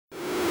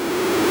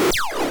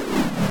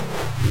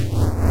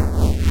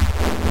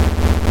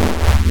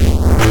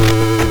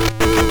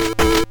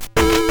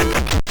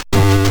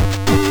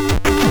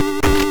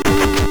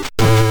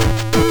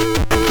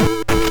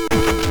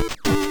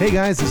Hey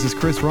guys, this is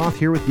Chris Roth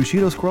here with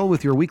Bushido Scroll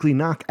with your weekly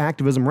Knock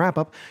Activism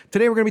wrap-up.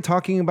 Today we're going to be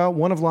talking about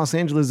one of Los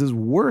Angeles'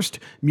 worst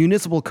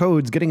municipal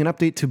codes getting an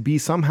update to be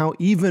somehow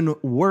even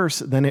worse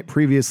than it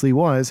previously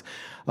was.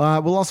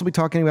 We'll also be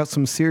talking about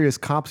some serious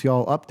Cops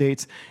Y'all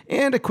updates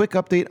and a quick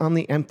update on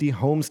the empty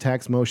homes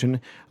tax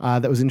motion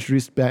that was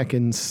introduced back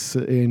in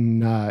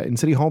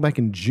City Hall back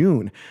in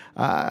June.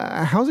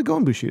 How's it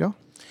going, Bushido?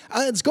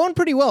 It's going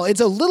pretty well.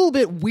 It's a little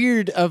bit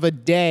weird of a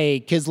day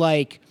because,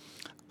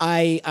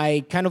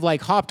 I kind of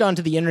hopped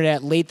onto the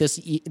internet late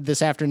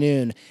this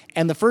afternoon,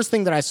 and the first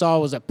thing that I saw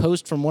was a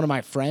post from one of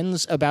my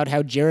friends about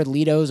how Jared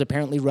Leto is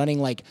apparently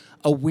running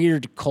a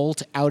weird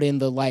cult out in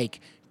the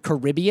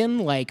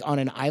Caribbean, on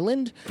an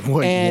island.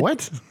 Wait,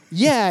 what?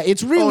 Yeah,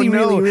 it's really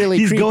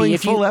He's creepy. Going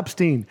full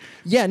Epstein.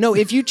 Yeah, no,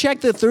 if you check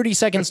the 30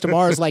 Seconds to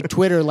Mars,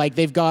 Twitter,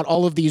 they've got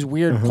all of these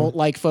weird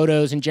cult-like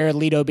photos and Jared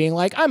Leto being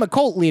I'm a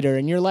cult leader.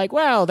 And you're like,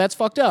 wow, that's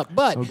fucked up.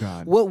 But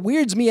what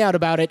weirds me out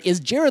about it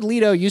is Jared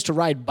Leto used to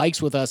ride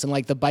bikes with us in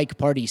the bike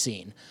party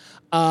scene.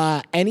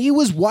 And he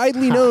was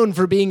widely known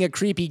for being a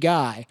creepy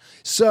guy.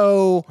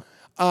 So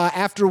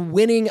after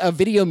winning a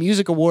Video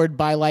Music Award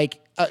by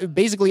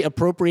basically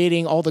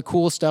appropriating all the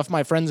cool stuff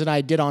my friends and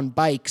I did on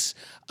bikes,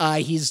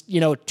 he's,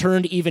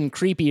 turned even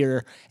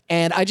creepier.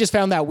 And I just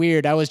found that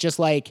weird. I was just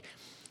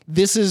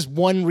this is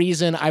one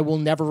reason I will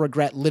never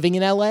regret living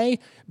in LA,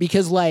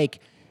 because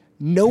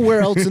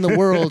nowhere else in the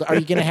world are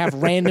you going to have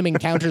random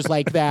encounters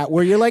like that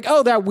where you're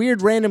oh, that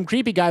weird random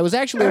creepy guy was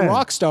actually a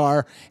rock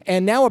star.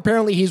 And now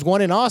apparently he's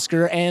won an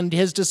Oscar and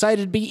has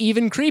decided to be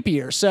even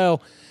creepier. So,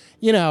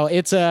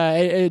 it's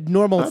a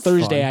normal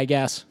Thursday, fun. I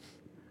guess.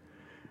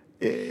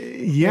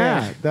 That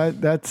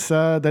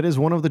is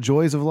one of the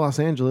joys of Los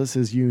Angeles,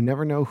 is you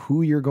never know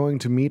who you're going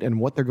to meet and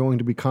what they're going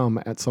to become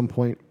at some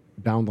point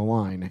down the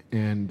line,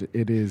 and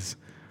it is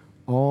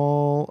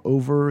all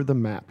over the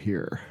map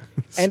here.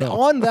 And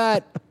on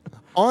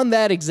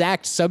that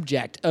exact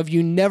subject of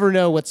you never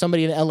know what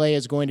somebody in LA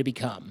is going to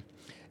become,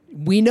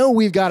 we know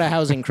we've got a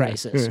housing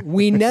crisis.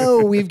 We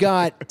know we've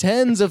got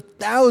tens of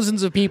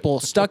thousands of people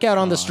stuck out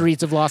on the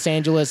streets of Los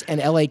Angeles and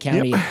LA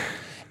County. Yep.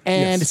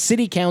 And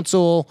City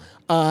Council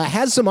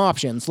has some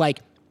options.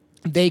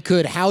 They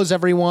could house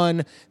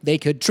everyone. They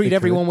could treat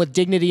everyone with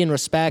dignity and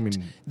respect.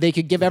 They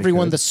could give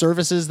everyone the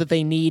services that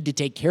they need to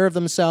take care of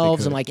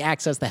themselves and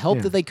access the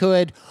help that they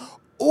could.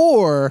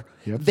 Or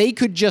they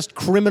could just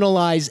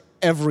criminalize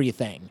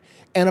everything.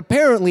 And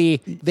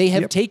apparently they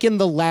have taken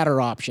the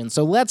latter option.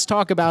 So let's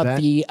talk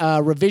about the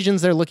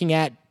revisions they're looking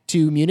at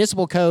to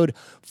Municipal Code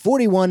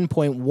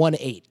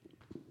 41.18.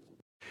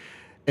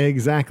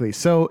 Exactly.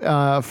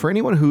 So for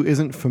anyone who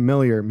isn't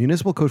familiar,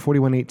 Municipal Code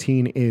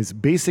 4118 is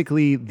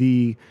basically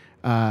the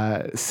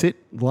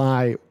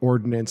sit-lie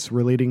ordinance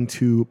relating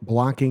to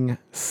blocking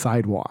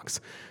sidewalks.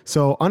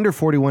 So under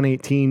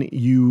 4118,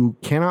 you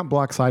cannot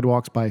block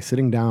sidewalks by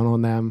sitting down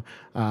on them.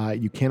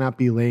 You cannot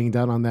be laying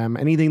down on them.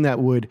 Anything that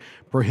would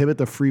prohibit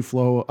the free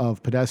flow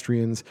of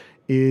pedestrians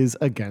is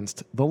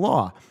against the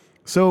law.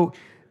 So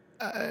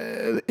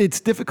it's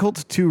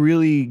difficult to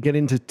really get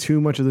into too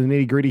much of the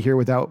nitty-gritty here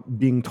without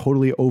being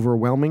totally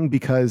overwhelming,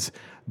 because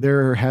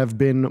there have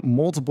been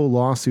multiple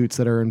lawsuits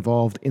that are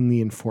involved in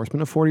the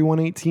enforcement of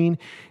 4118.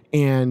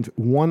 And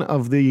one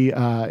of the,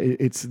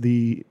 it's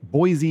the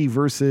Boise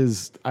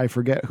versus I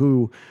forget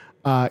who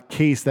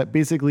case that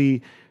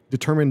basically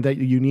determined that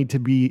you need to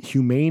be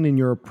humane in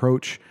your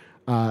approach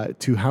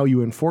to how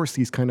you enforce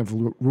these kind of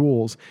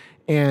rules.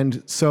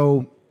 And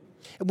so...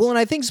 Well, and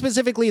I think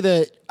specifically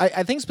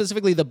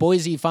the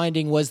Boise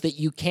finding was that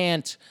you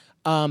can't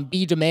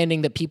be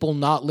demanding that people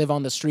not live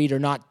on the street or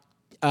not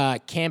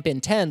camp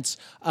in tents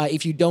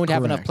if you don't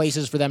have enough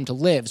places for them to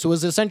live. So it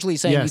was essentially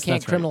saying you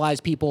can't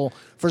criminalize people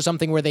for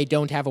something where they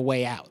don't have a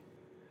way out.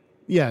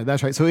 Yeah,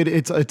 that's right. So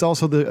it's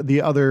also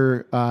the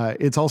other.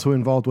 It's also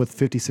involved with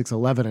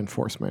 5611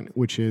 enforcement,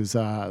 which is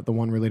the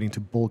one relating to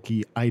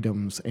bulky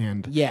items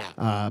and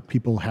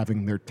people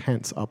having their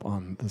tents up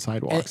on the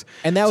sidewalks.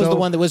 And that was the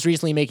one that was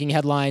recently making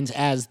headlines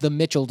as the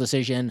Mitchell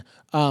decision,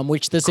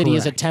 which the city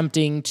is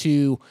attempting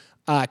to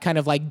kind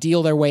of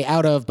deal their way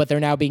out of, but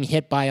they're now being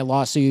hit by a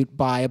lawsuit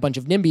by a bunch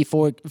of NIMBY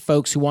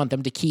folks who want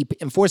them to keep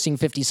enforcing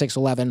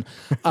 5611.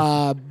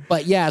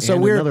 But yeah, so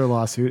and we're another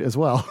lawsuit as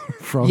well.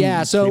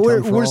 So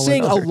we're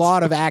seeing a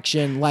lot of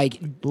action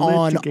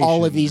on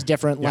all of these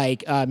different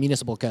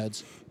municipal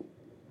codes.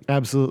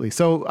 Absolutely.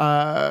 So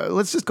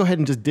let's just go ahead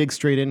and just dig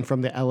straight in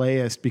from the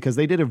LAist, because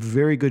they did a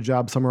very good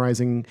job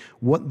summarizing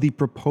what the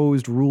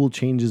proposed rule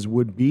changes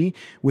would be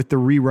with the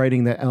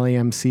rewriting that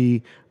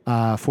LAMC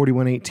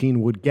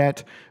 4118 would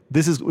get.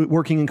 This is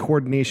working in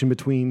coordination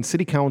between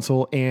City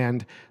Council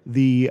and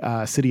the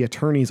City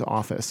Attorney's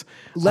Office.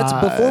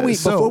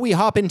 Before we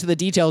hop into the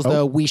details,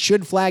 though, we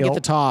should flag at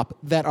the top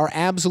that our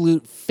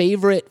absolute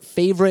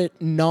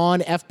favorite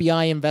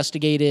non-FBI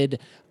investigated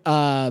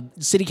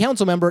city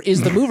council member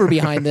is the mover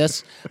behind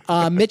this.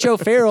 Mitch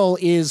O'Farrell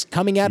is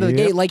coming out of the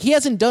gate. He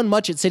hasn't done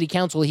much at city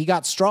council. He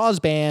got straws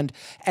banned,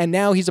 and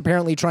now he's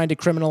apparently trying to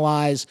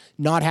criminalize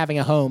not having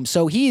a home.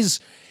 So he's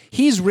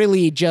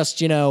really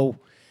just,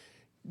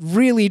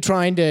 really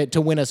trying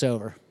to win us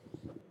over.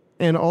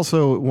 And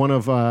also one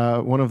of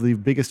the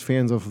biggest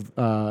fans of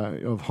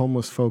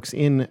homeless folks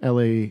in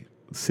LA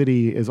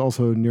City is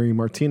also Neri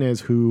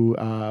Martinez, who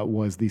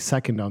was the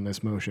second on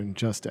this motion,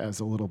 just as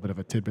a little bit of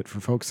a tidbit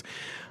for folks.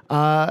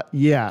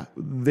 Yeah,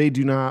 they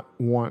do not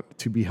want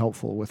to be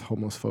helpful with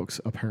homeless folks,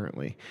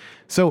 apparently.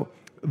 So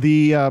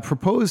the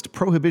proposed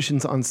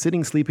prohibitions on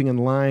sitting, sleeping, and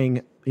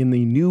lying in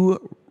the new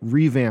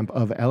revamp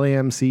of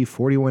LAMC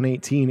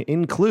 4118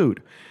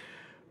 include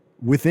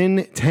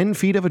within 10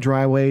 feet of a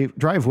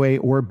driveway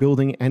or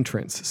building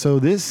entrance. So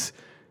this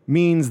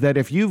means that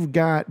if you've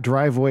got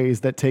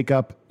driveways that take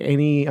up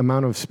any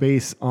amount of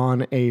space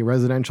on a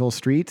residential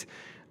street,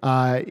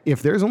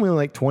 if there's only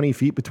like 20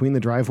 feet between the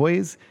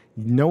driveways,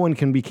 no one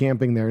can be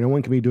camping there. No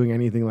one can be doing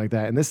anything like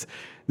that. And this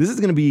is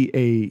going to be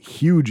a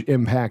huge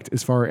impact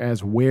as far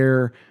as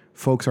where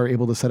folks are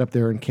able to set up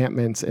their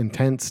encampments and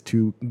tents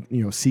to,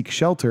 seek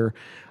shelter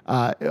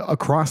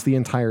across the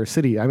entire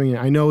city. I mean,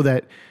 I know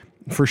that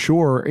for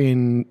sure,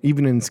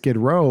 even in Skid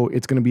Row,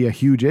 it's going to be a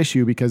huge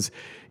issue because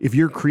if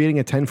you're creating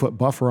a 10-foot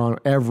buffer on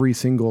every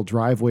single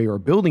driveway or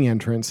building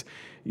entrance,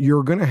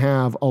 you're going to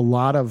have a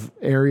lot of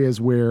areas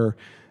where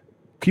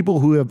people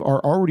who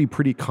are already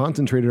pretty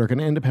concentrated are going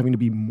to end up having to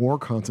be more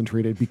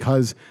concentrated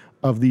because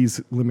of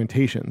these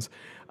limitations.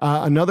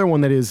 Another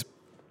one that is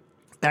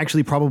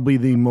actually probably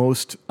the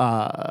most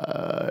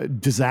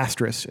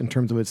disastrous in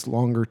terms of its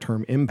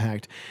longer-term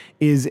impact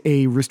is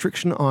a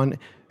restriction on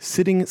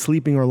sitting,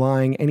 sleeping, or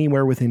lying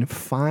anywhere within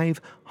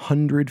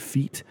 500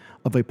 feet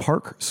of a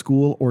park,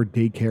 school, or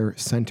daycare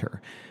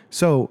center.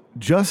 So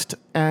just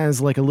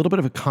as like a little bit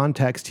of a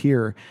context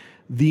here,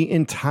 the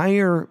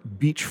entire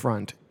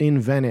beachfront in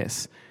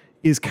Venice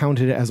is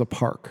counted as a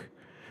park.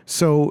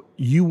 So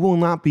you will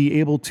not be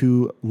able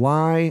to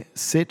lie,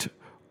 sit,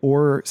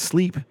 or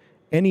sleep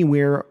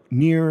anywhere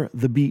near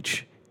the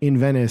beach in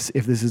Venice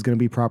if this is going to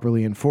be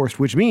properly enforced,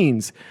 which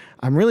means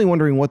I'm really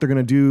wondering what they're going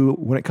to do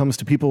when it comes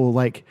to people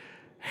like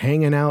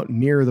hanging out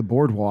near the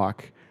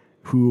boardwalk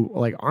who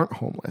like aren't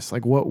homeless.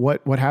 Like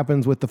what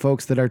happens with the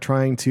folks that are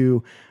trying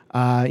to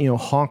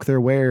hawk their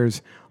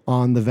wares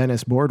on the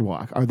Venice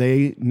boardwalk? Are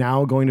they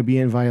now going to be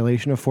in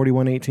violation of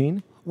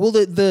 4118? Well,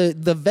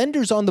 the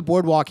vendors on the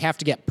boardwalk have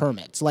to get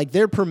permits. Like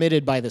they're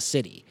permitted by the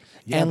city.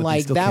 Yeah, and but like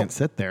they still can't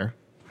sit there.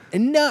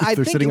 No, I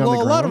think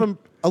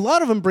a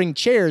lot of them bring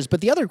chairs,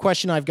 but the other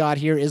question I've got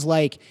here is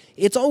like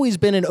it's always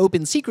been an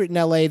open secret in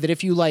LA that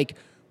if you like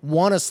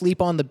want to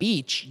sleep on the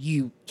beach,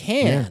 you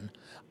can.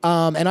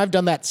 Yeah. And I've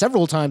done that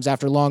several times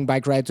after long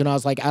bike rides when I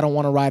was like, I don't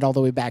want to ride all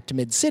the way back to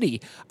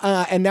mid-city.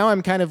 And now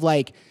I'm kind of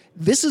like,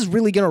 this is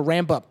really going to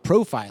ramp up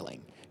profiling,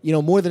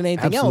 more than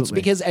anything else.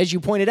 Because as you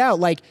pointed out,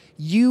 like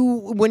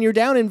when you're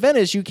down in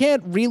Venice, you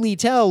can't really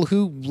tell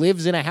who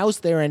lives in a house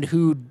there and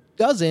who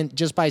doesn't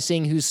just by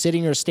seeing who's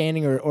sitting or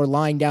standing or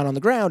lying down on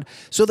the ground.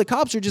 So the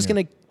cops are just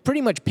going to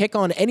pretty much pick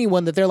on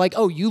anyone that they're like,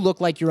 oh, you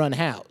look like you're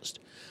unhoused.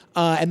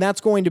 And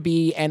that's going to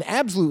be an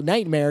absolute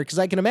nightmare because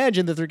I can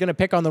imagine that they're going to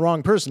pick on the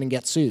wrong person and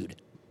get sued.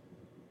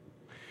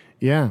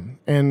 Yeah,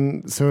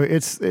 and so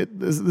this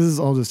is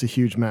all just a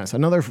huge mess.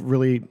 Another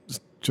really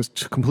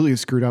just completely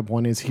screwed up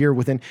one is here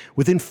within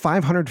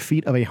 500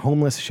 feet of a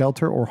homeless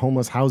shelter or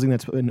homeless housing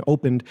that's been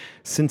opened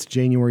since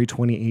January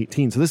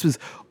 2018. So this was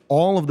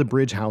all of the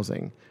bridge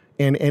housing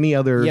and any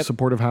other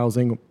supportive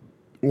housing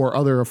or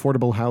other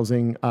affordable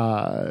housing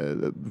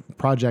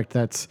project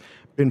that's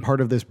been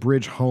part of this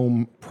bridge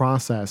home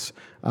process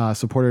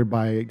supported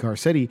by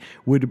Garcetti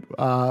would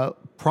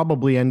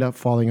probably end up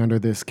falling under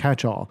this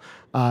catch-all.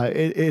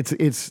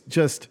 It's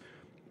just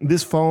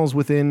this falls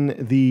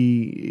within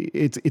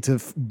it's a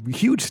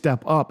huge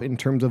step up in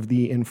terms of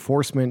the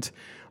enforcement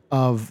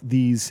of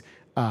these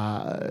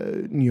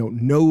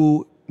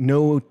no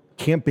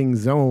camping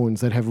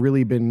zones that have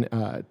really been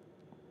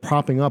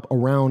propping up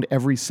around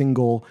every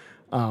single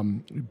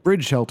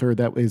bridge shelter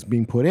that is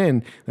being put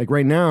in. Like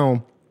right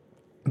now,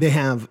 they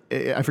have,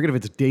 I forget if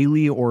it's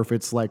daily or if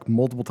it's like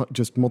multiple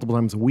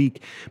times a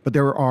week, but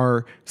there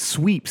are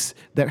sweeps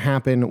that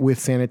happen with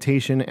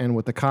sanitation and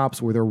with the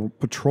cops where they're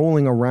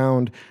patrolling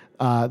around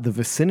the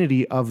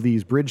vicinity of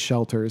these bridge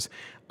shelters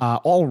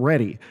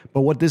already.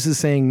 But what this is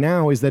saying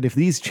now is that if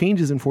these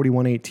changes in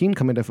 4118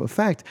 come into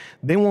effect,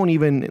 they won't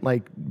even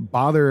like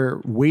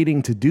bother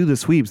waiting to do the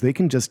sweeps. They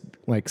can just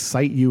like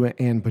cite you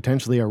and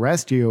potentially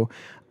arrest you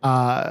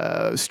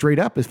straight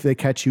up if they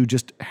catch you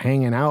just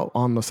hanging out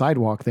on the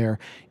sidewalk there,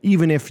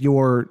 even if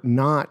you're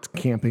not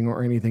camping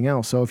or anything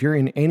else. So if you're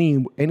in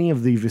any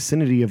of the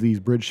vicinity of these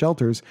bridge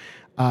shelters,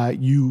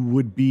 you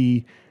would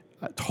be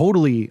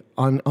totally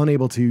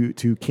unable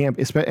to camp.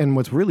 And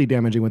what's really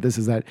damaging with this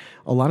is that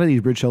a lot of these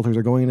bridge shelters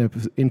are going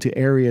into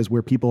areas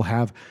where people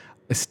have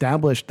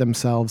established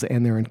themselves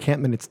and their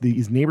encampment. It's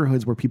these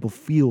neighborhoods where people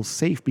feel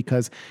safe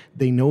because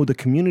they know the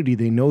community,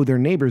 they know their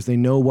neighbors, they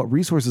know what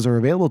resources are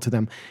available to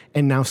them.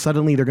 And now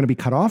suddenly they're going to be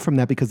cut off from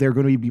that because they're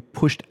going to be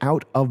pushed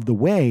out of the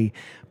way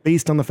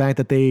based on the fact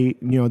that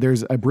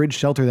there's a bridge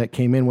shelter that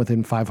came in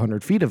within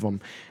 500 feet of them,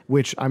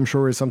 which I'm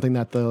sure is something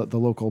that the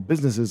local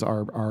businesses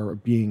are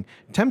being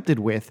tempted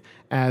with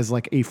as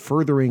like a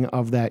furthering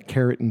of that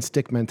carrot and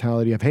stick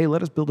mentality of, hey,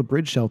 let us build a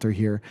bridge shelter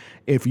here.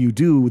 If you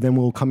do, then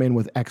we'll come in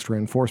with extra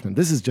enforcement.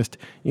 This is just,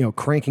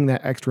 cranking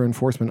that extra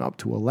enforcement up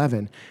to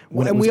 11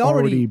 when it was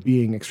already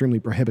being extremely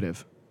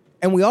prohibitive.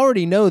 And we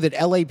already know that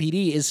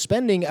LAPD is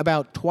spending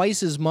about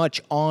twice as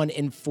much on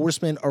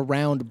enforcement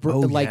around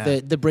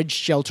the bridge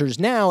shelters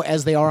now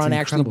as they are on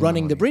actually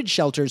running the bridge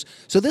shelters.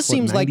 So this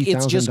seems like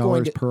it's just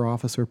going to per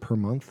officer per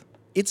month.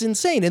 It's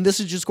insane. And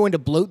this is just going to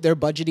bloat their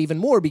budget even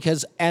more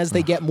because as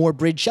they get more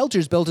bridge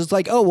shelters built, it's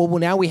like, well,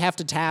 now we have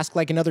to task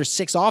like another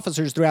 6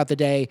 officers throughout the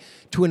day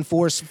to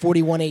enforce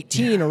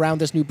 4118 around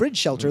this new bridge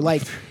shelter.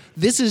 Like,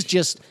 this is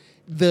just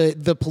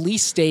the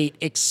police state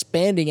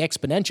expanding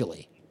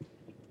exponentially.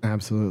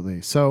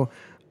 Absolutely. So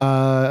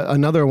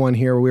another one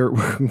here,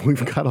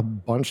 we've got a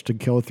bunch to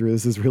go through.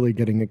 This is really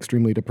getting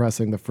extremely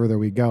depressing the further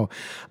we go.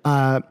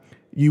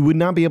 You would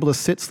not be able to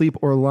sit, sleep,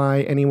 or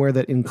lie anywhere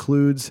that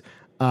includes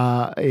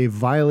a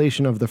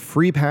violation of the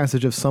free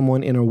passage of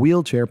someone in a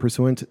wheelchair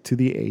pursuant to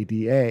the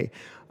ADA,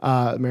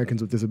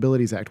 Americans with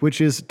Disabilities Act, which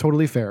is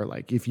totally fair.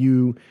 Like if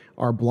you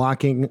are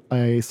blocking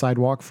a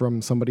sidewalk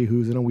from somebody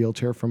who's in a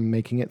wheelchair from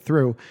making it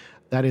through,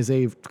 that is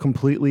a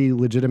completely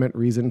legitimate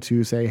reason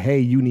to say, hey,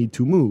 you need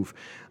to move.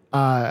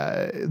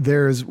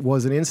 There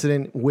was an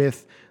incident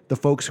with the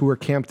folks who were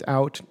camped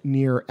out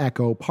near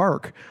Echo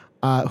Park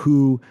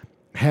who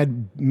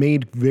had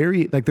made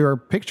there are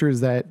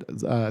pictures that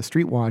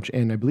Street Watch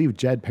and I believe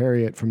Jed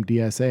Parriott from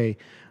DSA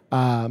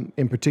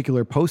in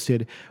particular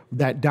posted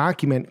that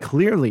document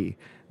clearly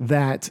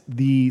that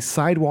the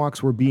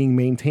sidewalks were being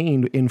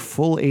maintained in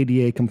full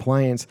ADA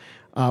compliance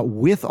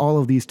with all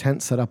of these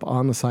tents set up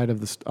on the side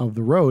of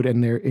the road,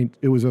 and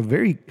it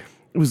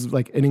was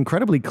like an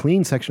incredibly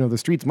clean section of the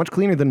streets, much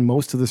cleaner than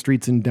most of the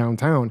streets in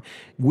downtown,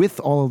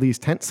 with all of these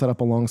tents set up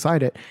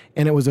alongside it,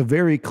 and it was a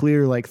very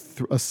clear, like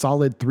a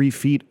solid 3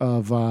 feet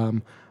of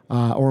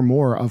or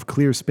more of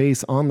clear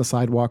space on the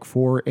sidewalk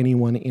for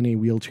anyone in a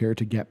wheelchair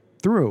to get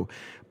through.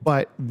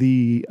 But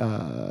the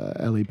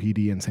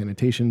LAPD and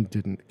sanitation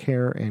didn't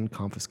care and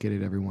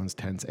confiscated everyone's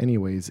tents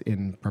anyways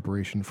in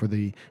preparation for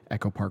the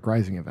Echo Park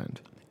Rising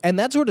event. And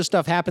that sort of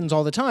stuff happens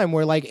all the time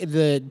where like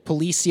the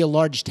police see a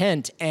large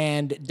tent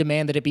and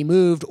demand that it be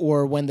moved,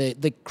 or when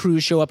the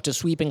crews show up to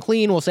sweep and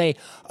clean, will say,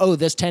 oh,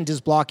 this tent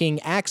is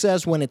blocking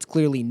access when it's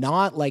clearly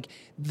not. Like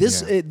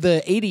this,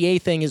 the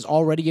ADA thing is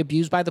already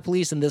abused by the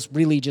police, and this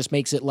really just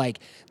makes it like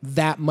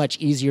that much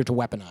easier to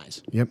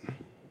weaponize. Yep.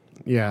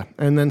 Yeah.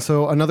 And then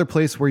so another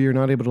place where you're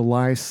not able to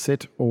lie,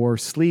 sit, or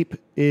sleep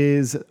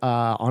is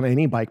on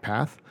any bike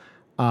path,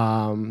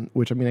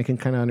 which, I mean, I can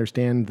kind of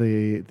understand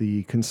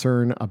the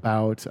concern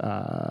about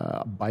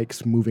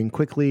bikes moving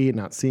quickly,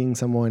 not seeing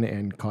someone,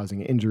 and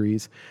causing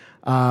injuries.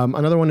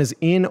 Another one is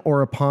in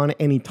or upon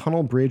any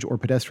tunnel, bridge, or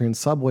pedestrian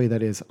subway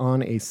that is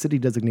on a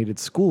city-designated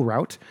school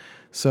route.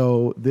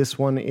 So this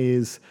one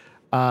is,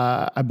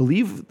 I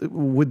believe,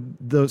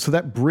 so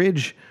that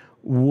bridge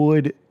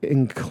would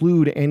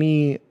include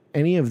any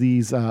of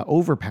these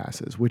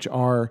overpasses, which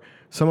are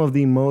some of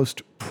the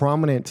most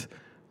prominent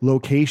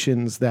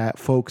locations that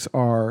folks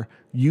are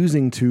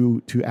using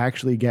to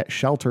actually get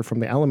shelter from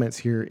the elements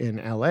here in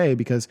LA,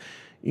 because,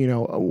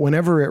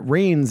 whenever it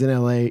rains in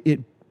LA, it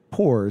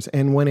pours.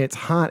 And when it's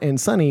hot and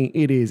sunny,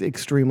 it is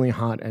extremely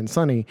hot and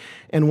sunny.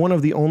 And one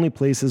of the only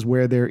places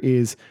where there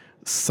is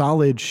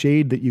solid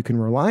shade that you can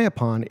rely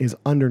upon is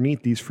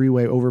underneath these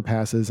freeway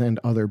overpasses and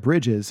other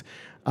bridges.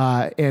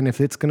 And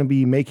if it's going to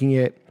be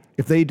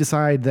if they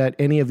decide that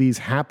any of these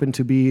happen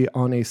to be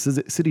on a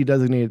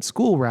city-designated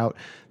school route,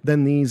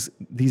 then these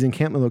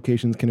encampment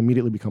locations can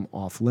immediately become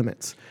off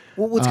limits.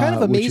 Well, what's kind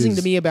of amazing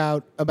to me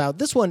about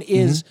this one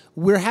is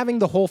we're having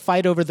the whole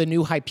fight over the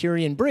new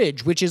Hyperion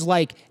Bridge, which is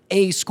like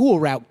a school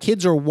route.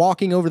 Kids are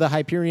walking over the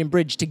Hyperion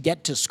Bridge to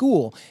get to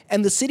school,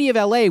 and the city of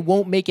LA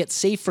won't make it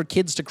safe for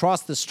kids to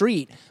cross the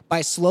street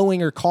by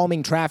slowing or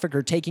calming traffic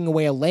or taking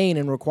away a lane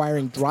and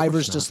requiring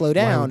drivers to slow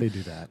down. Why would they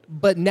do that?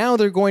 But now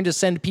they're going to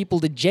send people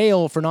to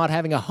jail for not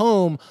having a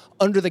home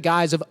under the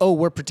guise of,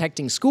 we're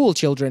protecting school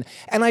children.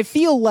 And I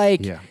feel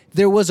like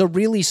there was a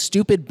really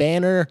stupid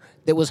banner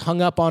that was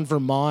hung up on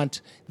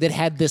Vermont that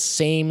had this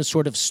same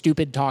sort of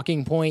stupid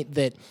talking point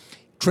that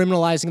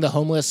criminalizing the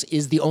homeless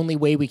is the only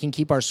way we can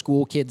keep our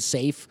school kids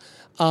safe.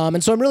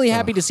 And so I'm really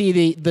happy to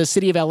see the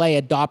city of LA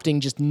adopting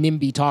just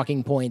NIMBY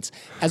talking points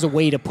as a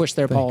way to push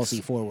their policy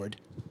forward.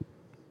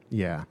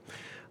 Yeah.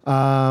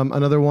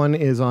 Another one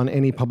is on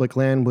any public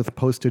land with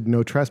posted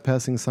no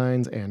trespassing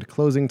signs and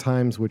closing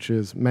times, which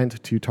is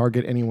meant to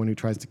target anyone who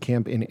tries to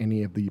camp in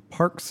any of the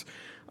parks.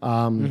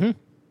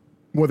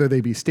 Whether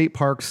they be state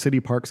parks, city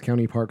parks,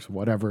 county parks,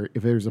 whatever.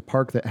 If there's a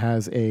park that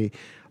has a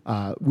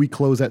we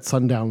close at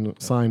sundown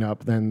sign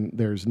up, then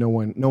there's no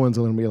one's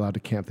going to be allowed to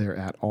camp there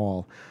at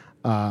all.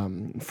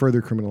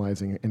 Further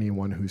criminalizing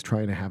anyone who's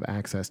trying to have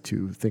access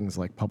to things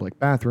like public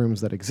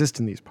bathrooms that exist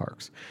in these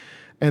parks.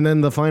 And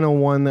then the final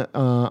one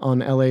on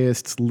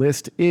LAist's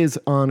list is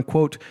on,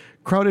 quote,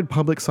 crowded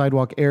public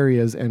sidewalk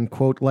areas and,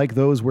 quote, like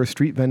those where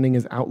street vending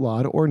is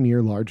outlawed or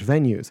near large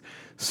venues.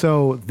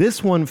 So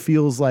this one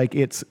feels like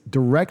it's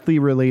directly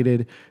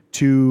related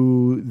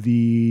to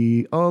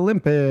the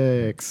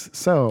Olympics.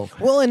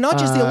 Well, and not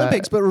just the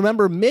Olympics, but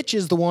remember, Mitch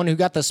is the one who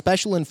got the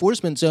special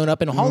enforcement zone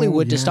up in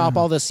Hollywood to stop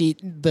all the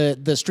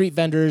street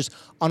vendors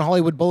on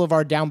Hollywood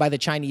Boulevard down by the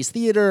Chinese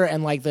Theater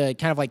and like the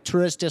kind of like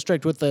tourist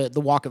district with the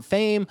Walk of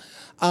Fame.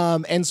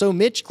 And so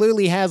Mitch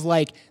clearly has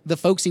like the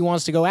folks he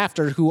wants to go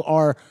after who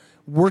are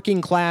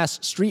working class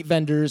street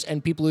vendors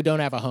and people who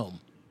don't have a home.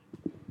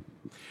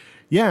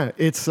 Yeah,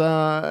 it's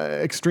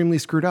extremely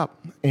screwed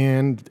up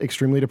and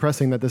extremely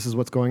depressing that this is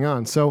what's going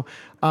on. So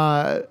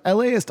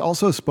LAist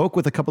also spoke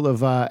with a couple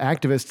of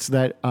activists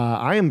that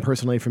I am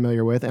personally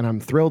familiar with, and I'm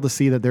thrilled to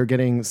see that they're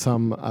getting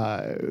some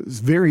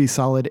very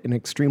solid and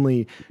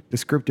extremely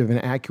descriptive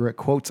and accurate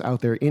quotes out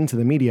there into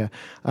the media.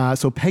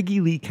 So Peggy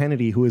Lee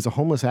Kennedy, who is a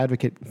homeless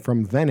advocate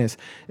from Venice,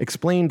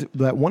 explained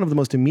that one of the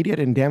most immediate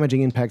and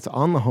damaging impacts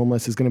on the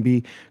homeless is going to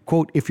be,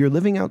 quote, if you're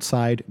living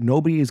outside,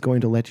 nobody is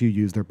going to let you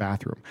use their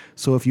bathroom.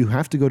 So if you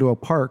have to go to a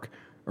park,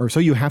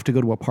 you have to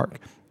go to a park.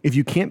 If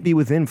you can't be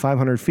within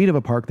 500 feet of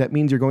a park, that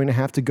means you're going to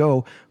have to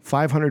go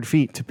 500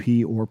 feet to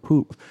pee or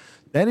poop.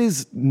 That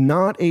is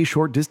not a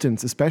short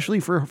distance, especially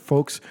for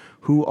folks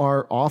who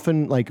are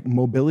often like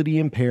mobility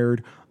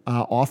impaired,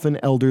 often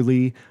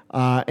elderly,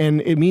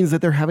 and it means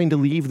that they're having to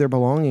leave their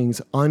belongings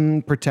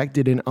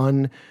unprotected and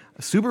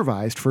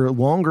unsupervised for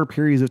longer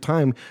periods of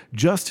time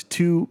just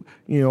to,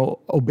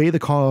 obey the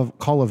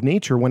call of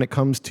nature when it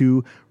comes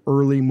to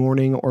early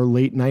morning or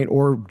late night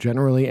or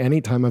generally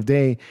any time of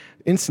day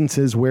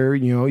instances where,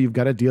 you've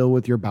got to deal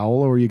with your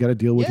bowel or you got to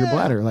deal with your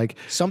bladder. Like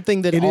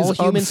something that all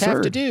humans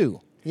have to do.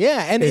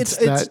 Yeah, and it's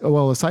that.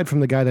 Well, aside from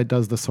the guy that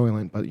does the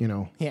Soylent, but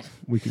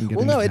we can get.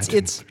 Well, no, it's.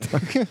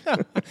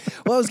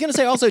 Well, I was gonna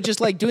say also just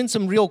like doing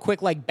some real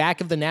quick like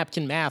back of the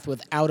napkin math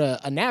without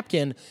a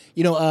napkin.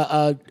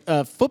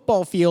 A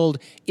football field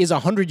is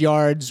 100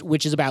 yards,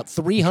 which is about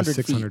 300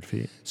 600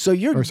 feet. So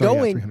you're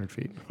going 300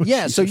 feet.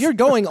 Yeah, so you're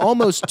going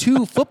almost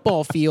 2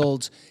 football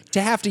fields to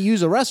have to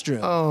use a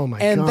restroom. Oh my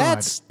god! And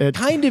that's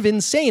kind of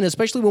insane,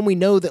 especially when we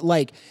know that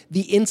like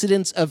the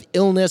incidence of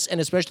illness and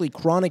especially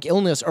chronic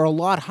illness are a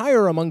lot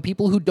higher among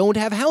people who don't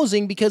have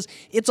housing because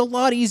it's a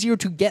lot easier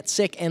to get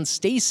sick and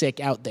stay sick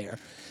out there.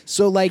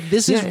 So like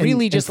this is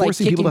really just like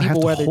kicking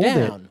people where they're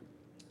down.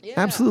 Yeah.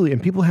 Absolutely.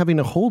 And people having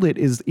to hold it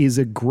is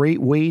a great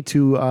way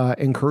to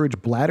encourage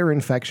bladder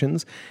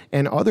infections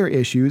and other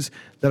issues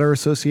that are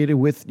associated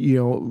with,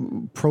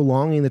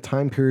 prolonging the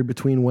time period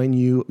between when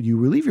you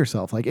relieve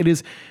yourself. Like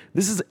this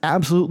is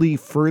absolutely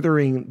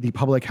furthering the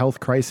public health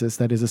crisis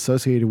that is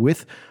associated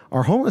with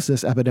our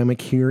homelessness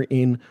epidemic here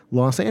in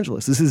Los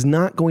Angeles. This is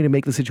not going to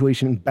make the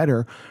situation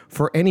better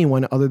for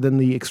anyone other than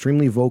the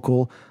extremely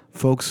vocal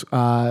folks,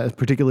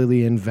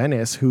 particularly in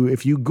Venice, who,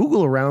 if you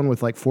Google around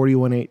with like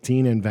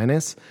 4118 in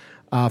Venice,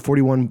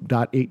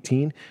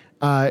 41.18,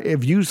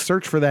 if you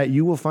search for that,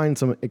 you will find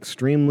some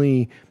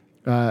extremely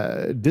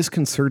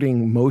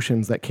disconcerting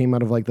motions that came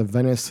out of like the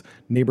Venice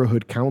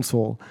Neighborhood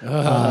Council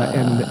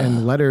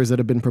and letters that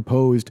have been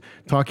proposed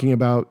talking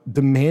about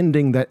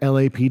demanding that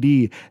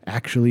LAPD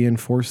actually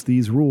enforce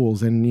these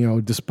rules.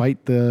 And,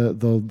 despite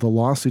the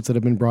lawsuits that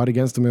have been brought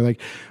against them, they're like,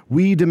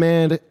 we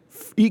demand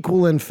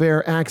equal and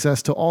fair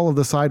access to all of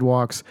the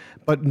sidewalks,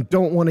 but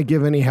don't want to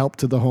give any help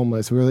to the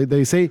homeless.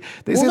 They say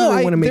they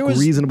want to make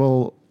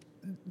reasonable.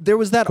 There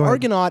was that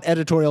Argonaut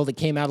editorial that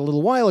came out a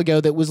little while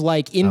ago that was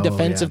like in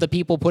defense of the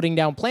people putting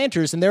down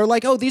planters. And they're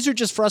like, these are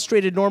just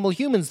frustrated normal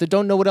humans that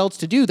don't know what else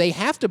to do. They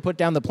have to put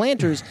down the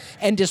planters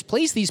and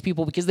displace these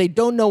people because they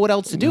don't know what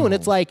else to do. And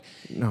it's like,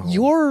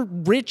 your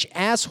rich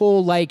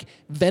asshole, like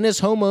Venice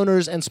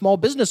homeowners and small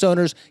business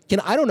owners can,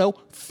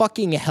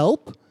 fucking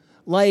help.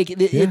 Like,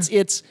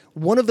 it's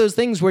one of those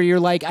things where you're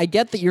like, I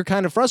get that you're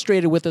kind of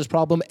frustrated with this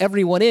problem.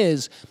 Everyone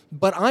is.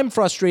 But I'm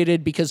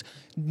frustrated because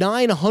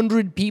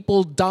 900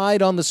 people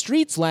died on the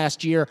streets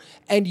last year.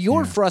 And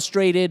you're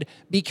frustrated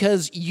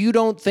because you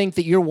don't think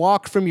that your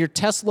walk from your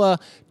Tesla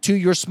to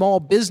your small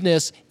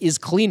business is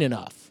clean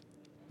enough.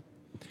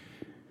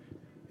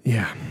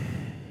 Yeah.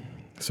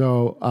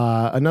 So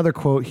another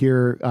quote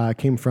here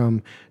came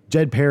from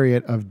Jed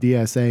Parriott of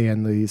DSA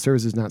and the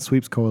Services Not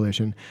Sweeps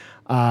Coalition.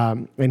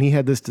 And he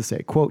had this to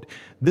say, quote,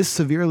 "This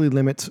severely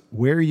limits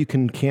where you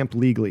can camp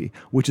legally,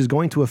 which is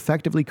going to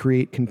effectively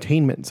create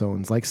containment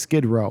zones like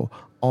Skid Row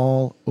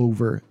all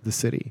over the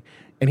city."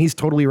 And he's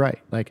totally right.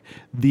 Like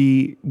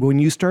when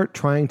you start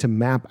trying to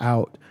map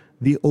out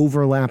the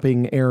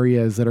overlapping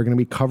areas that are going to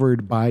be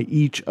covered by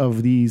each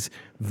of these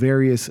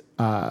various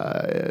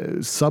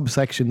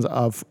subsections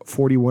of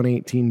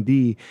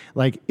 4118D,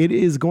 like it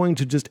is going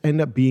to just end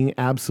up being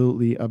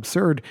absolutely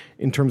absurd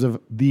in terms of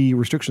the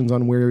restrictions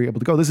on where you're able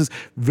to go. This is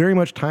very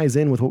much ties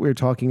in with what we were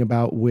talking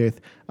about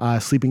with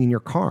sleeping in your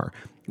car.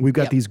 We've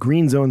got these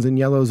green zones and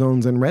yellow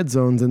zones and red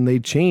zones, and they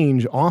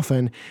change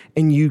often,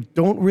 and you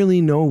don't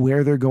really know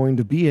where they're going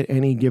to be at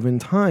any given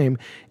time.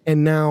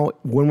 And now,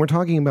 when we're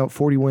talking about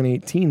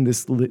 4118,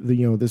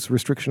 this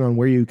restriction on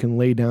where you can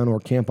lay down or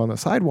camp on the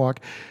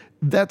sidewalk,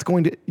 that's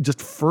going to just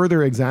further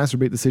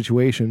exacerbate the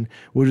situation,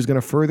 which is going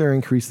to further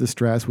increase the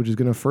stress, which is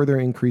going to further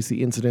increase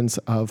the incidence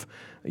of,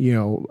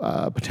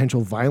 potential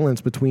violence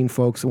between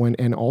folks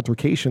and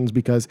altercations,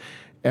 because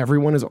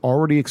everyone is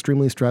already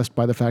extremely stressed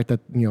by the fact that,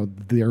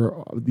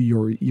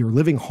 you're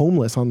living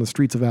homeless on the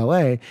streets of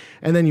LA.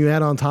 And then you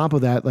add on top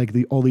of that, like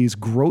all these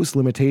gross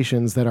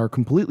limitations that are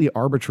completely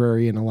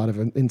arbitrary in a lot of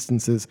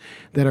instances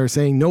that are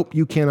saying, nope,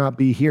 you cannot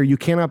be here. You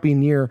cannot be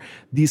near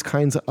these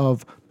kinds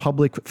of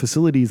public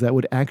facilities that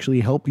would actually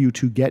help you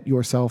to get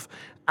yourself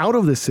out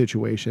of this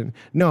situation.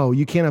 No,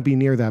 you cannot be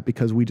near that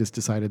because we just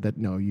decided that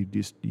no, you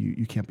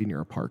can't be near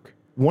a park.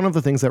 One of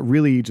the things that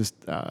really just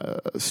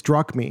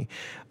struck me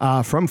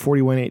from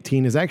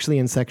 4118 is actually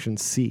in section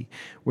C,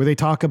 where they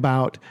talk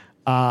about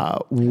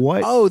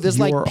what this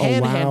you're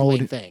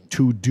allowed thing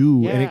to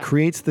do. And it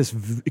creates this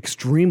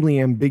extremely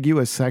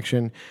ambiguous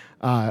section,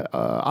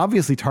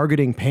 obviously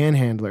targeting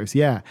panhandlers.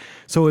 Yeah.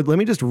 So let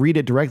me just read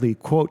it directly.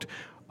 Quote,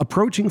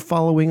 approaching,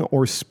 following,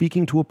 or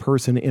speaking to a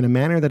person in a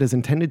manner that is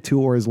intended to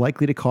or is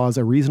likely to cause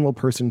a reasonable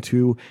person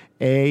to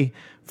A,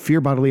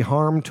 fear bodily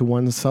harm to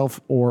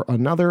oneself or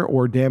another,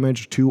 or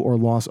damage to or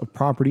loss of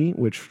property,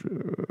 which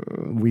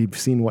we've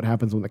seen what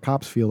happens when the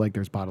cops feel like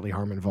there's bodily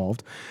harm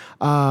involved.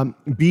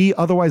 B,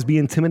 otherwise be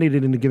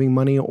intimidated into giving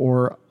money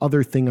or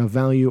other thing of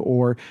value,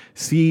 or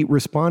C,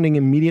 responding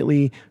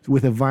immediately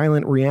with a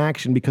violent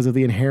reaction because of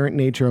the inherent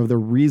nature of the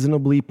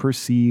reasonably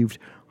perceived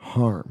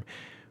harm.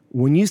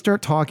 When you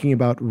start talking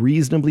about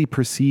reasonably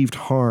perceived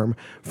harm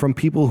from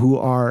people who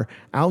are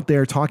out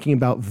there talking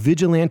about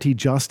vigilante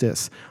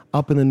justice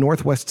up in the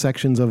northwest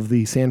sections of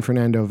the San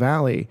Fernando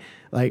Valley,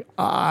 like,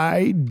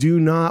 I do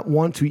not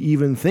want to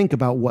even think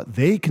about what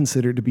they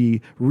consider to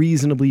be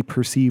reasonably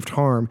perceived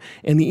harm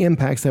and the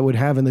impacts that would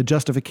have and the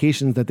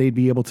justifications that they'd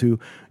be able to,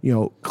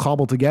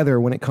 cobble together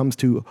when it comes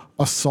to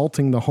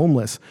assaulting the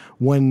homeless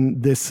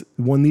when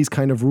these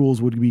kind of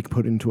rules would be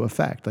put into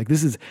effect. Like,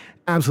 this is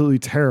absolutely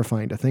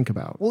terrifying to think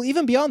about. Well,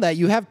 even beyond that,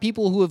 you have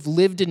people who have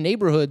lived in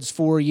neighborhoods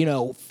for,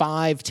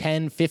 5,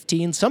 10,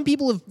 15. Some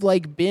people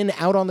have been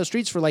out on the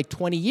streets for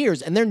 20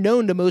 years and they're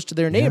known to most of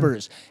their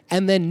neighbors.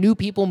 And then new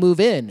people move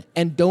in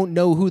and don't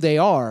know who they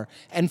are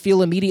and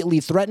feel immediately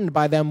threatened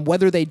by them,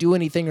 whether they do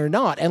anything or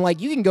not. And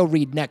you can go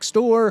read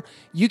Nextdoor.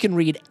 You can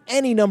read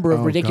any number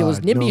of ridiculous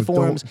NIMBY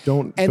forums.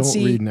 Don't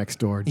read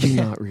Nextdoor. Do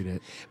not read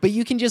it. But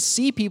you can just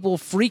see people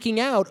freaking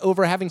out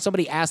over having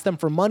somebody ask them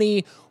for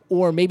money,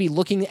 or maybe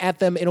looking at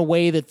them in a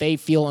way that they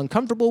feel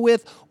uncomfortable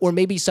with, or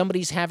maybe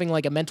somebody's having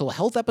a mental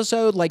health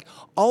episode.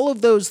 All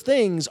of those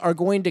things are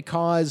going to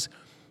cause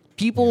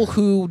people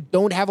who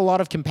don't have a lot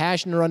of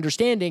compassion or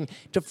understanding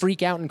to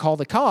freak out and call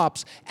the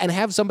cops and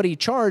have somebody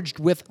charged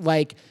with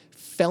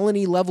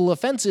felony level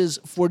offenses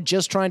for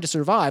just trying to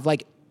survive.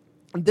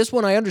 This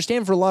one I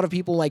understand for a lot of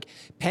people,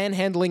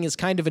 panhandling is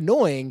kind of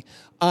annoying.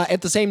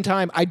 At the same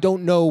time, I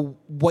don't know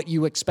what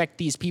you expect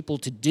these people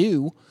to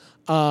do.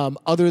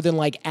 Other than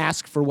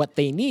ask for what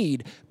they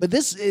need. But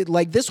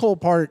this whole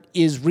part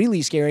is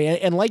really scary.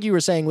 And like you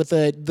were saying, with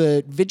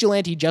the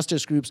vigilante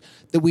justice groups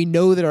that we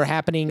know that are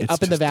happening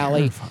up in the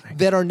valley, terrifying,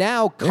 that are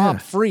now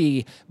cop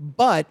free,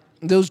 but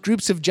those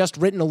groups have just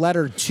written a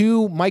letter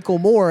to Michael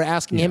Moore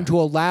asking him to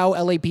allow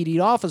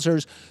LAPD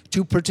officers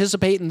to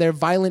participate in their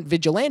violent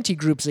vigilante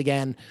groups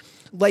again.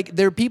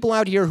 There are people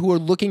out here who are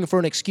looking for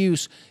an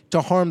excuse to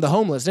harm the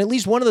homeless. And at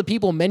least one of the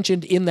people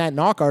mentioned in that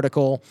Knock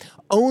article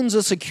owns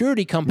a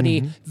security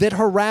company that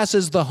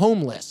harasses the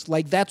homeless.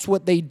 That's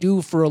what they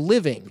do for a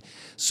living.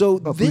 So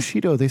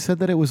Bushido, they said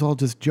that it was all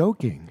just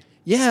joking.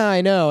 Yeah,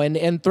 I know.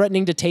 And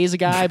threatening to tase a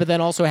guy, but then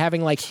also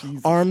having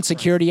armed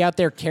security out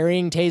there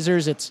carrying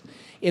tasers.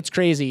 It's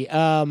crazy.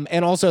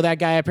 And also that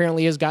guy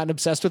apparently has gotten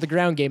obsessed with a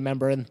ground game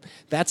member. And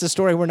that's a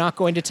story we're not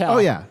going to tell. Oh,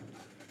 yeah.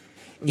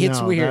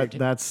 It's weird.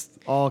 That's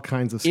all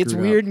kinds of It's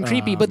weird and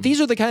creepy, but these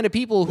are the kind of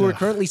people who are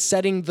currently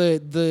setting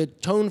the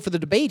tone for the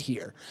debate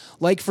here.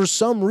 For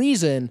some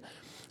reason,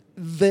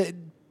 the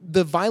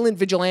violent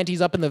vigilantes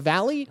up in the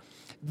valley,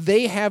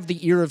 they have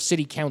the ear of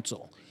city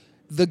council.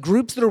 the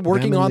groups that are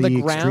working on the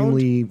ground,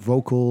 extremely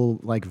vocal,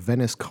 like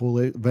Venice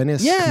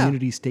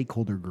community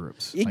stakeholder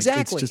groups. Exactly.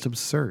 Like, it's just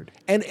absurd.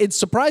 And it's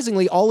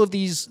surprisingly, all of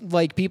these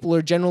like people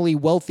are generally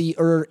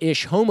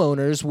wealthier-ish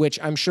homeowners, which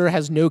I'm sure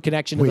has no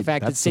connection to the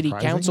fact that city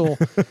council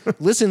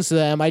listens to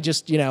them. I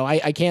just,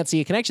 I can't see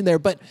a connection there.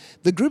 But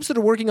the groups that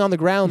are working on the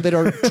ground that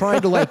are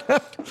trying to like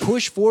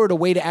push forward a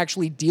way to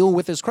actually deal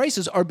with this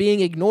crisis are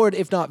being ignored,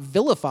 if not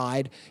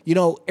vilified.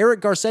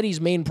 Eric Garcetti's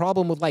main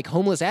problem with like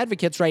homeless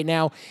advocates right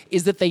now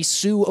is that they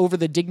sue over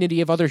the dignity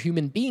of other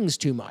human beings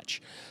too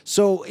much.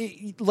 So,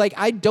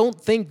 I don't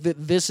think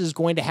that this is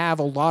going to have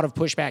a lot of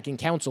pushback in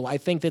council. I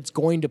think that's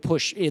going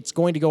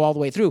to go all the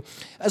way through,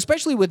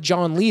 especially with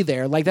John Lee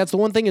there. Like, that's the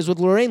one thing is with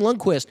Lorraine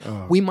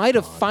Lundquist, we might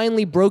have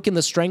finally broken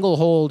the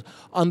stranglehold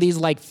on these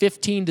like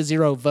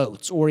 15-0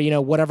 votes or,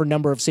 whatever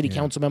number of city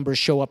council members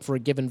show up for a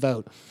given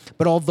vote,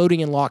 but all voting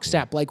in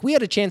lockstep. Like, we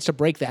had a chance to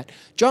break that.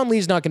 John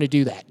Lee's not going to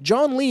do that.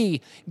 John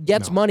Lee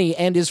gets money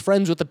and is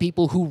friends with the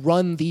people who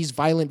run these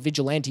violent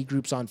vigilante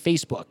groups on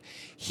Facebook.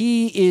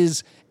 He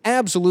is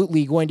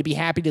absolutely going to be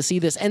happy to see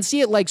this and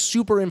see it like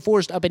super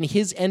enforced up in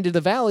his end of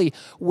the valley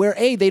where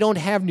they don't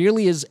have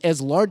nearly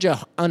as large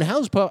a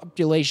unhoused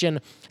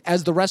population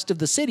as the rest of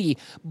the city,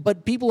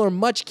 but people are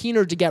much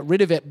keener to get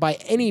rid of it by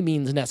any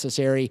means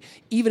necessary,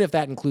 even if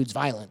that includes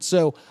violence.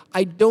 So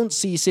I don't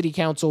see city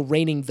council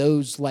reining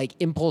those like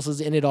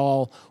impulses in at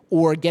all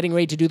or getting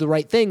ready to do the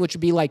right thing, which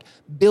would be like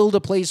build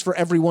a place for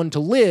everyone to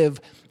live,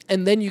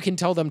 and then you can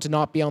tell them to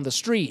not be on the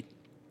street.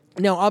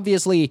 Now,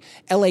 obviously,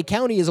 LA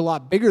County is a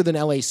lot bigger than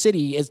LA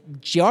City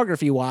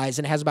geography-wise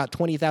and has about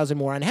 20,000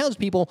 more unhoused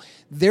people.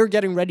 They're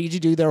getting ready to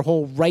do their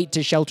whole right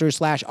to shelter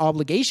 /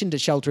 obligation to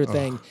shelter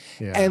thing.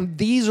 And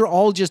these are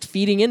all just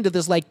feeding into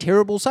this like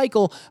terrible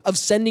cycle of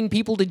sending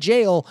people to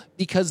jail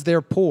because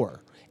they're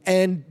poor.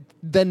 And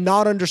then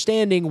not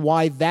understanding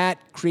why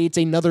that creates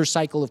another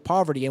cycle of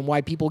poverty and why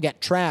people get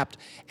trapped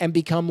and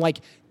become like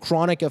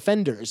chronic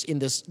offenders in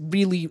this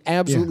really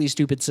absolutely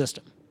stupid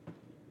system.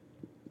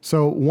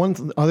 So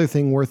one other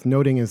thing worth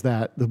noting is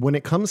that when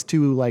it comes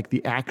to like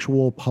the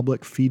actual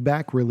public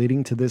feedback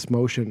relating to this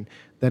motion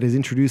that is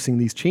introducing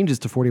these changes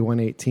to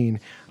 4118,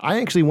 I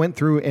actually went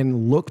through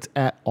and looked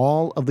at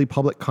all of the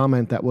public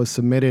comment that was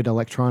submitted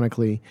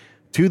electronically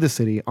to the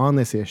city on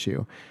this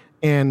issue.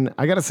 And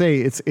I got to say,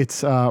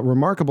 it's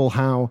remarkable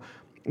how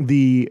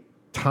the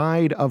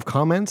tide of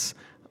comments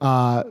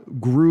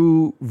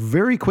grew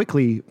very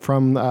quickly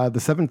from the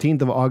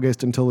 17th of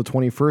August until the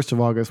 21st of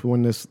August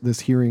when this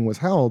hearing was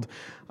held.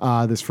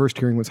 This first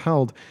hearing was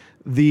held.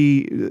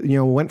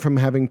 Went from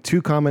having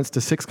 2 comments to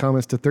 6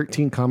 comments to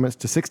 13 comments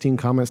to 16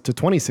 comments to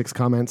 26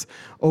 comments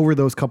over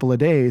those couple of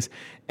days.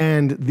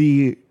 And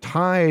the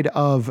tide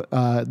of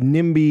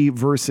NIMBY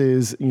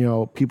versus,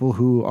 people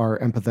who are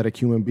empathetic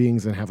human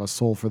beings and have a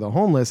soul for the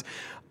homeless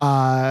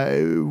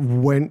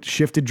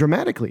shifted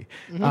dramatically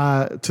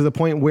to the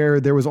point where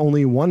there was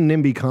only one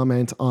NIMBY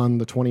comment on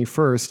the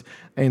 21st,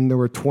 and there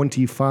were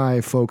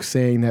 25 folks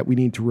saying that we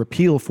need to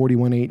repeal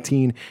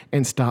 4118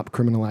 and stop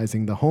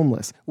criminalizing the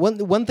homeless.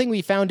 One thing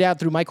we found out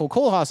through Michael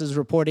Kohlhaas's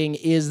reporting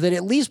is that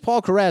at least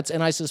Paul Koretz,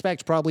 and I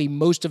suspect probably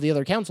most of the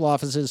other council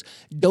offices,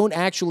 don't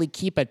actually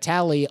keep a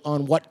tally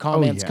on what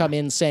comments come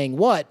in saying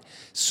what.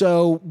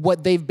 So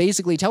what they've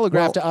basically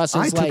telegraphed to us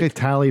is I took a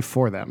tally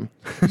for them.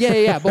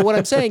 Yeah. But what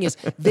I'm saying is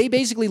they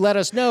basically let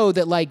us know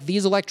that like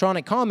these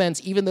electronic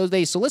comments, even though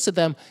they solicit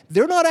them,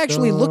 they're not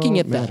actually looking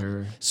at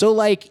them. So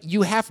like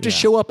you have to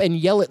show up and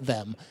yell at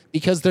them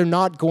because they're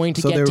not going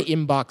to get to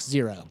inbox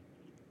 0.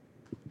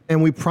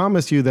 And we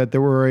promise you that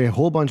there were a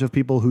whole bunch of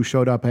people who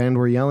showed up and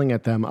were yelling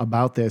at them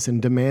about this and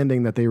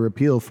demanding that they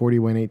repeal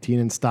 4118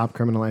 and stop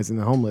criminalizing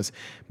the homeless,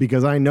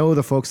 because I know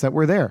the folks that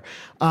were there.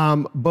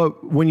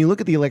 But when you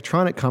look at the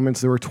electronic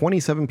comments, there were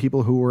 27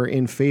 people who were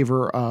in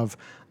favor of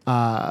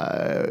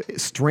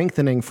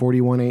strengthening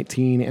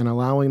 4118 and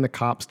allowing the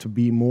cops to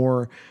be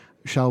more,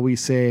 shall we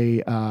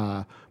say,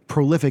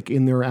 prolific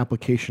in their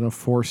application of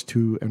force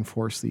to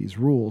enforce these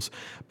rules.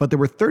 But there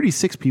were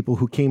 36 people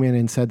who came in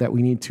and said that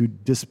we need to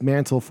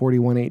dismantle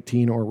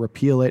 4118 or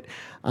repeal it,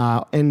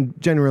 and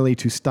generally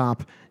to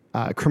stop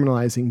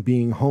criminalizing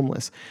being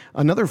homeless.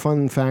 Another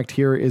fun fact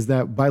here is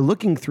that by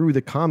looking through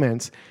the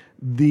comments,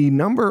 the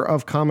number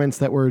of comments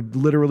that were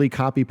literally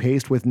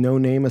copy-paste with no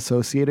name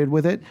associated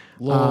with it,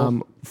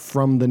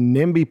 from the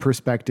NIMBY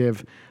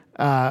perspective,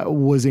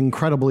 was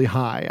incredibly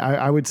high.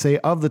 I would say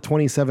of the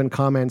 27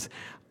 comments,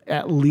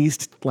 at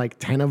least like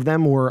 10 of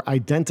them were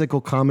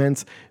identical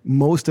comments.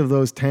 Most of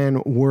those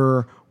 10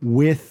 were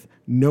with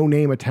no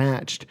name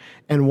attached.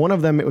 And one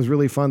of them, it was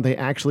really fun. They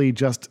actually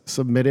just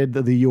submitted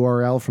the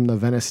URL from the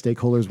Venice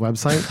stakeholders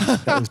website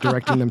that was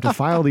directing them to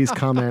file these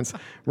comments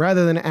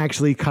rather than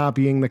actually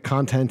copying the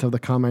content of the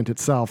comment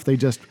itself. They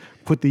just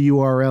put the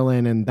URL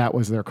in and that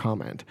was their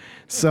comment.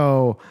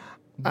 So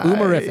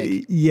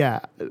boomerific.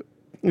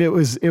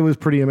 It was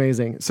pretty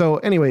amazing. So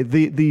anyway,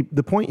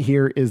 the point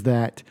here is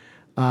that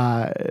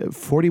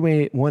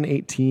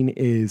 4118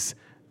 is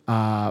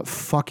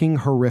fucking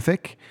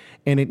horrific,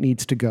 and it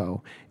needs to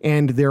go.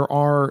 And there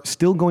are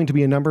still going to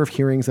be a number of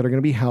hearings that are going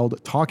to be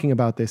held talking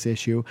about this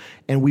issue.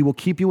 And we will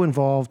keep you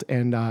involved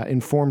and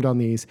informed on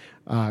these,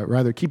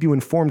 keep you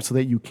informed so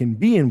that you can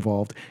be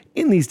involved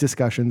in these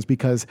discussions,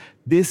 because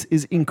this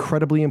is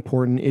incredibly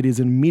important. It is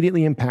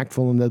immediately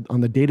impactful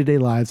on the day-to-day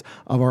lives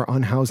of our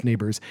unhoused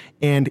neighbors,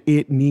 and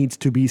it needs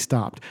to be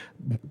stopped.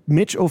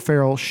 Mitch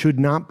O'Farrell should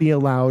not be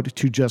allowed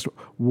to just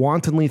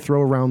wantonly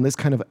throw around this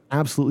kind of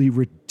absolutely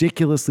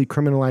ridiculously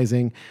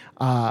criminalizing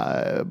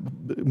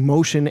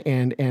motion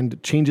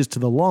and changes to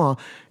the law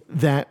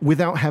that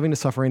without having to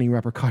suffer any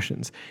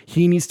repercussions.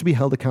 He needs to be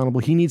held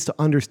accountable. He needs to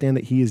understand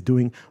that he is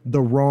doing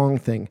the wrong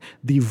thing,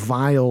 the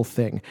vile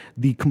thing,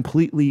 the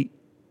completely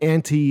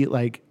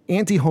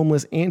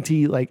anti-homeless,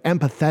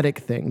 empathetic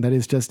thing that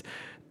is just,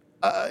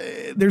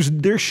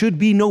 there should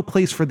be no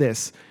place for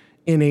this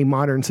in a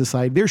modern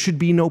society. There should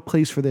be no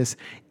place for this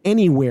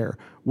anywhere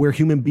where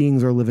human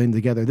beings are living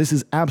together. This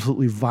is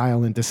absolutely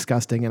vile and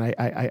disgusting, and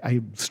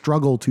I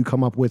struggle to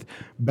come up with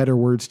better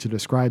words to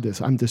describe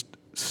this. I'm just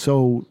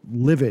so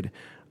livid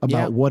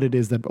about what it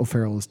is that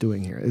O'Farrell is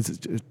doing here.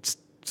 It's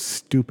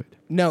stupid.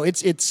 No,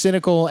 it's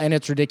cynical and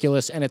it's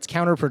ridiculous and it's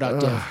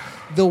counterproductive.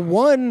 The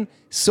one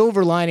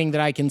silver lining that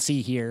I can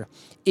see here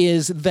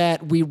is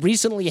that we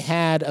recently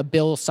had a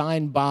bill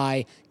signed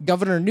by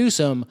Governor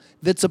Newsom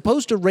that's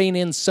supposed to rein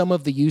in some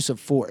of the use of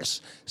force.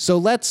 So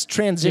let's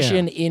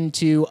transition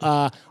into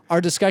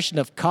our discussion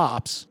of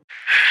cops.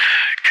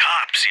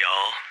 Cops,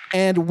 y'all.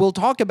 And we'll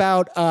talk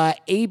about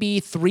AB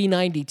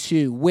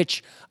 392,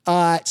 which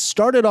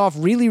started off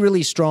really,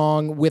 really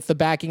strong with the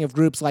backing of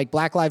groups like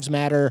Black Lives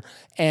Matter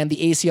and the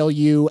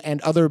ACLU and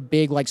other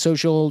big like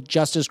social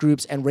justice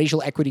groups and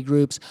racial equity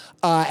groups,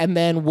 and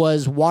then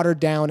was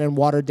watered down and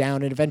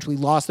eventually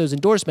lost those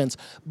endorsements.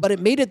 But it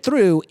made it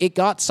through. It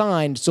got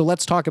signed. So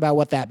let's talk about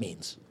what that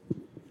means.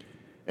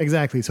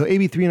 Exactly. So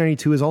AB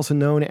 392 is also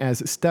known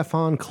as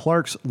Stephon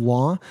Clark's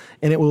Law,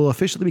 and it will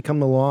officially become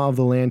the law of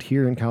the land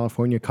here in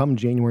California come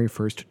January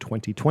 1st,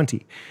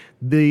 2020.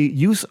 The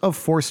use of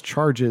force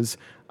changes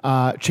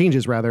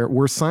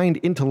were signed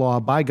into law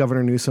by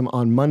Governor Newsom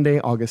on Monday,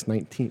 August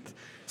 19th.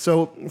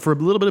 So for a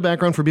little bit of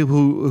background for people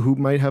who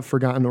might have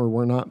forgotten or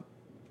were not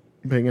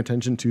paying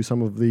attention to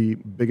some of the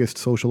biggest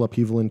social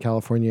upheaval in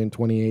California in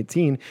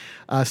 2018,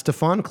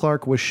 Stephon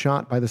Clark was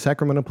shot by the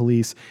Sacramento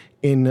police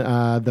in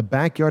the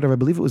backyard of, I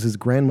believe it was his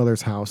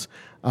grandmother's house,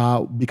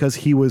 because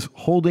he was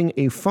holding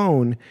a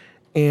phone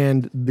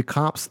and the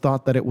cops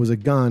thought that it was a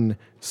gun,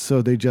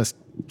 so they just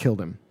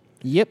killed him.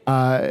 Yep.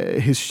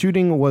 His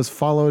shooting was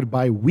followed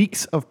by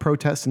weeks of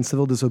protests and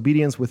civil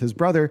disobedience, with his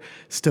brother,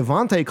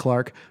 Stevante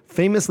Clark,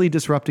 famously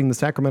disrupting the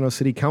Sacramento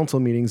City Council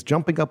meetings,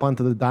 jumping up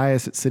onto the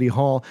dais at City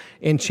Hall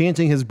and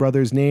chanting his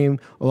brother's name,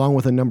 along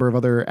with a number of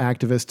other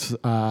activists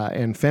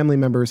and family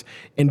members,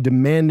 and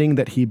demanding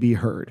that he be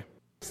heard.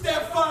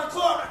 Stephon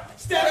Clark!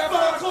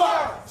 Stephon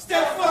Clark!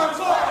 Stephon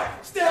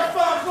Clark!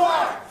 Stephon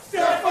Clark!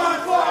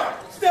 Stephon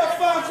Clark!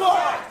 Stephon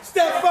Clark!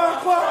 Stephon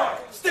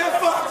Clark!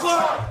 Stephon Clark! Stephon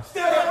Clark!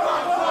 Stephon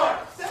Clark!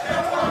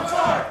 Stephon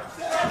Clark!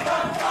 Stephon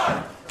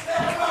Clark!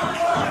 Stephon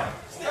Clark!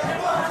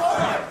 Stephon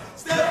Clark!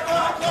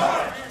 Stephon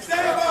Clark!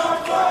 Stephon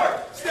Clark!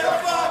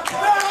 Stephon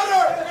Clark!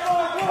 Louder!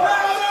 Louder!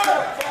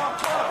 Stephon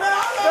Clark!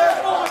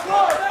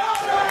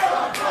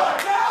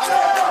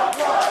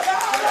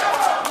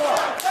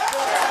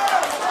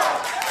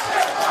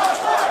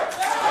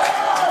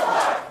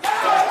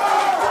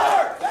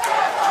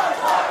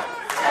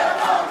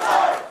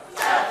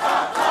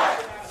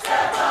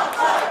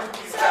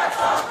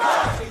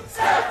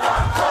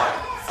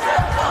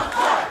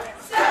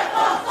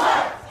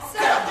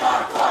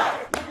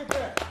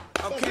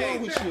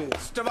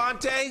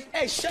 Stevante?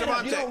 Hey, shut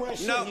up. You don't run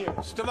shit No, here.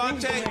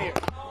 Stevante.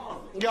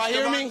 Y'all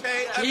hear me?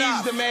 Stevante, He's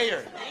enough. the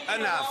mayor.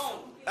 Enough.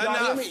 Y'all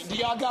hear me? Enough. Do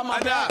y'all got my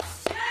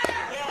Enough.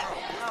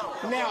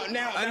 back? Now,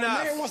 the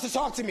Enough. mayor wants to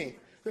talk to me.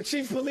 The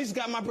chief of police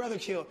got my brother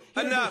killed.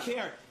 He Enough. doesn't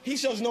care. He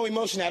shows no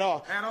emotion at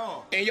all. At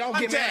all. And y'all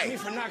get mad at me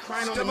Stevante. for not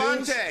crying on the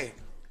news. Stevante.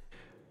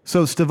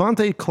 So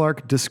Stevante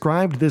Clark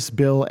described this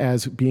bill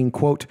as being,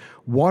 quote,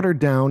 watered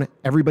down.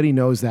 Everybody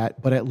knows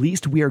that, but at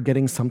least we are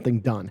getting something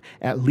done.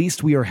 At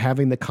least we are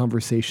having the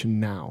conversation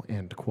now,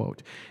 end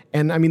quote.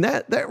 And I mean,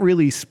 that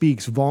really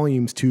speaks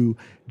volumes to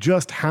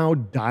just how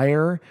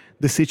dire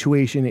the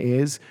situation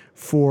is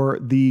for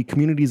the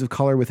communities of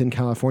color within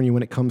California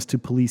when it comes to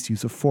police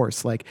use of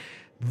force. Like,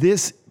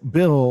 this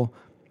bill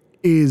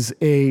is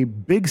a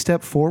big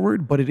step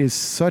forward, but it is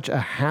such a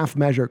half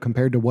measure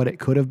compared to what it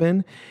could have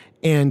been.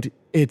 And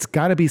it's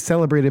got to be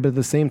celebrated, but at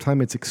the same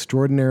time, it's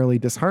extraordinarily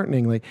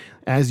disheartening. Like,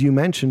 as you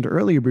mentioned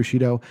earlier,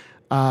 Bushido,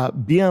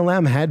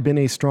 BLM had been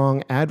a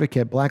strong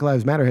advocate. Black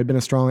Lives Matter had been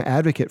a strong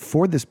advocate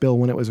for this bill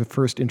when it was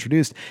first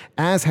introduced,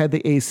 as had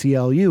the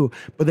ACLU,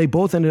 but they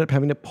both ended up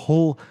having to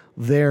pull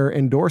their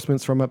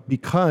endorsements from it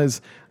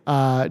because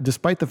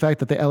despite the fact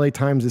that the LA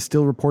Times is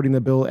still reporting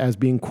the bill as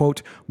being,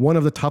 quote, one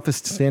of the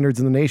toughest standards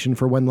in the nation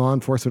for when law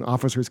enforcement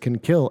officers can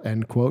kill,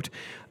 end quote,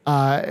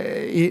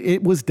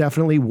 it was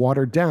definitely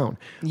watered down.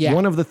 Yeah.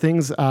 One of the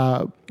things,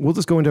 we'll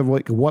just go into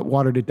what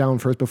watered it down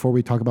first before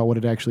we talk about what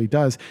it actually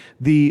does.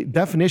 The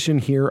definition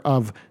here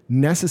of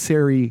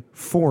necessary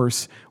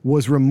force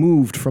was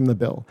removed from the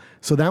bill.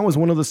 So that was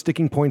one of the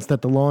sticking points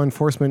that the law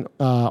enforcement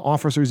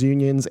officers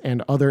unions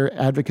and other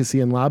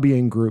advocacy and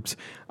lobbying groups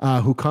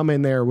who come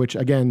in there, which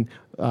again,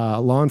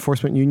 law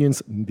enforcement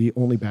unions, the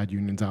only bad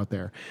unions out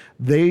there,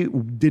 they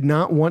did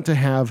not want to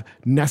have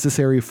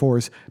necessary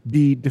force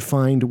be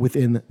defined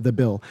within the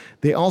bill.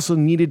 They also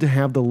needed to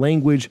have the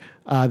language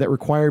that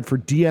required for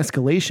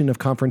de-escalation of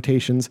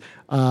confrontations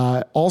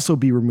also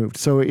be removed.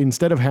 So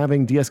instead of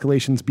having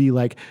de-escalations be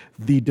like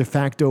the de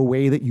facto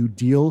way that you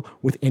deal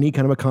with any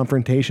kind of a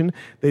confrontation,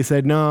 they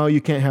said, no,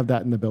 you can't have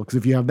that in the bill. Because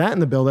if you have that in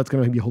the bill, that's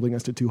going to be holding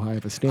us to too high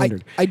of a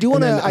standard. I do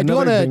want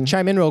to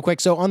chime in real quick.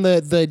 So on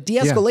the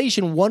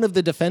de-escalation, one of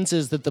the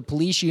defenses that the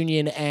police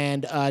union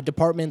and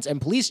departments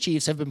and police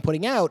chiefs have been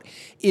putting out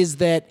is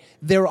that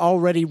they're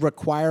already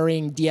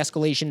requiring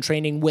de-escalation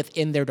training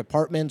within their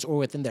departments or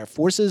within their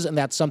forces, and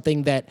that's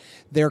something that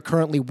they're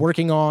currently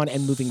working on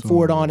and moving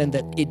forward on, and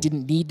that it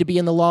didn't need to be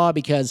in the law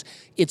because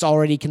it's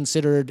already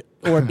considered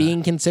or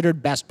being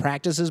considered best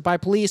practices by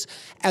police.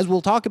 As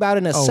we'll talk about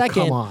in a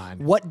second,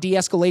 what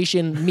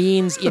de-escalation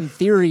means in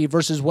theory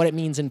versus what it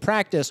means in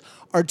practice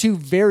are two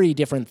very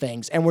different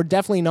things. And we're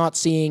definitely not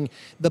seeing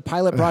the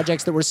pilot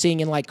projects that we're seeing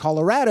in like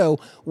Colorado,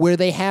 where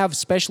they have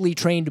specially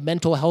trained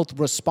mental health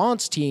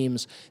response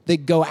teams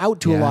that go out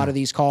to a lot of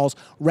these calls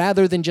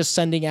rather than just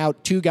sending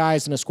out two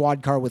guys in a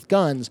squad car with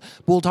guns.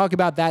 We'll talk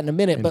about that in a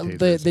minute. But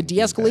the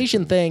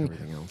de-escalation thing,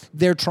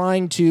 they're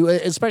trying to,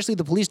 especially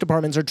the police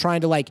departments are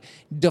trying to like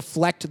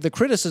deflect the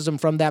criticism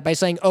from that by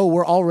saying, oh,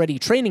 we're already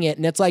training it.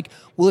 And it's like,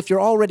 well, if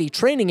you're already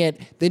training it,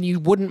 then you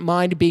wouldn't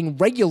mind being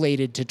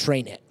regulated to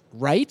train it,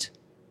 right?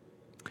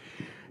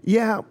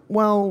 Yeah,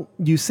 well,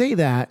 you say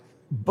that,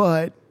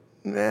 but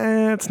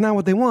it's not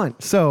what they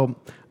want. So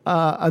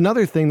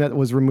another thing that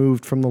was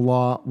removed from the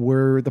law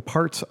were the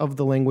parts of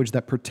the language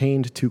that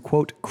pertained to,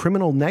 quote,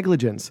 criminal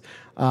negligence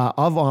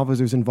of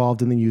officers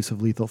involved in the use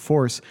of lethal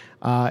force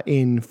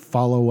in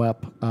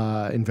follow-up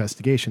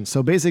investigations.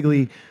 So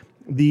basically,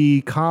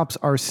 the cops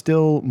are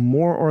still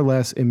more or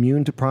less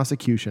immune to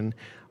prosecution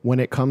when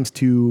it comes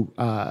to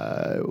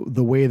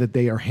the way that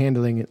they are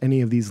handling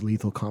any of these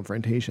lethal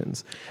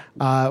confrontations.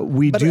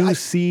 We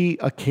see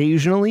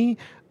occasionally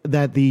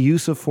that the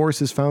use of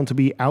force is found to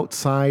be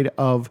outside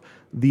of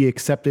the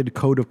accepted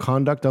code of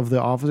conduct of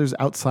the officers,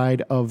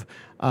 outside of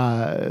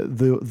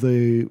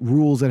the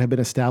rules that have been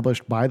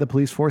established by the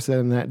police force,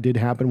 and that did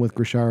happen with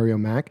Grishario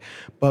Mack,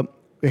 but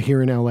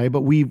here in LA.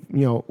 But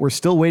we're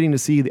still waiting to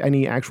see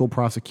any actual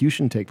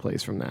prosecution take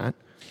place from that.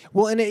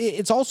 Well, and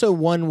it's also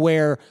one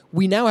where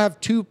we now have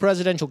two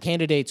presidential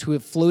candidates who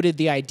have floated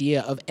the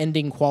idea of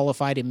ending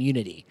qualified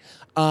immunity.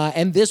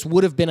 And this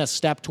would have been a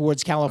step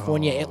towards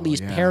California at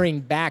least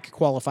paring back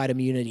qualified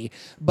immunity.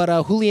 But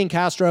Julian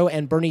Castro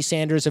and Bernie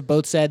Sanders have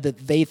both said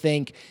that they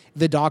think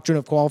the doctrine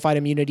of qualified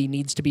immunity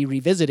needs to be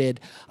revisited.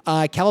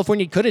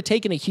 California could have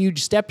taken a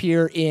huge step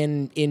here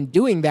in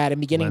doing that and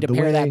beginning to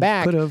pare that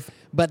back.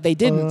 But they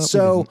didn't.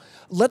 So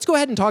let's go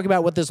ahead and talk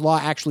about what this law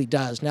actually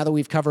does now that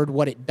we've covered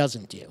what it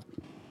doesn't do.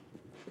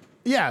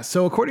 Yeah,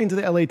 so according to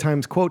the LA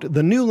Times, quote,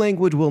 the new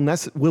language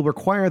will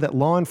require that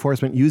law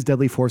enforcement use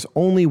deadly force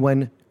only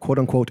when, quote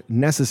unquote,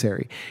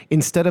 necessary,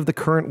 instead of the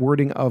current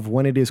wording of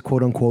when it is,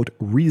 quote unquote,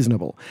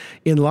 reasonable.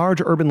 In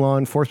large urban law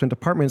enforcement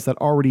departments that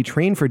already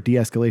train for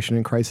de-escalation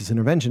and crisis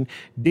intervention,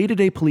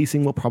 day-to-day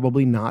policing will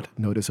probably not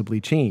noticeably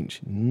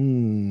change.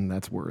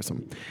 That's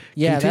worrisome.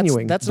 Yeah,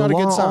 continuing, that's not a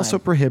good sign.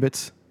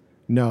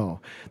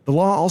 The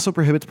law also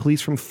prohibits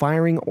police from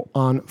firing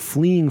on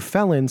fleeing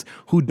felons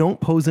who don't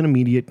pose an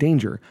immediate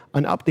danger.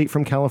 An update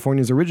from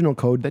California's original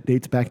code that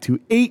dates back to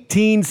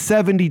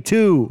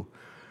 1872.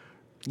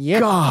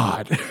 Yeah.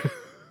 God.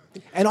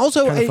 And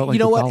also, you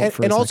know what?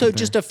 And also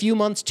just a few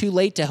months too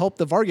late to help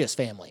the Vargas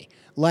family.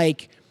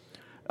 Like...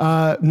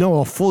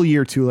 no, a full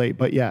year too late,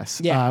 but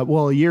yes. Yeah.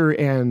 A year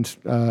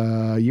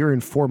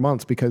and 4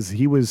 months, because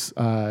he was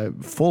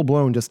full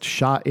blown just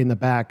shot in the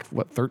back,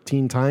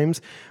 13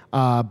 times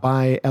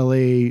by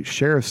LA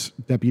sheriff's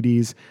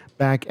deputies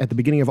back at the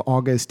beginning of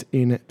August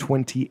in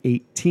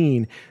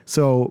 2018.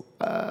 So,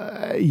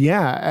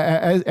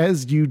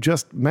 as you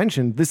just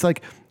mentioned, this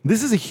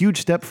is a huge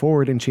step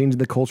forward in changing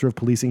the culture of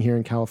policing here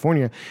in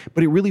California,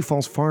 but it really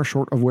falls far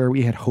short of where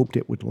we had hoped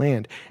it would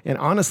land. And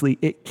honestly,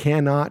 it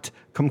cannot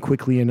come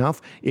quickly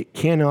enough. It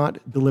cannot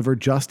deliver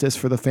justice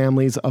for the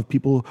families of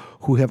people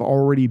who have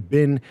already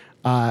been,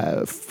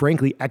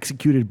 frankly,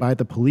 executed by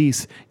the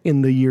police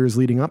in the years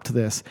leading up to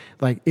this.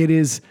 Like, it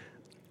is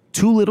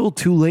too little,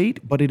 too late,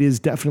 but it is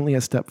definitely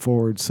a step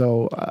forward.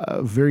 So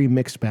very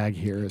mixed bag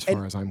here as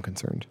far as I'm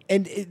concerned.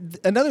 And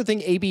another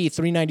thing AB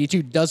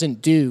 392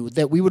 doesn't do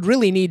that we would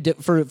really need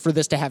for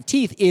this to have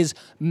teeth is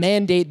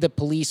mandate that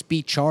police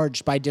be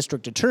charged by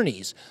district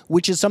attorneys,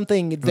 which is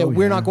something that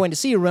we're not going to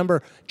see.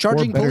 Remember,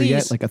 charging or better police...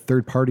 yet, like a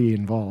third party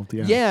involved.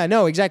 Yeah. Yeah,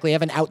 no, exactly.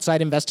 Have an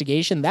outside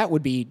investigation. That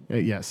would be...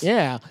 yes.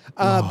 Yeah.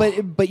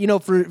 But you know,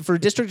 for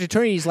district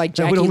attorneys like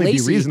Jackie That would only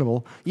Lacey... be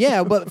reasonable.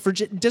 Yeah, but for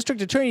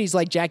district attorneys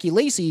like Jackie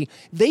Lacey,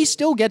 they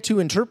still get to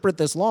interpret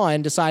this law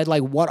and decide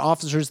like what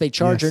officers they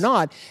charge or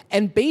not.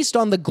 And based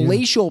on the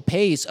glacial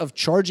pace of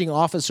charging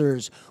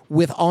officers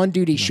with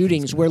on-duty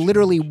shootings, where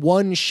literally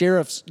one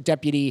sheriff's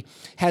deputy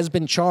has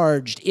been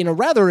charged in a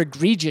rather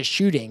egregious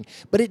shooting,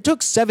 but it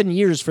took 7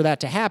 years for that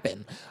to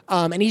happen,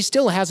 and he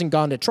still hasn't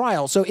gone to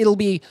trial. So it'll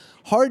be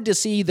hard to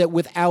see that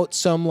without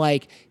some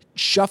like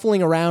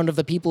shuffling around of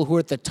the people who are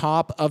at the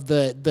top of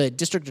the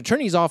district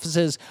attorney's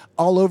offices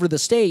all over the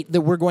state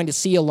that we're going to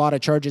see a lot of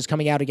charges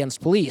coming out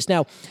against police.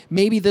 Now,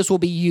 maybe this will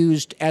be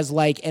used as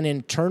like an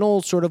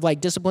internal sort of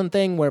like discipline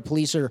thing where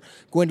police are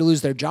going to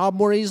lose their job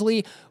more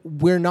easily.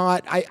 We're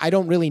not, I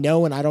don't really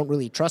know, and I don't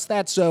really trust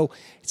that. So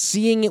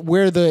seeing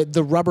where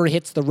the rubber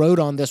hits the road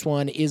on this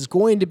one is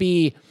going to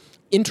be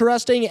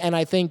interesting, and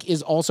I think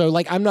is also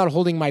like, I'm not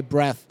holding my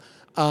breath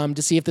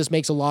to see if this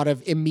makes a lot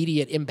of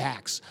immediate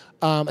impacts,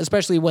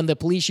 especially when the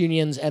police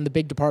unions and the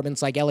big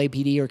departments like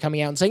LAPD are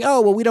coming out and saying, oh,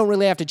 well, we don't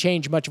really have to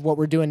change much of what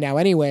we're doing now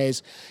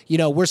anyways. You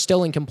know, we're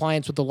still in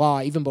compliance with the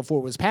law even before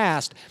it was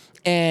passed.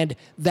 And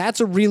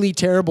that's a really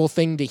terrible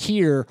thing to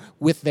hear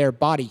with their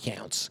body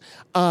counts.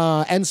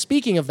 And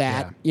speaking of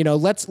that, you know,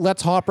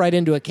 let's hop right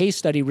into a case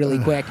study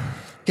really quick.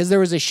 Because there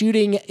was a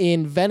shooting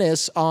in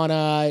Venice on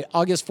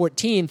August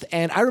 14th,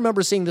 and I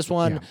remember seeing this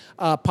one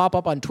pop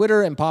up on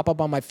Twitter and pop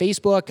up on my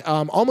Facebook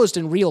almost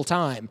in real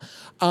time.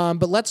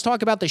 But let's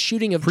talk about the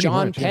shooting of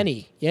John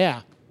Penny.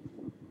 Yeah.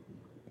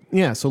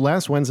 Yeah, so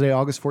last Wednesday,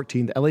 August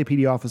 14th,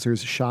 LAPD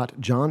officers shot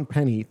John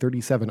Penny,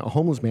 37, a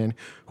homeless man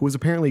who was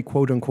apparently,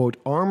 quote-unquote,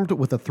 armed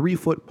with a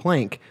 3-foot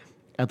plank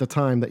at the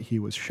time that he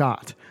was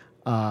shot.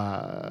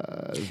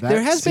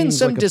 There has been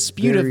some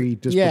dispute of... very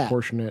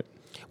disproportionate...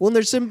 Well,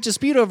 there's some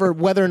dispute over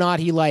whether or not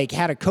he like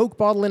had a Coke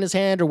bottle in his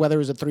hand or whether it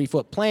was a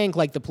 3-foot plank.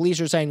 Like the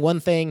police are saying one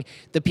thing,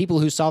 the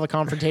people who saw the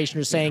confrontation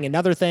are saying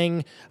another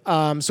thing.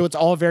 So it's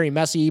all very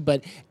messy.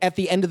 But at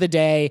the end of the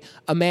day,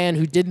 a man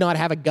who did not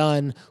have a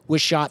gun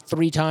was shot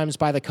 3 times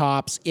by the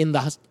cops in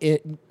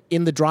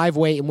the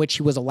driveway in which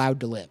he was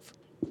allowed to live.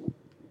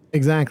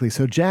 Exactly.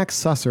 So Jack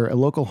Susser, a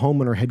local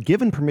homeowner, had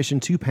given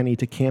permission to Penny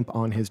to camp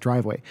on his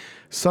driveway.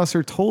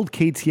 Susser told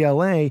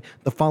KTLA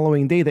the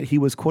following day that he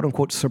was, quote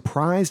unquote,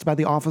 surprised by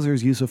the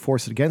officer's use of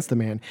force against the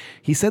man.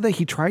 He said that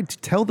he tried to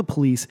tell the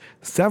police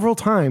several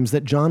times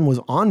that John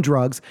was on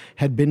drugs,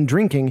 had been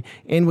drinking,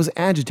 and was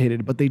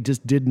agitated, but they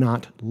just did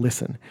not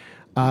listen.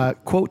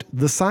 Quote,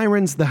 the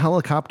sirens, the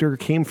helicopter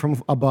came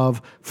from above,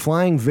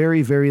 flying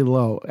very, very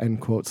low,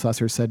 end quote,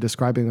 Susser said,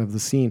 describing of the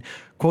scene.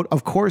 Quote,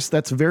 of course,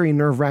 that's very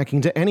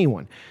nerve-wracking to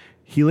anyone.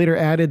 He later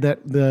added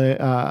that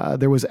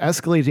there was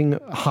escalating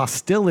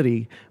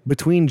hostility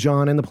between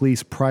John and the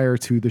police prior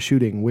to the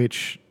shooting,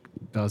 which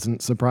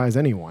doesn't surprise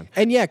anyone.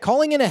 And yeah,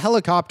 calling in a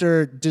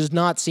helicopter does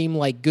not seem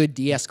like good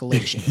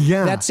de-escalation.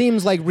 Yeah. That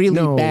seems like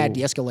really bad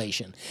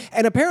de-escalation.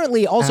 And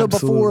apparently also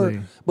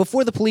before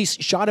the police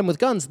shot him with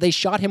guns, they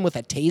shot him with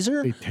a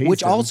taser,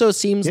 which also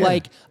seems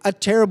like a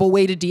terrible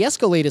way to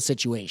de-escalate a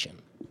situation.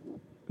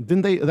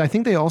 Didn't they? I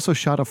think they also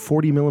shot a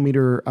 40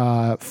 millimeter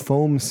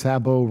foam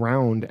sabot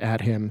round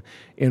at him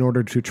in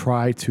order to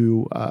try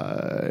to,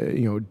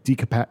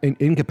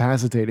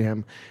 incapacitate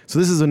him. So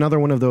this is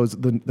another one of those,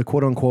 the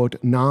quote unquote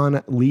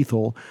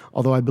non-lethal,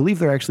 although I believe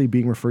they're actually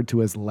being referred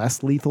to as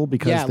less lethal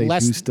because they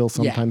do still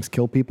sometimes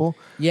kill people.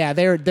 Yeah,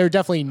 they're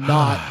definitely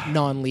not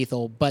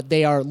non-lethal, but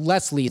they are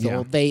less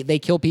lethal. Yeah. They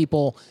kill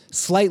people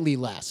slightly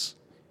less.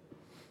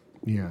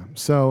 Yeah.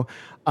 So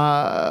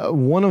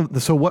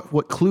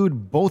what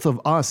clued both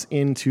of us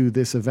into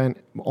this event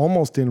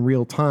almost in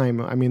real time.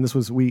 I mean, this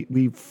was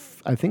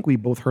I think we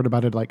both heard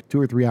about it like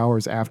 2 or 3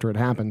 hours after it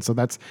happened. So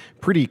that's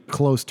pretty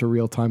close to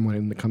real time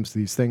when it comes to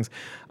these things.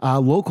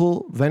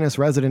 Local Venice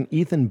resident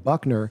Ethan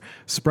Buckner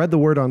spread the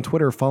word on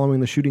Twitter following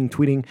the shooting,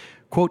 tweeting,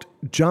 quote,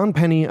 John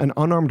Penny, an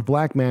unarmed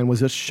black man, was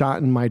just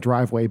shot in my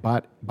driveway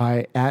by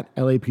at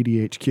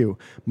LAPD HQ.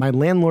 My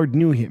landlord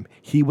knew him.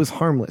 He was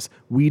harmless.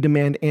 We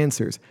demand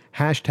answers.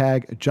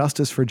 Hashtag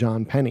justice for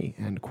John Penny,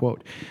 end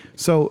quote.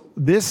 So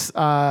this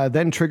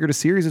then triggered a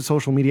series of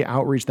social media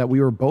outreach that we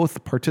were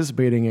both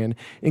participating in,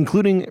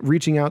 including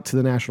reaching out to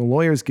the National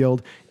Lawyers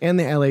Guild and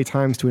the LA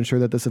Times to ensure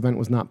that this event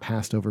was not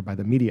passed over by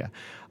the media.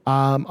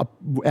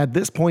 At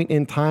this point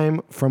in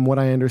time, from what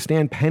I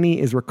understand, Penny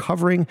is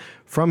recovering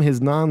from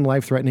his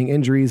non-life-threatening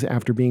injuries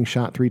after being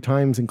shot 3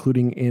 times,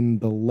 including in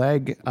the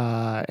leg,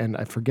 and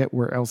I forget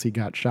where else he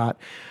got shot.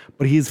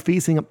 But he is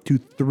facing up to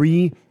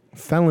 3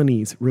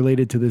 felonies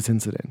related to this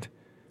incident.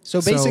 So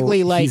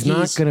basically, like he's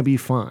not going to be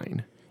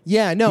fine.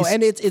 Yeah, no,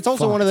 and it's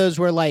also one of those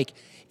where like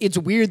it's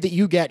weird that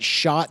you get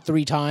shot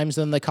 3 times,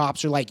 and the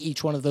cops are like,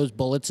 each one of those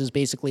bullets is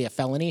basically a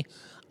felony.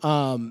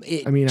 I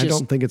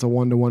don't think it's a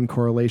 1-to-1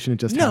 correlation. It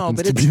just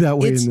happens to be that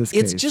way in this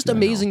case. It's just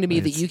amazing to me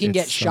that you can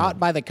get shot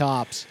by the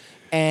cops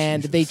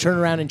and they turn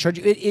around and charge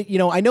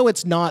you. I know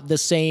it's not the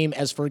same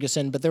as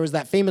Ferguson, but there was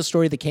that famous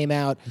story that came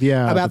out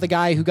about the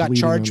guy who got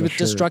charged with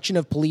destruction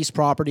of police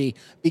property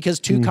because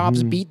 2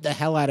 cops beat the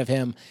hell out of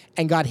him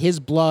and got his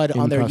blood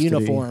on their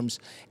uniforms.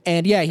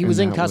 And he was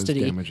in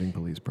custody. Damaging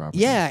police property.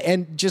 Yeah,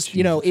 and just,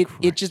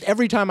 it just,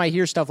 every time I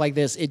hear stuff like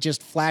this, it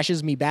just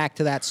flashes me back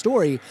to that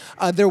story.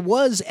 There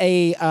was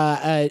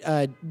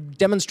a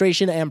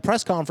demonstration and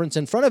press conference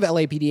in front of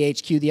LAPD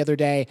HQ the other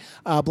day.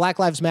 Black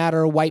Lives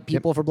Matter, White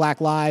People for Black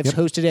Lives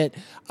hosted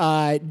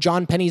it.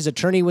 John Penny's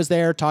attorney was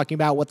there talking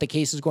about what the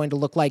case is going to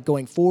look like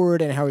going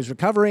forward and how he's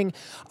recovering.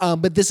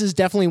 But this is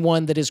definitely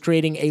one that is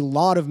creating a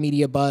lot of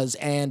media buzz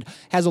and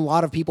has a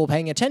lot of people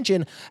paying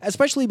attention,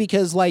 especially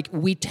because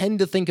we tend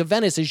to think of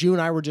Venice, as you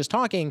and I were just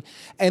talking,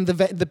 and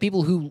the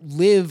people who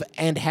live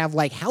and have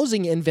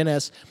housing in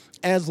Venice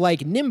as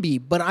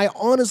NIMBY, but I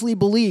honestly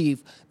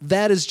believe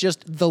that is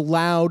just the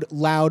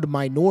loud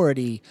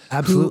minority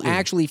who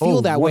actually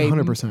feel that 100%. Way.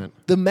 100%.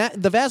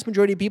 The vast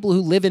majority of people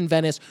who live in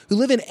Venice, who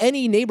live in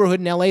any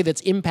neighborhood in LA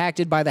that's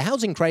impacted by the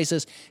housing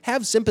crisis,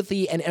 have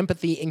sympathy and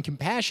empathy and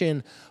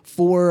compassion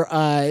for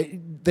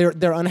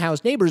their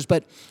unhoused neighbors,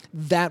 but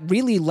that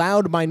really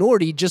loud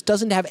minority just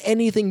doesn't have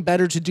anything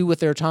better to do with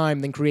their time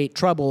than create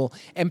trouble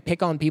and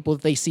pick on people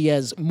that they see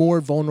as more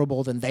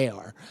vulnerable than they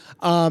are.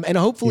 And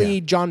hopefully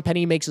John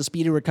Penny makes a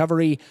speedy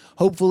recovery.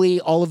 Hopefully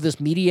all of this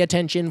media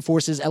attention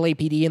forces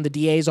LAPD and the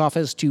DA's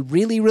office to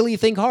really, really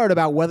think hard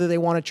about whether they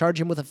want to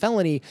charge him with a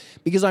felony,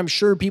 because I'm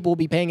sure people will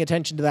be paying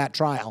attention to that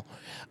trial.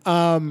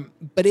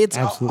 But it's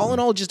all in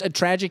all just a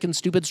tragic and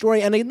stupid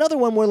story. And another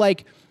one where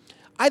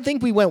I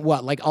think we went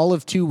all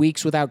of 2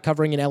 weeks without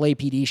covering an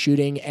LAPD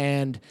shooting,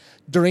 and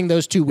during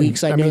those 2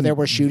 weeks, I know there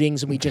were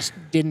shootings and we just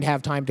didn't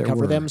have time to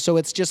cover them. So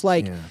it's just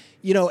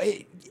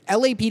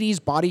LAPD's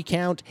body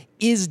count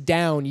is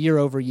down year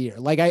over year.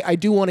 I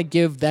do want to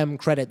give them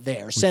credit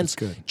there. Since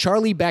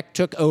Charlie Beck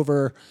took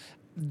over,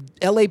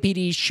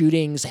 LAPD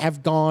shootings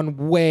have gone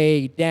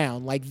way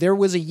down. There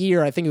was a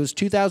year, I think it was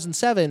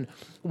 2007,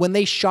 when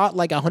they shot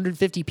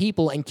 150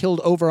 people and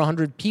killed over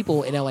 100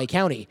 people in LA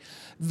County.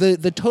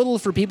 The total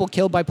for people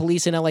killed by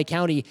police in LA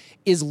County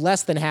is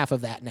less than half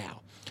of that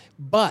now.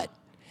 But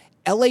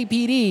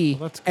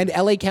LAPD and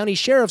LA County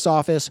Sheriff's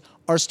Office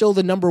are still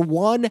the number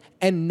 1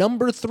 and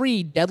number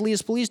 3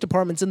 deadliest police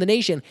departments in the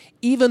nation,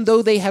 even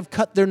though they have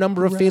cut their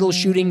number of fatal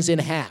shootings in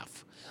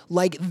half.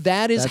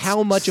 That is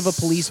how much of a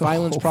police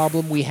violence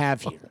problem we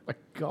have here. Oh my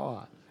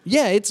God.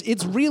 Yeah,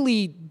 it's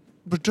really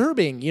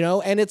perturbing,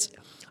 and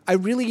I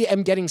really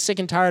am getting sick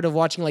and tired of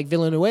watching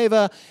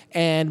Villanueva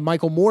and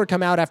Michael Moore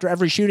come out after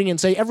every shooting and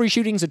say every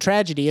shooting's a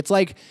tragedy. It's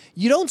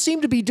you don't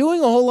seem to be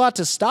doing a whole lot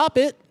to stop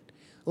it.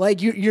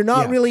 You're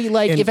not really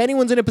if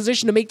anyone's in a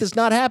position to make this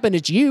not happen,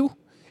 it's you.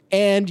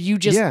 And you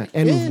just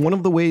one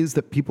of the ways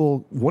that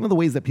people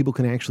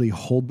can actually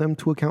hold them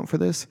to account for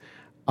this,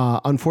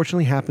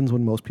 unfortunately, happens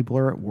when most people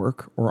are at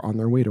work or on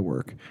their way to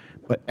work.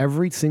 But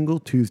every single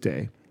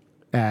Tuesday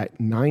at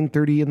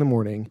 9:30 in the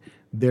morning,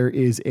 there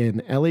is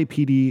an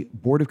LAPD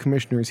Board of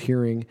Commissioners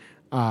meeting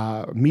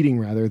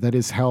that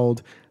is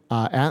held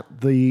at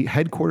the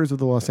headquarters of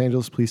the Los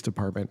Angeles Police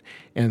Department.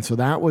 And so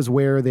that was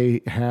where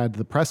they had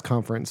the press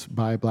conference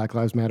by Black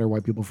Lives Matter,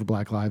 White People for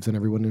Black Lives, and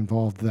everyone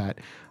involved that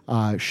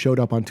showed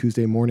up on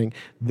Tuesday morning.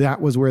 That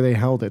was where they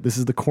held it. This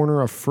is the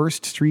corner of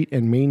 1st Street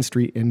and Main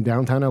Street in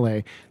downtown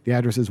LA. The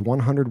address is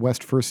 100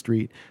 West 1st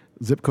Street.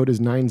 Zip code is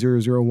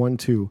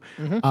 90012.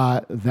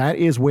 That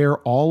is where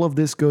all of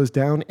this goes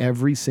down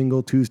every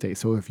single Tuesday.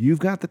 So if you've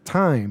got the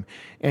time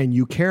and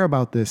you care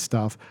about this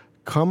stuff,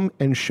 come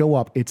and show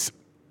up. It's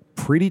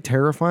pretty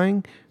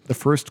terrifying the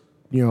first,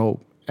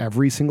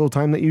 every single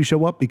time that you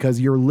show up, because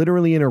you're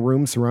literally in a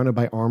room surrounded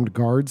by armed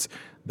guards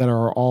that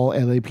are all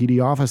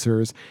LAPD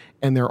officers,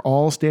 and they're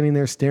all standing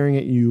there staring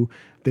at you.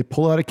 They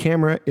pull out a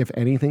camera if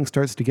anything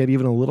starts to get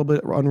even a little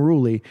bit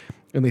unruly,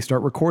 and they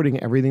start recording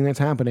everything that's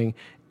happening,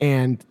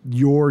 and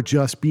you're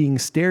just being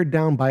stared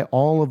down by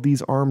all of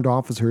these armed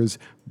officers,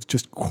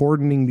 just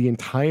cordoning the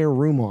entire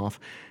room off.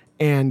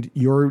 And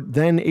you're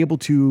then able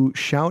to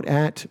shout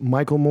at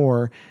Michael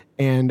Moore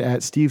and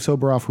at Steve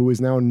Soboroff, who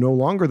is now no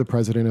longer the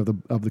president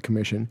of the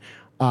commission,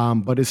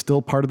 but is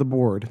still part of the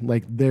board.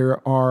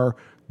 There are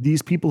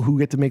these people who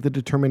get to make the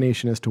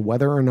determination as to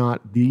whether or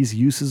not these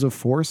uses of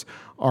force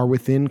are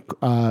within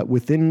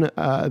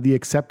the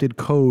accepted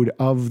code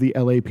of the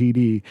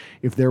LAPD.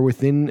 If they're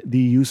within the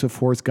use of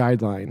force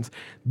guidelines,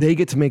 they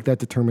get to make that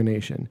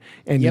determination.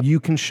 And you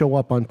can show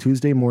up on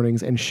Tuesday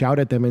mornings and shout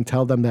at them and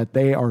tell them that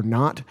they are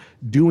not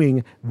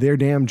doing their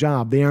damn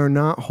job. They are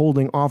not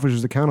holding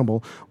officers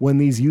accountable when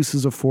these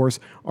uses of force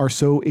are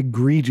so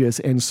egregious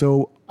and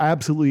so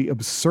absolutely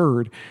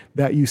absurd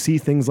that you see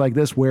things like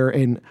this, where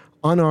an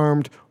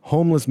unarmed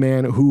homeless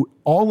man who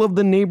all of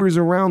the neighbors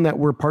around that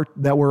were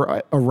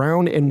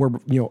around and were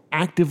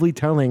actively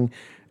telling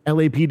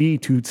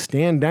LAPD to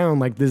stand down,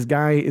 like this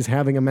guy is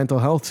having a mental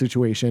health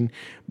situation,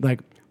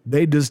 like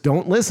they just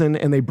don't listen,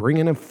 and they bring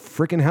in a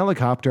freaking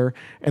helicopter,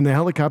 and the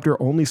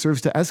helicopter only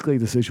serves to escalate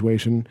the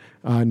situation.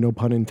 No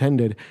pun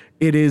intended.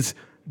 It is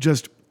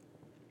just,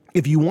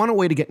 if you want a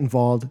way to get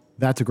involved,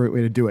 that's a great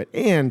way to do it.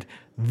 And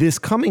this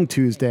coming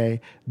Tuesday,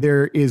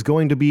 there is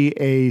going to be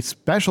a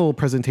special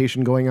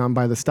presentation going on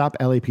by the Stop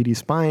LAPD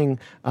Spying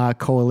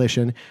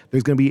Coalition.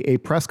 There's going to be a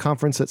press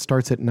conference that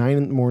starts at 9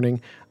 in the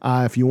morning.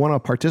 If you want to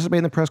participate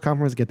in the press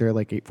conference, get there at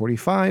like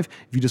 8:45. If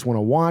you just want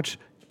to watch,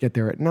 get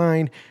there at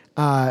 9.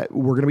 We're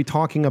going to be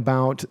talking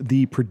about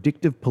the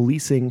predictive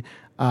policing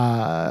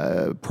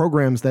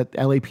programs that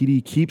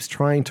LAPD keeps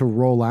trying to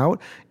roll out,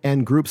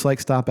 and groups like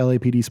Stop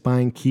LAPD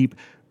Spying keep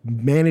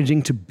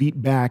managing to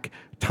beat back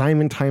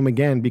time and time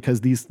again,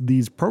 because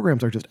these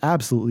programs are just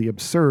absolutely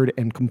absurd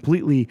and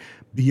completely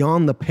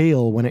beyond the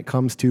pale when it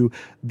comes to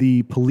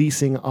the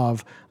policing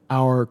of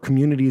our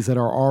communities that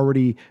are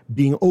already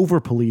being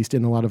over-policed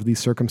in a lot of these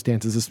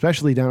circumstances,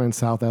 especially down in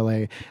South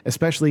LA,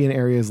 especially in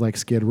areas like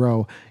Skid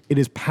Row. It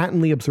is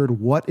patently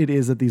absurd what it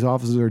is that these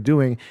officers are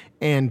doing,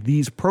 and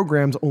these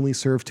programs only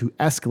serve to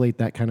escalate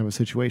that kind of a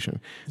situation.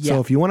 Yeah.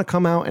 So if you want to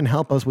come out and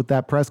help us with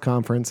that press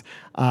conference,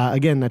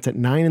 again, that's at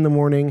 9 in the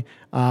morning,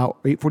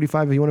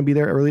 8:45 if you want to be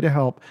there early to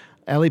help.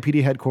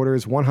 LAPD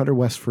headquarters, 100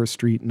 West First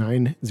Street,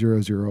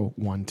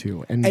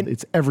 90012. And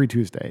it's every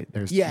Tuesday.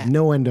 There's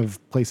no end of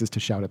places to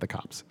shout at the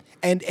cops.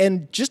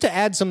 And just to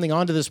add something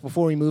onto this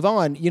before we move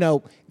on,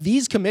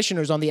 these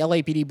commissioners on the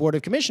LAPD Board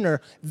of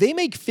Commissioner, they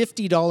make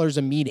 $50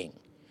 a meeting.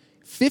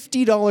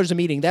 $50 a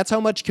meeting. That's how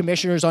much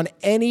commissioners on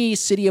any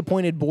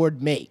city-appointed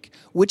board make,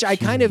 which I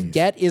kind of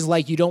get is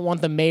like you don't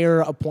want the mayor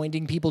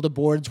appointing people to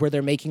boards where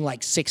they're making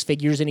like six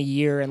figures in a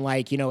year and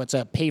like, it's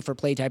a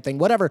pay-for-play type thing,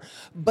 whatever.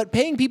 But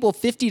paying people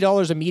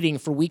 $50 a meeting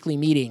for weekly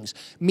meetings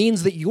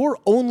means that you're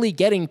only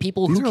getting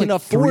people who can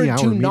afford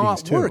to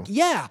not work.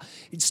 Yeah.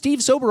 Steve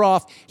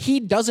Soboroff, he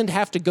doesn't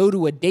have to go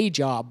to a day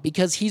job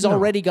because he's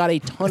already got a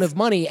ton of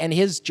money, and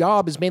his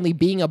job is mainly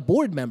being a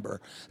board member.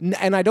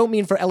 And I don't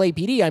mean for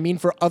LAPD, I mean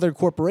for other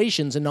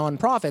corporations and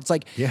nonprofits.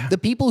 Like the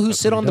people who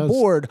sit on the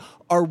board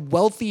are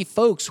wealthy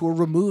folks who are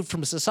removed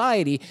from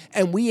society,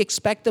 and we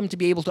expect them to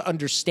be able to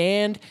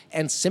understand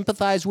and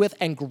sympathize with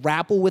and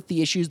grapple with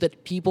the issues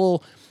that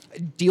people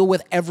deal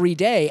with every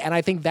day. And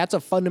I think that's a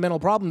fundamental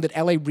problem that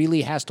LA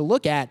really has to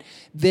look at,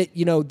 that,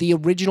 the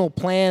original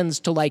plans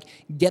to like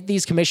get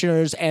these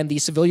commissioners and the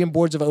civilian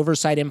boards of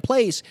oversight in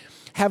place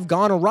have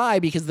gone awry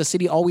because the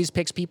city always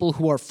picks people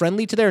who are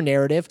friendly to their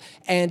narrative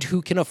and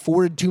who can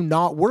afford to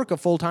not work a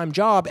full-time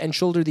job and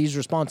shoulder these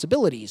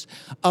responsibilities.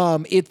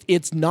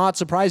 It's not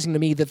surprising to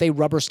me that they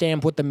rubber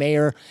stamp what the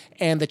mayor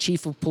and the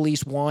chief of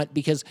police want,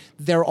 because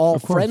they're all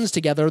friends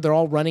together. They're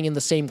all running in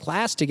the same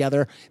class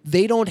together.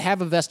 They don't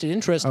have a vested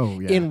interest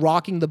in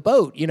rocking the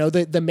boat.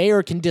 The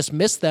mayor can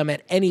dismiss them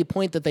at any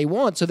point that they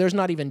want, so there's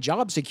not even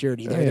job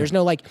security there. There's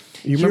no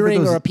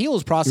hearing or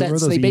appeals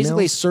process. They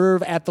basically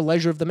serve at the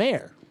leisure of the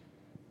mayor.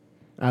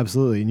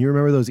 Absolutely. And you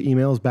remember those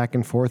emails back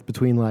and forth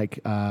between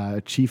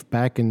Chief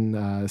Beck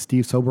and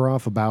Steve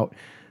Soboroff about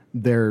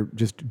their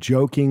just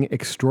joking,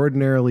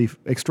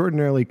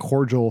 extraordinarily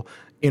cordial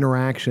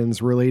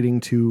interactions relating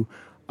to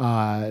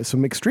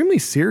some extremely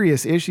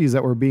serious issues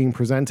that were being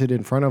presented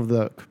in front of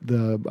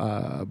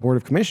the Board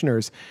of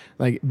Commissioners.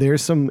 Like,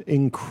 there's some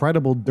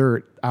incredible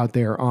dirt out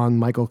there on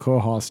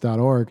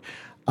michaelkohlhaas.org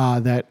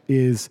that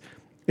is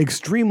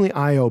extremely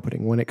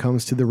eye-opening when it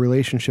comes to the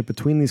relationship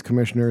between these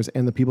commissioners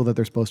and the people that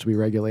they're supposed to be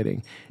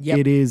regulating. Yep.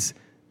 It is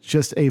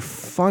just a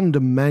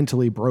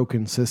fundamentally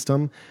broken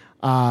system.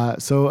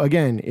 So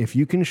again, if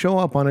you can show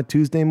up on a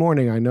Tuesday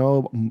morning, I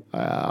know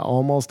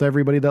almost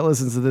everybody that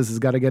listens to this has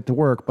got to get to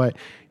work, but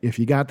if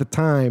you got the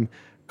time,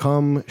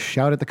 come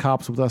shout at the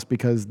cops with us,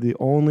 because the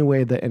only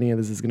way that any of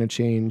this is going to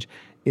change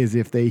is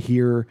if they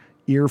hear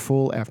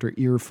earful after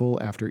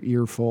earful after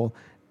earful.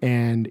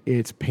 And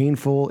it's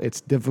painful, it's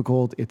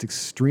difficult, it's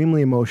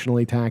extremely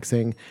emotionally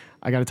taxing.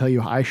 I got to tell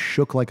you, I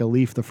shook like a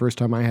leaf the first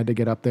time I had to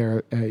get up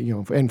there,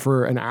 and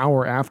for an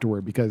hour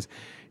afterward, because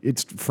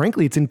it's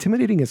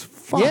intimidating as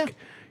fuck. Yeah.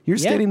 You're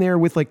standing there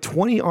with like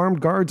 20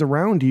 armed guards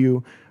around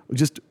you,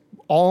 just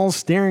all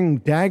staring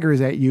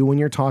daggers at you when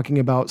you're talking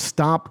about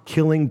stop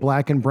killing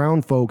black and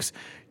brown folks,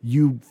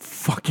 you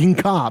fucking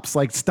cops.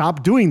 Like,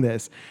 stop doing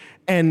this.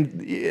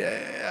 And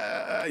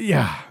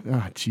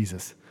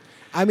Jesus.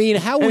 I mean,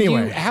 how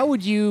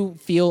would you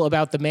feel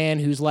about the man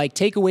who's like,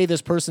 take away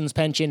this person's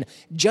pension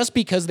just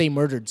because they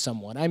murdered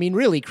someone? I mean,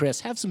 really,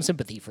 Chris, have some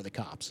sympathy for the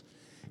cops.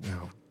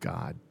 Oh,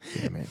 God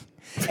damn it.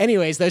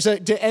 Anyways,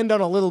 to end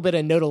on a little bit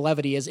of note of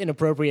levity, as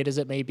inappropriate as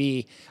it may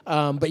be.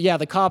 But yeah,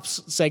 the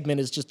cops segment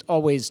is just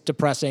always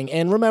depressing.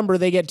 And remember,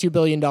 they get $2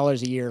 billion a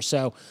year,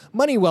 so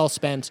money well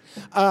spent.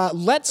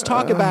 Let's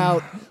talk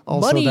about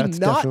also, money that's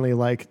definitely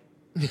like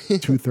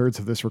 2/3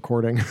 of this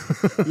recording.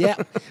 Yeah,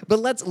 but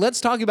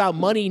let's talk about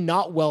money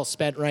not well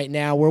spent right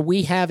now, where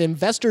we have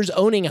investors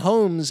owning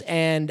homes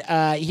and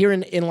here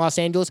in Los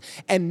Angeles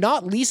and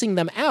not leasing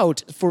them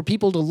out for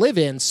people to live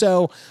in.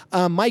 So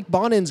Mike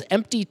Bonin's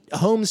empty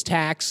homes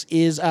tax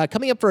is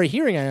coming up for a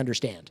hearing, I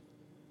understand.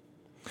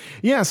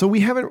 Yeah, so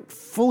we haven't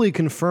fully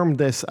confirmed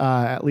this,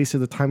 at least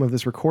at the time of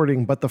this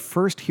recording, but the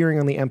first hearing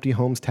on the empty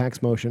homes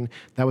tax motion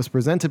that was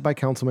presented by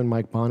Councilman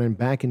Mike Bonin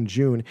back in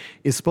June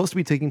is supposed to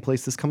be taking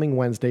place this coming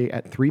Wednesday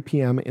at 3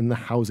 p.m. in the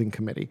Housing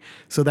Committee.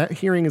 So that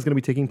hearing is going to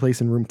be taking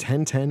place in room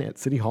 1010 at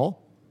City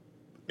Hall.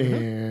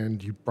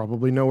 And you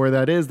probably know where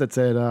that is. That's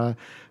at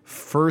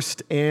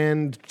First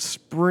and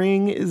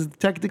Spring is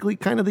technically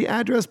kind of the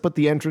address, but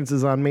the entrance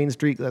is on Main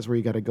Street. That's where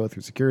you got to go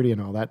through security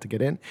and all that to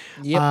get in.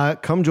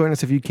 Yep. Come join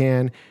us if you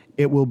can.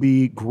 It will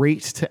be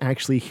great to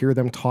actually hear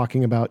them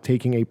talking about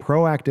taking a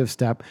proactive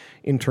step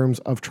in terms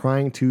of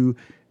trying to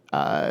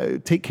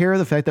take care of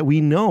the fact that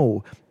we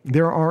know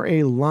there are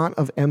a lot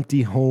of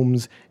empty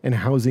homes and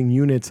housing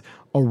units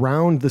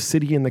around the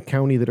city and the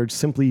county that are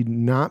simply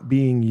not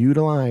being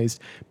utilized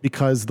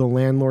because the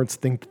landlords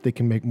think that they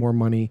can make more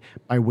money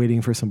by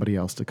waiting for somebody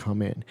else to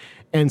come in.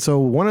 And so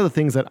one of the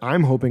things that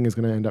I'm hoping is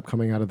going to end up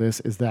coming out of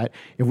this is that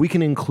if we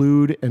can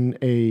include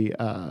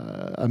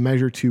a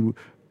measure to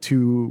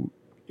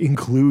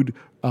include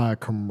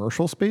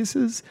commercial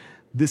spaces,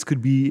 this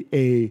could be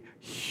a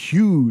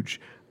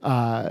huge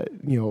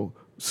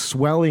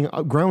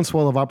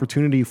groundswell of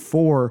opportunity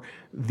for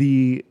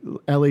the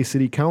LA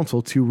City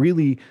Council to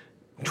really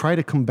try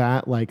to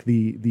combat like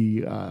the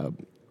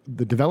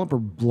developer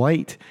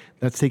blight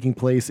that's taking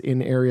place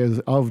in areas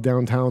of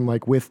downtown,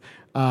 like with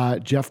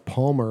Jeff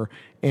Palmer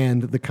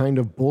and the kind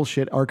of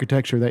bullshit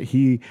architecture that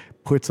he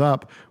puts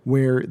up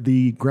where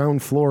the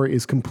ground floor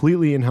is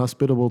completely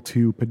inhospitable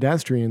to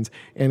pedestrians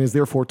and is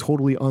therefore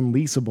totally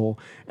unleasable.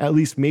 At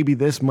least maybe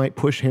this might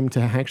push him to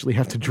actually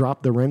have to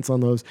drop the rents on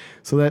those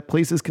so that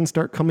places can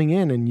start coming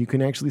in and you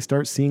can actually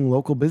start seeing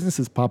local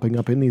businesses popping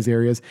up in these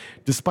areas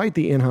despite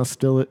the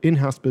inhospitable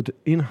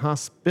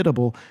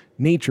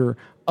nature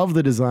of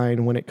the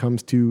design when it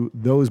comes to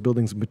those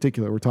buildings in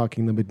particular. We're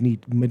talking the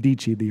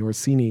Medici, the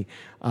Orsini,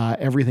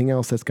 everything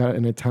else that's got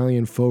an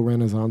Italian faux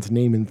Renaissance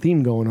name and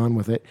theme going on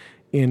with it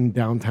in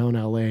downtown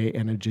LA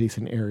and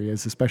adjacent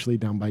areas, especially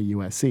down by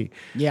USC.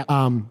 Yeah.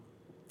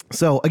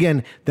 So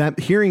again, that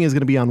hearing is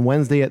going to be on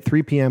Wednesday at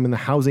 3 p.m. in the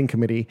Housing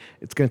Committee.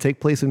 It's going to take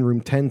place in room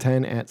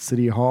 1010 at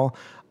City Hall.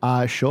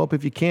 Show up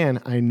if you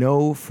can. I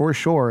know for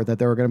sure that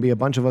there are going to be a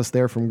bunch of us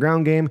there from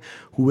Ground Game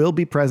who will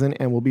be present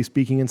and will be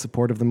speaking in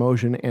support of the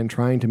motion and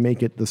trying to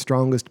make it the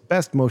strongest,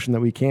 best motion that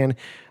we can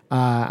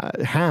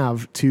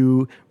have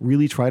to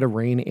really try to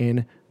rein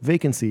in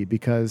vacancy,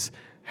 because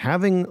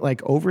having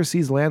like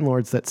overseas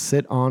landlords that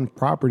sit on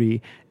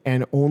property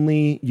and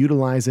only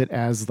utilize it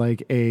as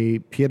like a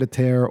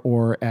pied-à-terre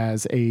or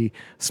as a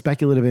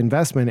speculative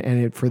investment,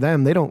 and for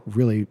them, they don't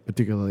really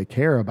particularly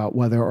care about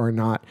whether or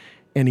not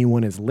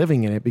anyone is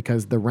living in it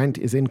because the rent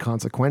is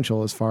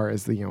inconsequential as far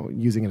as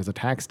using it as a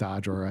tax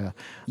dodge or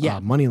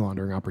a money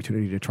laundering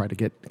opportunity to try to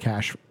get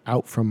cash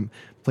out from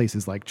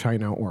places like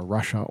China or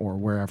Russia or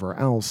wherever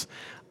else.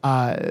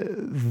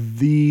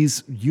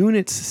 These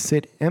units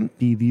sit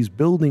empty, these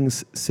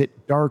buildings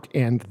sit dark,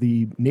 and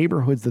the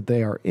neighborhoods that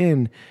they are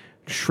in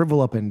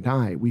shrivel up and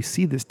die. We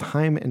see this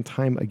time and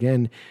time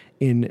again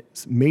in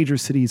major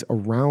cities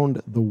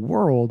around the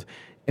world,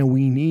 and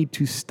we need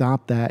to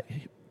stop that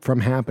from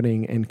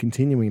happening and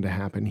continuing to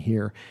happen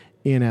here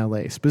in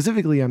LA.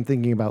 Specifically, I'm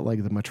thinking about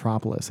like the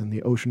Metropolis and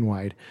the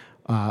Oceanwide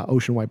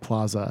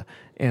Plaza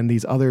and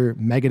these other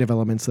mega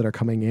developments that are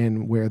coming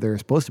in where they're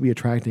supposed to be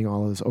attracting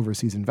all of this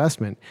overseas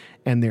investment,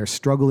 and they're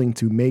struggling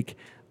to make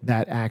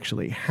that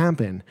actually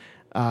happen.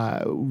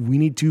 We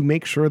need to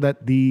make sure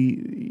that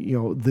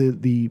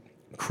the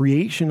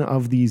creation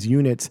of these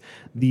units,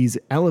 these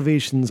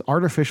elevations,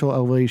 artificial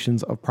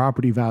elevations of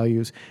property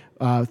values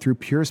through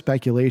pure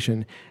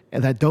speculation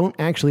that don't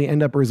actually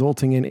end up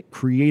resulting in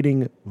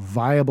creating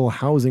viable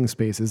housing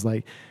spaces.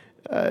 Like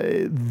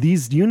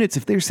these units,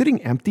 if they're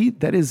sitting empty,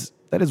 that is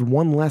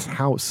one less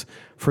house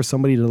for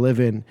somebody to live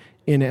in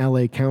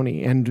LA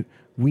County. And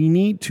we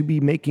need to be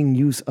making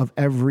use of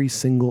every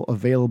single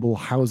available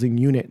housing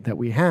unit that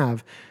we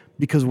have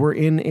because we're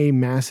in a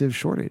massive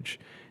shortage.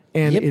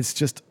 And It's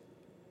just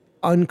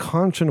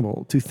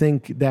unconscionable to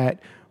think that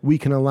we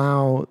can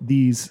allow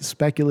these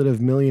speculative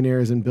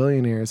millionaires and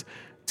billionaires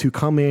to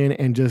come in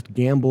and just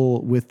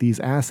gamble with these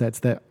assets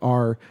that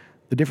are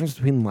the difference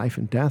between life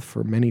and death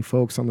for many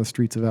folks on the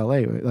streets of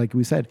LA. Like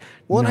we said,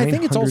 well, and I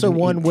think it's also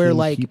one where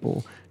like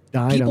people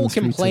died on the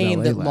streets complain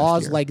of LA that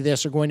laws year. like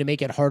this are going to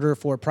make it harder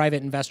for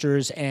private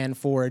investors and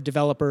for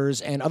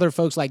developers and other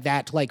folks like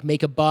that to like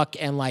make a buck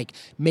and like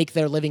make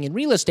their living in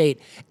real estate.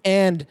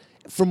 And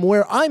from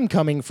where I'm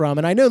coming from,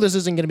 and I know this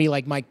isn't going to be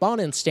like Mike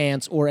Bonin's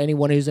stance or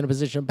anyone who's in a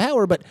position of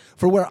power, but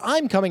for where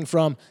I'm coming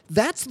from,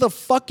 that's the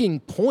fucking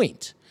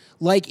point.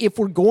 Like, if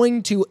we're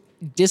going to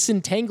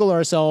disentangle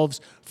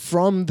ourselves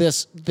from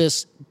this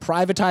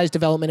privatized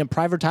development and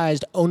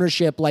privatized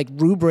ownership like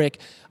rubric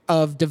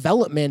of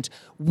development,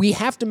 we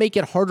have to make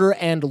it harder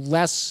and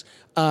less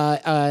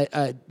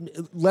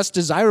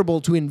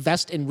desirable to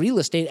invest in real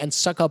estate and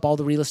suck up all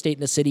the real estate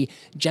in a city,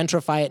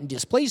 gentrify it, and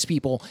displace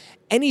people.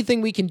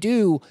 Anything we can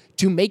do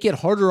to make it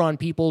harder on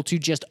people to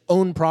just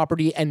own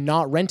property and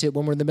not rent it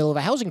when we're in the middle of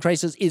a housing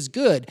crisis is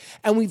good.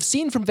 And we've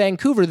seen from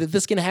Vancouver that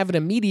this can have an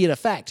immediate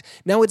effect.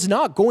 Now, it's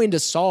not going to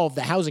solve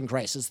the housing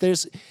crisis.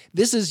 This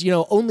is,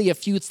 only a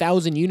few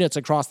thousand units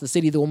across the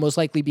city that will most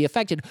likely be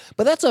affected,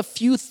 but that's a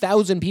few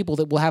thousand people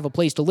that will have a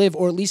place to live,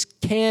 or at least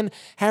can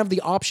have the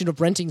option of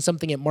renting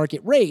something at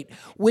market rate,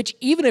 which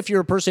even if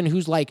you're a person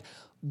who's like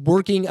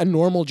working a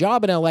normal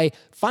job in LA,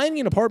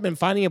 finding an apartment,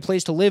 finding a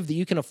place to live that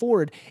you can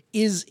afford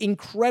is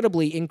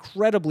incredibly,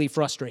 incredibly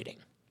frustrating.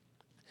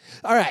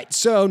 All right,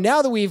 so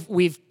now that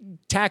we've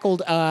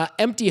tackled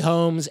empty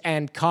homes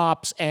and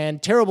cops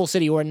and terrible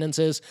city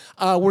ordinances,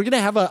 we're going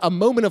to have a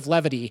moment of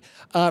levity.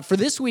 For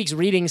this week's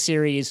reading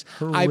series,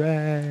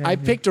 I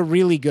picked a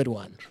really good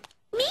one.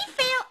 Me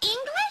fail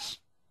English?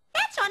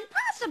 That's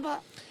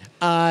impossible.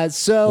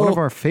 One of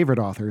our favorite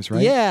authors,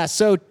 right? Yeah,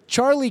 so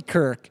Charlie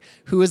Kirk,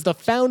 who is the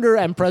founder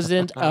and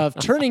president of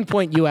Turning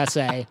Point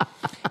USA.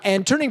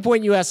 And Turning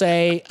Point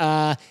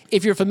USA,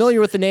 if you're familiar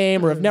with the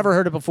name or have never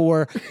heard it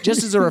before,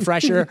 just as a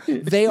refresher,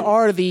 they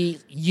are the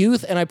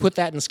youth, and I put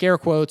that in scare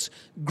quotes,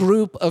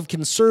 group of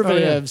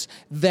conservatives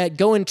that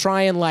go and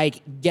try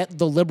and get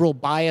the liberal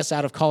bias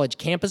out of college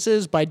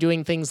campuses by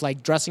doing things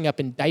like dressing up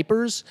in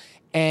diapers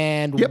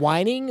and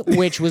whining,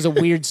 which was a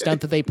weird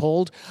stunt that they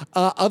pulled.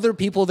 Other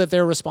people that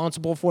they're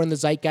responsible for in the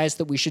zeitgeist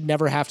that we should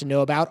never have to know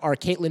about are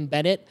Caitlin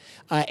Bennett,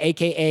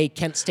 a.k.a.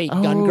 Kent State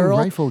Gun Girl.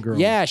 Rifle Girl.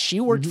 Yeah, she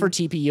worked for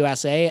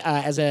TPUSA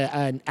as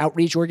an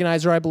outreach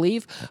organizer, I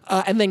believe.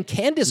 And then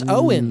Candace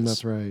Owens.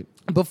 That's right.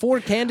 Before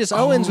Candace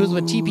Owens was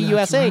with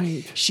TPUSA,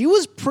 right. she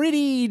was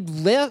pretty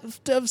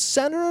left of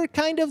center,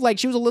 kind of.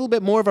 She was a little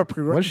bit more of a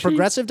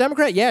progressive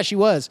Democrat. Yeah, she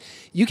was.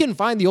 You can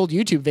find the old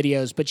YouTube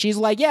videos, but she's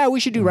like, yeah, we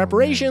should do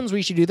reparations,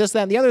 we should do this,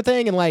 that, and the other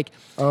thing, and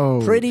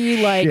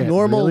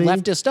normal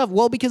leftist stuff.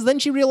 Well, because then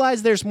she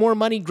realized there's more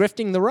money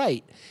grifting the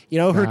right.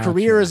 Her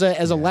career as a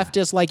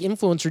leftist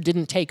influencer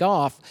didn't take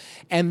off,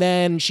 and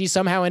then she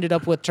somehow ended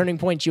up with Turning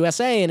Point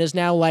USA and is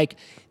now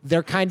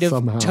their kind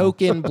of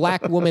token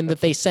black woman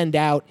that they send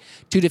out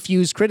to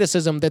diffuse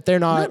criticism that they're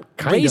not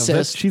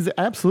racist. She's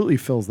absolutely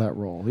fills that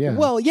role. Yeah.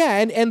 Well, yeah,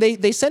 and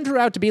they send her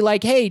out to be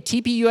like, hey,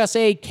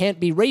 TPUSA can't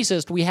be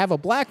racist. We have a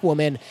black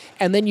woman.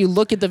 And then you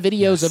look at the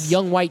videos of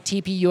young white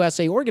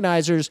TPUSA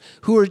organizers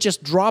who are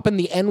just dropping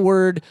the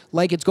N-word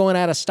like it's going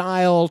out of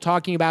style,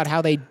 talking about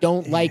how they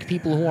don't like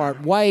people who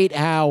aren't white,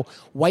 how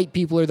white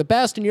people are the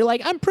best. And you're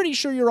like, I'm pretty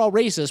sure you're all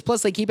racist.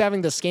 Plus, they keep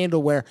having the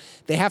scandal where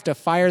they have to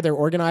fire their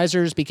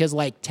organizers because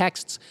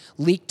texts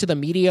leaked to the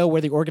media where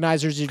the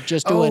organizers are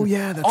just doing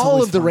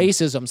all of the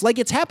racisms.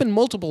 It's happened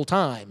multiple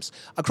times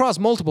across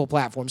multiple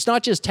platforms,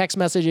 not just text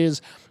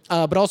messages,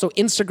 but also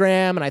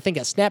Instagram and I think a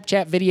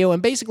Snapchat video.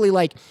 And basically,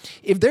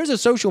 if there's a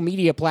social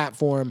media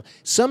platform,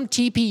 some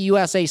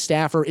TPUSA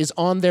staffer is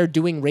on there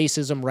doing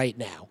racism right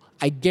now.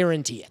 I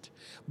guarantee it.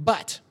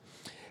 But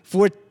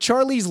for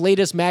Charlie's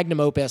latest magnum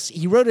opus,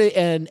 he wrote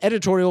an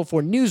editorial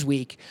for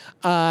Newsweek,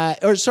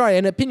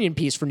 an opinion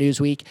piece for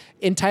Newsweek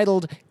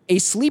entitled "A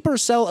Sleeper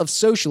Cell of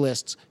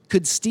Socialists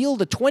Could Steal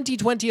the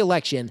 2020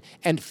 Election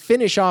and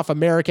Finish Off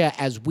America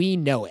as We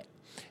Know It."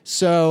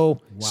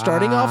 So,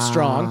 starting off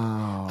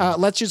strong,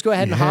 let's just go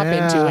ahead and hop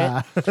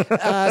into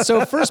it.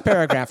 So, first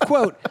paragraph,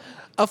 quote,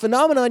 "A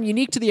phenomenon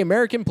unique to the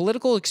American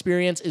political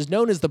experience is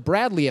known as the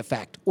Bradley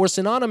effect, or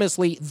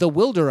synonymously, the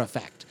Wilder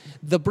effect.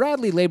 The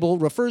Bradley label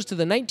refers to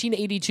the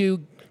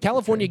 1982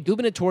 California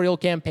gubernatorial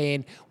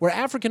campaign where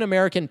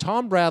African-American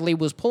Tom Bradley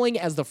was pulling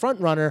as the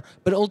frontrunner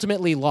but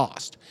ultimately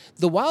lost.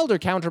 The Wilder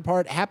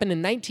counterpart happened in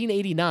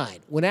 1989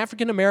 when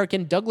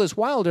African-American Douglas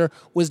Wilder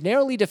was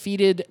narrowly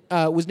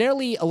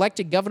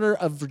elected governor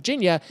of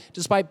Virginia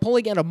despite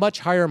pulling at a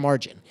much higher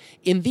margin.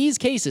 In these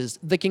cases,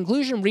 the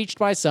conclusion reached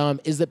by some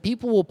is that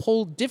people will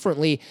poll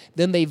differently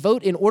than they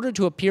vote in order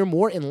to appear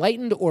more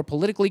enlightened or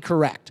politically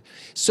correct."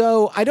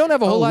 So I don't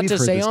have a whole lot to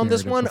say on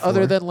this one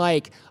other than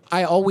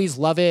I always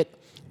love it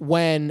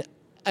when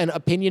an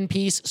opinion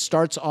piece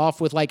starts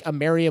off with a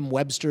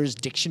Merriam-Webster's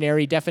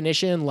dictionary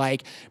definition,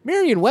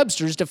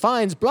 Merriam-Webster's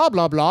defines blah,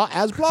 blah, blah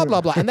as blah,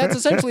 blah, blah. And that's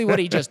essentially what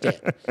he just did.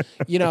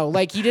 He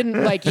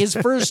didn't, his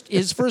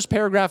first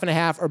paragraph and a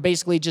half are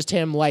basically just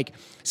him,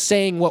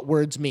 saying what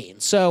words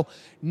mean. So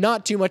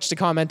not too much to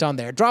comment on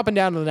there. Dropping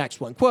down to the next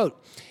one. Quote,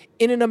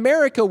 "In an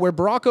America where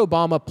Barack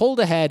Obama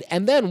pulled ahead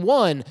and then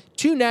won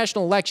 2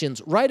 national elections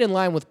right in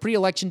line with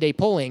pre-election day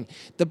polling,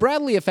 the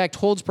Bradley effect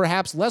holds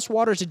perhaps less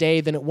water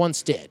today than it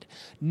once did.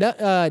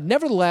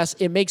 Nevertheless,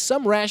 it makes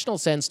some rational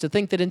sense to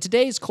think that in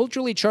today's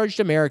culturally charged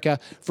America,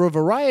 for a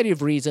variety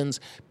of reasons,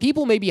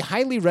 people may be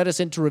highly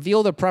reticent to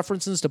reveal their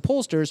preferences to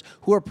pollsters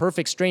who are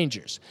perfect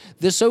strangers.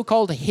 The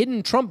so-called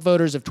hidden Trump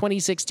voters of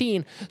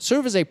 2016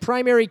 serve as a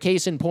primary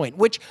case in point,"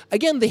 which,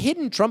 again, again, the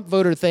hidden Trump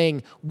voter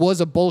thing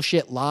was a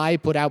bullshit lie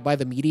put out by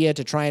the media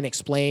to try and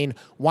explain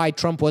why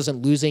Trump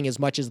wasn't losing as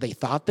much as they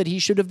thought that he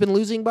should have been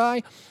losing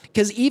by.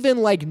 Because even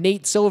like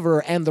Nate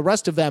Silver and the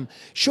rest of them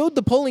showed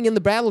the polling in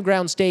the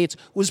battleground states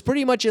was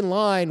pretty much in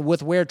line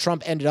with where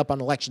Trump ended up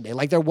on election day.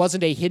 Like there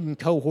wasn't a hidden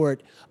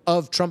cohort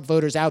of Trump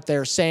voters out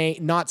there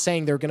not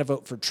saying they're going to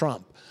vote for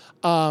Trump.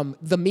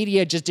 The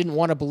media just didn't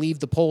want to believe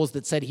the polls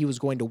that said he was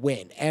going to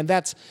win. And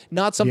that's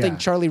not something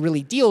Charlie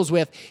really deals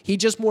with. He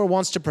just more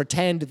wants to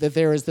pretend that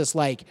there is this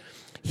like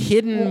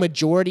hidden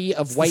majority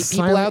of white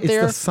people out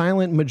there. It's the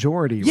silent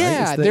majority, right?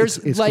 Yeah,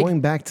 it's like,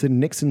 going back to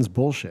Nixon's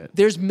bullshit.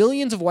 There's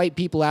millions of white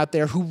people out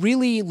there who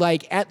really,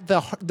 like, at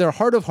their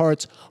heart of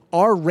hearts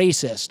are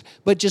racist,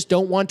 but just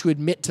don't want to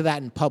admit to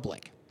that in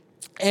public.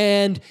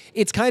 And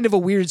it's kind of a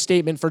weird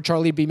statement for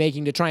Charlie to be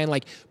making to try and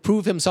like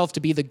prove himself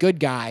to be the good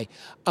guy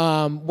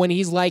when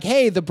he's like,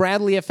 hey, the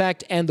Bradley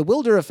effect and the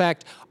Wilder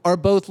effect are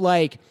both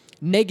like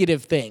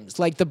negative things.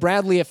 Like the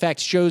Bradley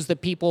effect shows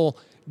that people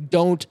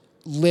don't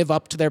live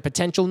up to their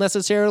potential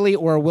necessarily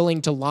or are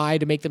willing to lie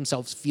to make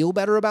themselves feel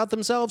better about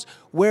themselves.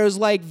 Whereas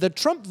like the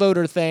Trump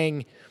voter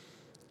thing,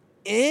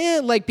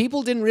 like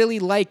people didn't really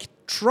like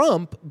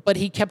Trump, but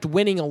he kept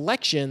winning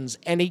elections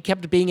and he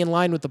kept being in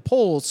line with the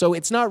polls. So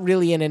it's not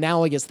really an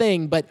analogous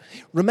thing. But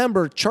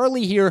remember,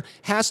 Charlie here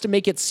has to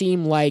make it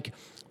seem like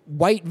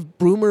white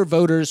boomer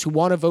voters who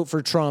want to vote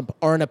for Trump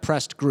are an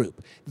oppressed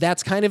group.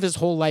 That's kind of his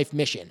whole life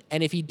mission.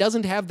 And if he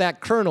doesn't have that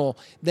kernel,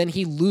 then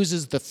he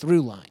loses the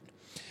through line.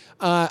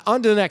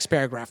 On to the next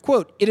paragraph.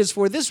 Quote, it is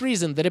for this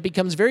reason that it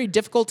becomes very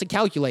difficult to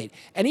calculate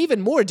and even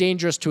more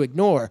dangerous to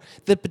ignore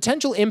the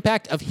potential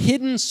impact of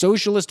hidden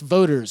socialist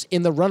voters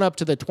in the run-up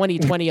to the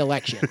 2020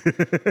 election.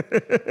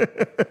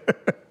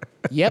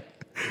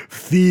 Yep.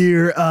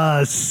 Fear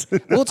us.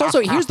 Well, it's also,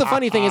 here's the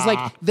funny thing is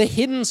like the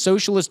hidden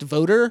socialist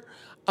voter,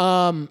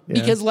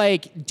 because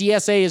like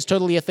DSA is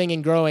totally a thing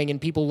and growing and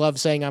people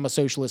love saying I'm a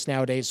socialist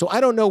nowadays. So I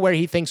don't know where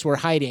he thinks we're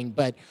hiding,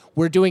 but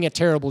we're doing a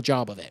terrible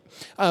job of it.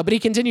 But he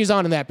continues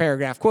on in that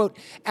paragraph, quote,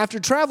 after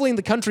traveling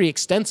the country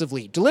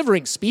extensively,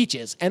 delivering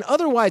speeches, and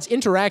otherwise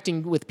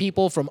interacting with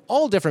people from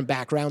all different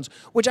backgrounds,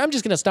 which I'm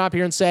just going to stop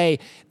here and say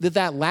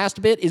that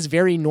last bit is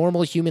very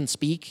normal human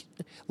speech.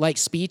 Like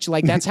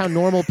that's how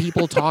normal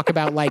people talk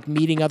about like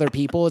meeting other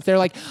people. If they're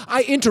like,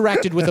 I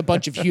interacted with a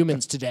bunch of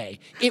humans today.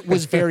 It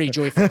was very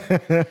joyful.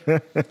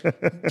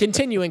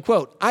 Continuing,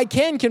 quote, I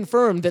can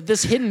confirm that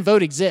this hidden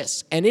vote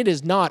exists and it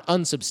is not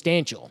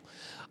unsubstantial.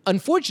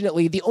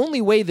 Unfortunately, the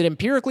only way that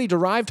empirically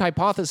derived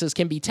hypothesis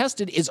can be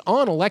tested is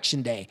on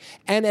election day.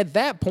 And at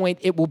that point,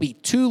 it will be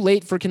too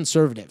late for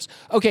conservatives.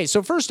 Okay,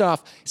 so first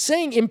off,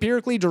 saying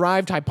empirically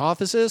derived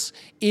hypothesis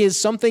is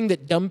something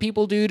that dumb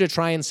people do to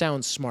try and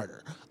sound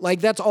smarter. Like,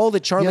 that's all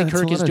that Charlie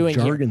Kirk is doing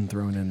here. Jargon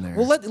thrown in there.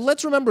 Well,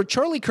 let's remember,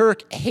 Charlie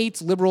Kirk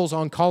hates liberals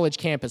on college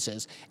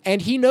campuses.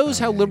 And he knows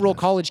how liberal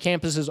college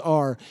campuses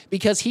are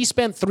because he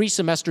spent 3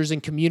 semesters in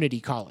community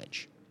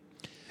college.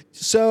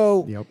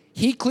 So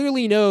he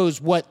clearly knows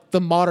what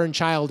the modern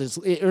child is,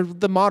 or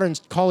the modern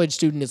college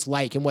student is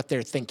like and what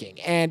they're thinking,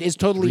 and is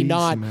totally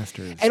not.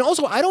 Semesters. And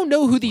also, I don't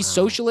know who these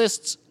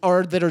socialists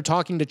are that are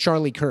talking to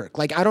Charlie Kirk.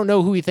 Like, I don't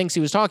know who he thinks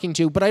he was talking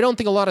to, but I don't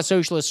think a lot of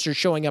socialists are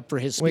showing up for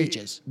his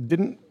speeches.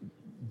 Didn't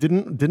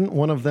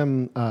one of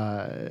them?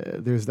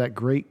 There's that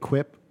great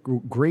clip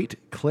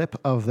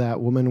of that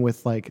woman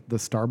with like the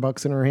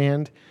Starbucks in her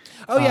hand.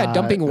 Oh yeah,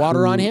 dumping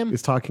water on him.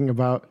 Is talking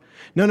about.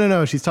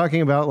 No. She's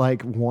talking about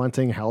like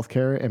wanting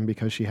healthcare and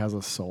because she has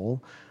a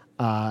soul.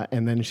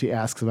 And then she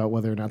asks about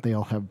whether or not they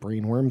all have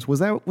brainworms. Was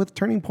that with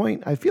Turning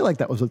Point? I feel like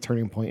that was a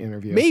Turning Point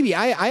interview. Maybe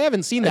I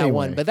haven't seen that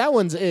one, but that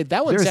one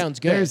sounds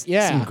good. There's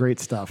some great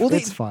stuff. Well,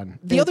 it's fun.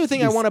 The other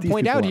thing I want to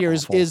point out here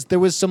is there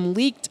was some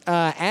leaked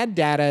ad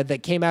data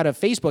that came out of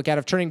Facebook, out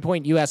of Turning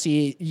Point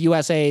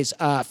USA's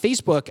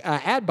Facebook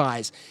ad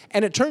buys,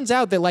 and it turns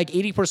out that like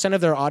 80%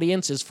 of their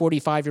audience is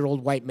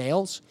 45-year-old white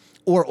males.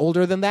 Or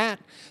older than that.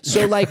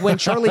 So like when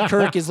Charlie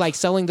Kirk is like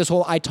selling this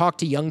whole I talk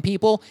to young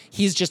people,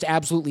 he's just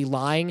absolutely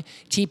lying.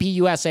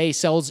 TPUSA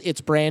sells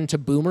its brand to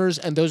boomers,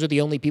 and those are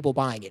the only people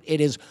buying it. It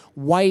is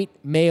white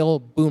male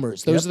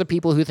boomers. Those are the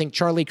people who think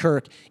Charlie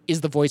Kirk is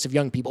the voice of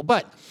young people.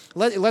 But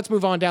let's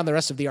move on down the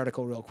rest of the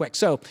article real quick.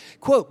 So,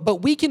 quote,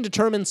 but we can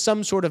determine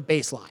some sort of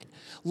baseline.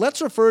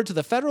 Let's refer to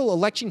the Federal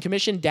Election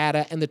Commission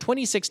data and the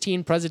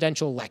 2016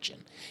 presidential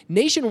election.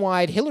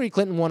 Nationwide, Hillary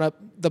Clinton won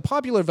the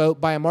popular vote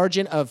by a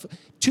margin of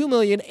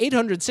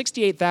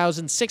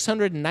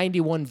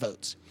 2,868,691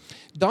 votes.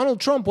 Donald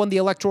Trump won the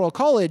Electoral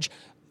College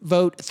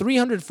vote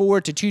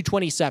 304 to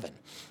 227.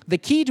 The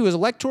key to his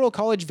Electoral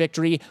College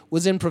victory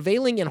was in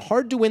prevailing in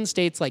hard-to-win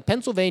states like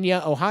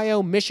Pennsylvania,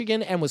 Ohio,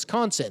 Michigan, and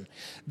Wisconsin.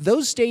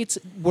 Those states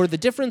were the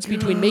difference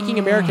between making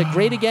America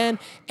great again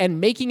and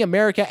making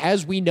America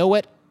as we know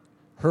it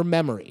her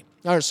memory.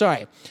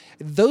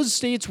 Those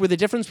states were the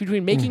difference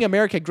between making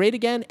America great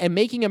again and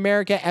making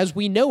America as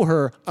we know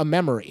her a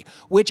memory,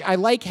 which I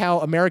like how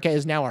America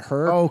is now a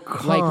her. Oh,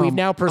 like we've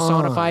now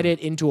personified it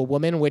into a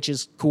woman, which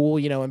is cool,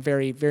 and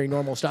very, very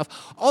normal stuff.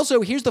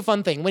 Also, here's the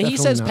fun thing. When he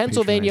says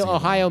Pennsylvania,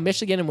 Ohio,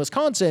 Michigan, and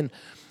Wisconsin,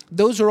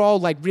 those are all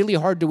like really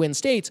hard to win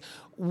states.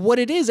 What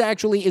it is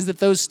actually is that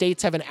those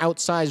states have an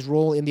outsized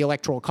role in the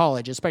Electoral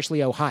College,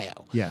 especially Ohio.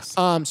 Yes.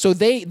 So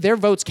their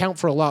votes count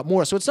for a lot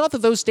more. So it's not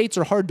that those states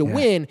are hard to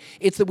win.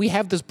 It's that we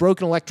have this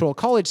broken Electoral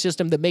College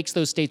system that makes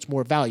those states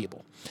more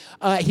valuable.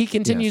 He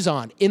continues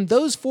on. In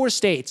those 4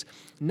 states,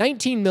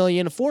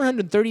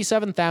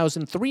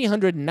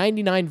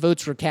 19,437,399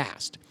 votes were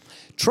cast.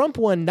 Trump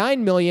won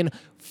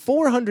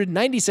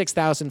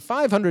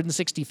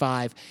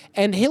 9,496,565,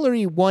 and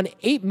Hillary won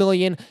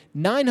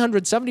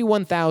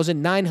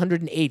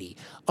 8,971,980.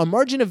 A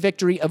margin of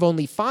victory of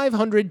only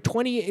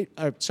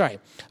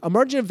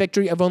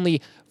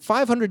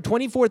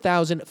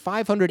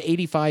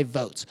 524,585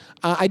 votes.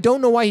 I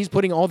don't know why he's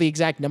putting all the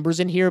exact numbers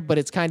in here, but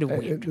it's kind of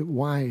weird.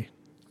 Why?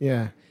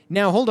 Yeah.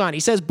 Now, hold on. He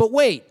says, but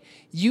wait.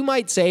 You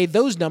might say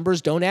those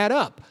numbers don't add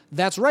up.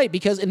 That's right,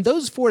 because in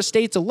those 4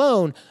 states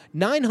alone,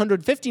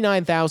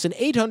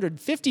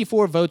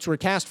 959,854 votes were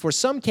cast for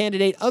some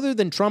candidate other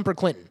than Trump or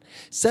Clinton.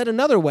 Said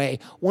another way,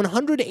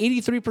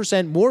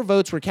 183% more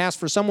votes were cast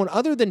for someone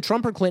other than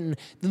Trump or Clinton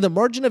than the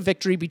margin of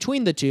victory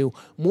between the two,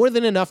 more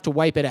than enough to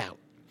wipe it out.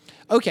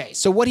 Okay,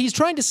 so what he's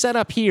trying to set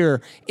up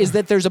here is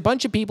that there's a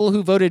bunch of people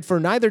who voted for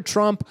neither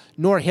Trump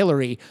nor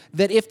Hillary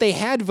that if they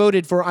had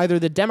voted for either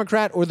the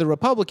Democrat or the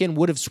Republican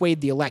would have swayed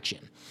the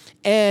election.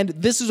 And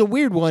this is a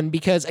weird one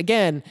because,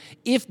 again,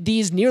 if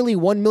these nearly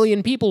 1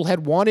 million people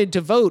had wanted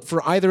to vote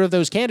for either of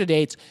those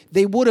candidates,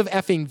 they would have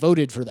effing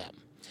voted for them.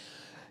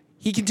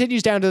 He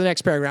continues down to the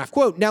next paragraph.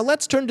 Quote, now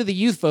let's turn to the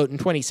youth vote in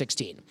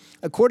 2016.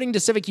 According to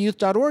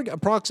civicyouth.org,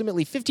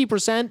 approximately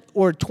 50%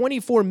 or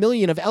 24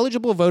 million of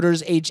eligible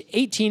voters aged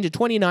 18 to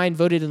 29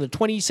 voted in the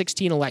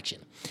 2016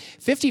 election.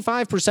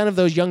 55% of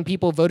those young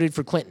people voted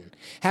for Clinton.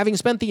 Having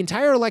spent the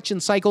entire election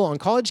cycle on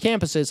college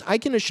campuses, I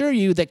can assure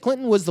you that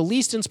Clinton was the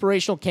least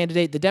inspirational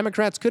candidate the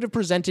Democrats could have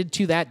presented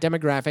to that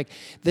demographic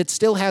that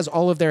still has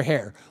all of their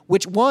hair.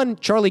 Which one,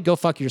 Charlie, go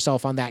fuck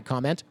yourself on that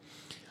comment.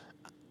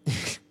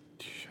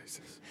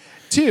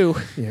 2,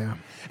 Yeah.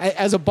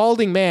 as a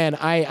balding man,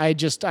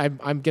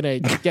 I'm gonna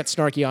get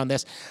snarky on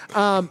this.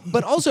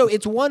 But also,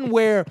 it's one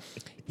where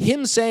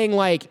him saying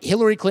like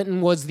Hillary Clinton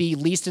was the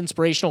least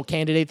inspirational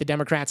candidate the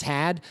Democrats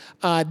had.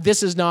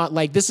 This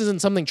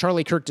isn't something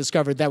Charlie Kirk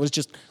discovered. That was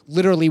just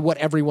literally what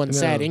everyone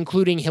said,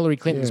 including Hillary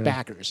Clinton's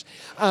backers.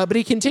 But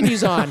he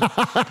continues on,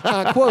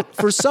 quote,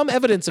 for some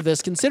evidence of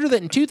this, consider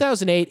that in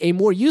 2008, a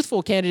more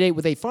youthful candidate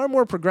with a far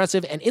more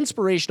progressive and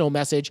inspirational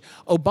message,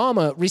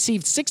 Obama,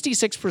 received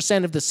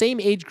 66% of the same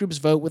age group's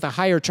vote with a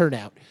higher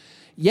turnout.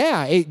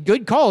 Yeah,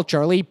 good call,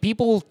 Charlie.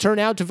 People turn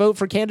out to vote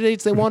for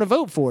candidates they want to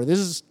vote for. This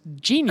is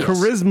genius.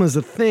 Charisma's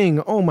a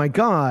thing. Oh, my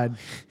God.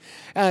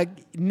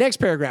 Next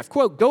paragraph,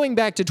 quote, going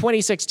back to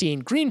 2016,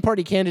 Green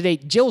Party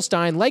candidate Jill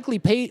Stein likely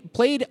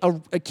played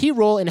a key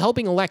role in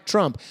helping elect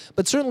Trump,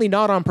 but certainly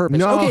not on purpose.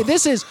 No. Okay,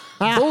 this is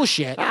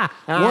bullshit.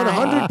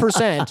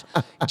 100%.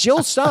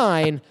 Jill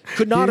Stein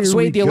could not have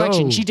swayed the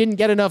election. She didn't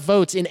get enough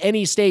votes in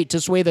any state to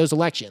sway those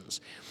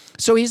elections.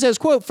 So he says,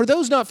 quote, for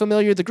those not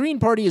familiar, the Green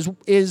Party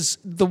is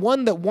the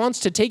one that wants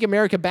to take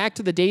America back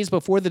to the days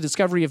before the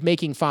discovery of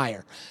making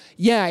fire.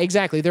 Yeah,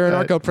 exactly. They're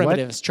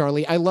anarcho-primitives,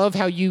 Charlie. I love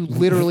how you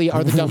literally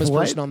are the dumbest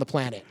person on the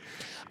planet.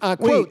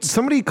 Wait,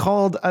 somebody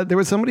called, there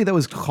was somebody that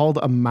was called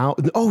a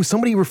Maoist. Oh,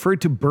 somebody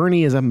referred to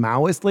Bernie as a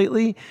Maoist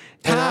lately.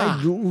 And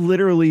I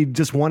literally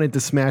just wanted to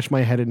smash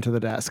my head into the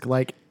desk.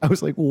 Like, I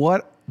was like,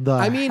 what the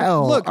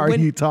hell are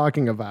you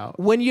talking about?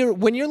 When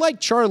you're like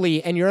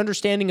Charlie and your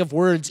understanding of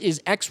words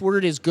is X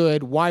word is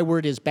good, Y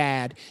word is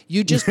bad,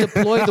 you just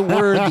deploy the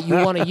word that you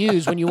want to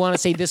use when you want to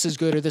say this is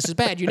good or this is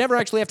bad. You never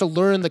actually have to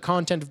learn the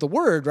content of the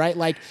word, right?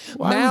 Like,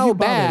 Mao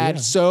bad,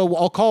 so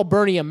I'll call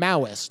Bernie a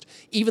Maoist,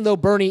 even though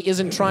Bernie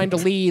isn't trying to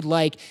lead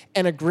like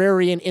an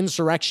agrarian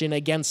insurrection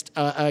against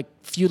a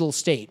feudal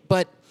state.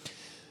 But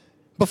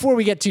before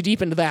we get too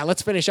deep into that,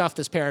 let's finish off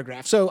this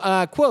paragraph. So,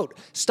 quote,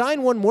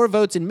 Stein won more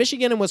votes in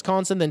Michigan and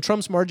Wisconsin than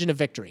Trump's margin of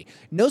victory.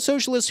 No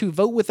socialists who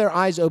vote with their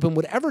eyes open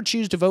would ever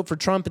choose to vote for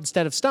Trump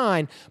instead of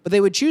Stein, but they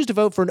would choose to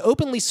vote for an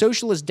openly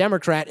socialist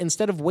Democrat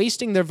instead of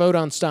wasting their vote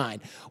on Stein.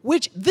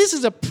 Which, this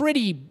is a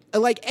pretty,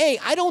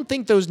 I don't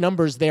think those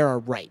numbers there are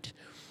right.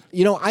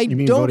 You know, I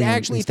don't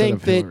actually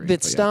think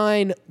that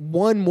Stein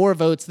won more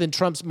votes than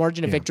Trump's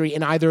margin of victory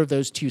in either of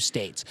those two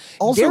states.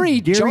 Also,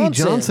 Gary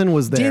Johnson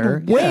was there.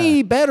 Did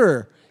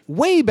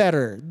way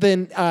better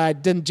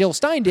than Jill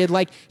Stein did.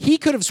 Like, he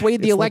could have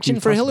swayed the election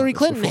for Hillary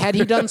Clinton had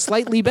he done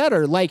slightly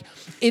better. Like,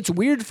 it's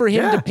weird for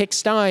him to pick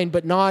Stein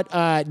but not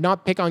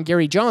pick on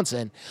Gary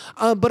Johnson.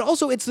 But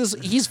also, it's this,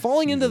 he's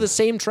falling into the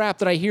same trap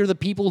that I hear the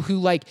people who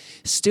like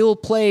still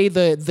play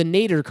the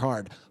Nader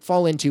card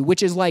fall into,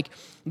 which is like,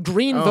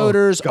 Green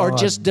voters are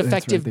just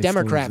defective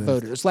Democrat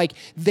voters. Like,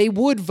 they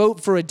would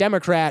vote for a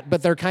Democrat,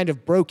 but they're kind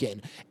of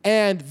broken.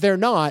 And they're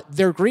not.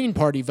 They're Green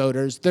Party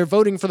voters. They're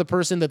voting for the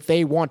person that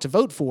they want to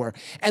vote for.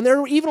 And there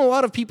are even a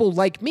lot of people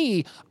like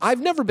me. I've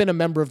never been a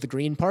member of the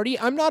Green Party.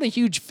 I'm not a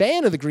huge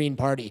fan of the Green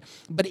Party.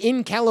 But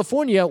in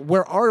California,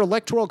 where our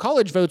electoral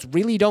college votes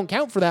really don't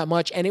count for that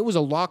much, and it was a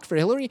lock for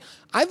Hillary,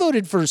 I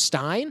voted for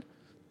Stein.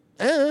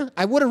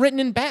 I would have written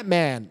in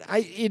Batman.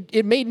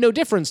 It made no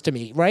difference to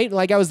me, right?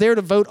 Like I was there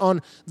to vote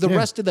on the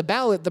rest of the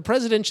ballot. The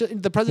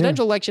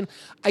presidential election,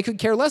 I could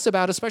care less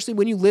about, especially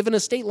when you live in a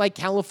state like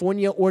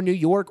California or New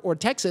York or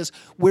Texas,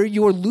 where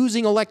you're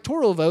losing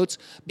electoral votes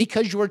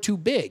because you're too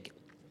big.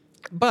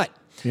 But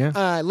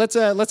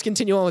let's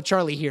continue on with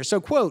Charlie here.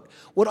 So, quote,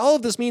 what all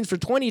of this means for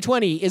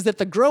 2020 is that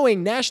the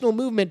growing national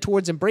movement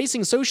towards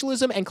embracing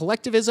socialism and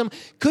collectivism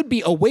could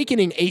be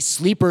awakening a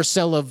sleeper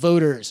cell of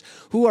voters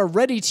who are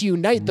ready to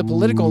unite the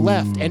political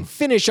left and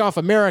finish off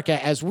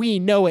America as we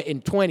know it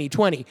in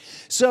 2020.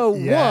 So,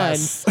 one,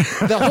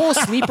 the whole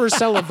sleeper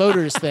cell of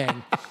voters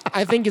thing,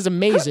 I think is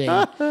amazing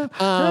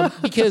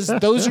because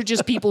those are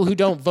just people who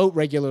don't vote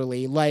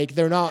regularly. Like,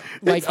 they're not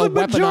like a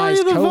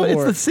weaponized cohort.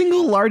 It's the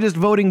single largest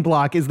voting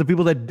bloc is the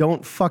people that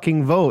don't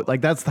fucking vote.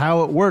 Like, that's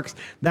how it works.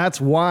 That's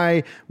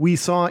why we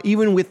saw,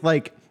 even with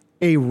like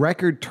a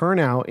record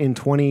turnout in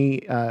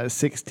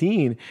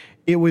 2016,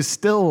 it was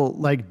still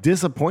like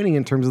disappointing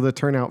in terms of the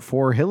turnout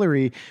for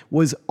Hillary,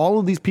 was all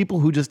of these people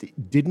who just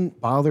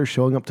didn't bother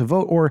showing up to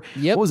vote. Or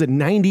what was it,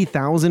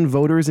 90,000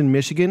 voters in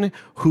Michigan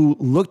who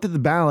looked at the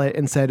ballot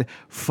and said,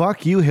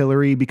 fuck you,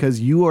 Hillary,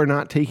 because you are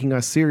not taking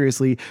us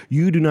seriously.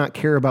 You do not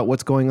care about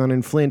what's going on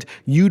in Flint.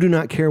 You do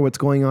not care what's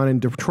going on in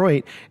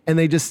Detroit. And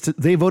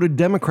they voted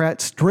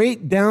Democrat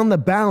straight down the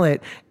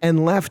ballot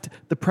and left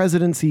the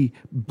presidency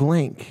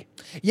blank.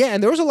 Yeah,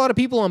 and there was a lot of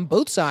people on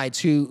both sides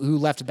who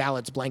left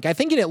ballots blank. I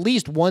think in at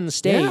least one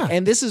state,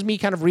 and this is me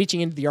kind of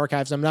reaching into the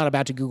archives. I'm not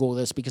about to Google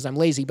this because I'm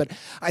lazy, but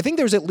I think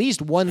there's at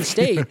least one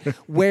state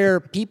where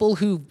people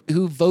who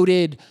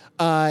voted,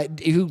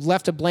 who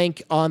left a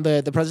blank on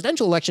the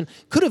presidential election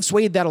could have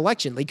swayed that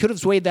election. They could have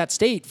swayed that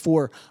state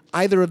for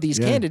either of these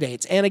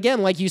candidates. And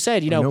again, like you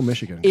said,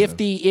 Michigan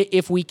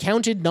if we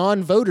counted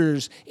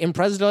non-voters in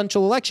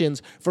presidential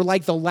elections for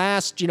like the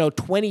last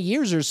 20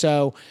 years or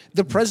so,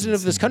 the president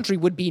of this country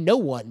would be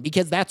no one,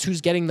 because that's who's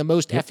getting the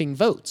most effing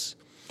votes.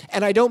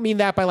 And I don't mean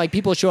that by like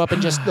people show up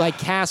and just like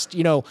cast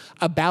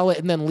a ballot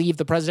and then leave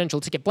the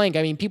presidential ticket blank.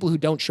 I mean people who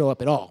don't show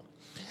up at all.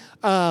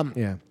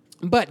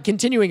 But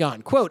continuing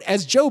on, quote,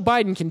 as Joe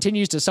Biden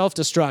continues to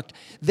self-destruct,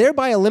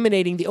 thereby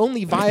eliminating the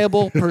only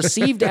viable,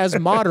 perceived as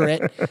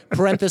moderate,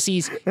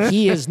 parentheses,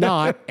 he is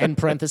not, end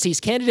parentheses,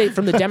 candidate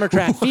from the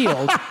Democrat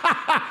field.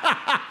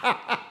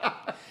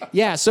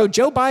 Yeah, so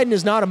Joe Biden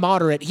is not a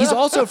moderate. He's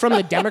also from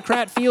the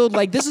Democrat field.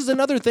 Like, this is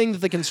another thing that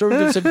the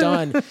conservatives have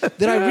done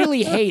that I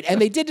really hate.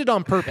 And they did it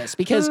on purpose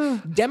because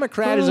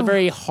Democrat is a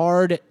very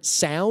hard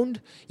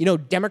sound.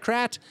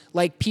 Democrat,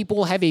 like,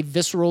 people have a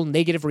visceral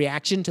negative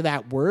reaction to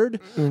that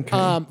word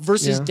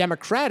versus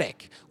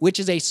Democratic, which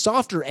is a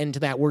softer end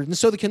to that word. And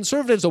so the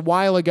conservatives a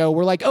while ago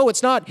were like, oh,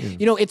 it's not,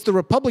 it's the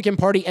Republican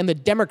Party and the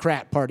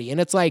Democrat Party. And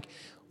it's like,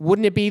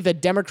 wouldn't it be the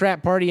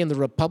Democrat Party and the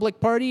Republic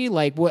Party?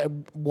 Like,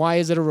 why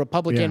is it a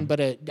Republican?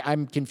 But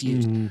I'm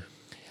confused.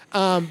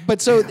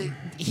 But so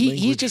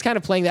he's just kind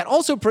of playing that.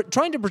 Also,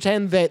 trying to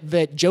pretend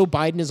that Joe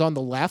Biden is on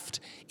the left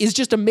is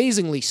just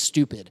amazingly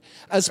stupid,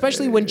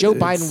 especially when Joe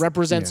Biden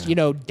represents,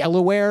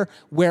 Delaware,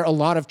 where a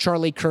lot of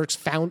Charlie Kirk's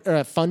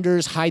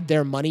funders hide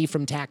their money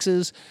from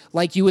taxes.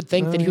 Like, you would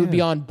think that he would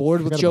be on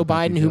board with Joe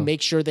Biden, who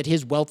makes sure that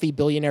his wealthy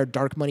billionaire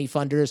dark money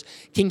funders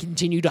can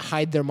continue to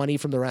hide their money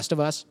from the rest of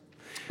us.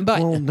 But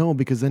no,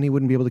 because then he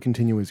wouldn't be able to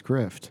continue his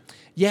grift.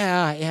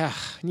 Yeah.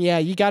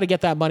 You got to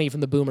get that money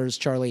from the boomers,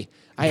 Charlie.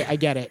 I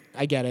get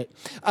it.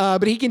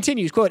 But he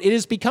continues, quote, it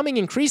is becoming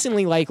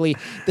increasingly likely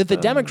that the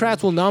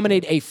Democrats will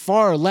nominate a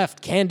far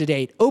left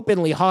candidate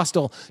openly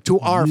hostile to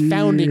our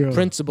founding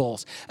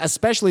principles,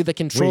 especially the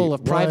control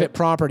of private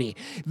property.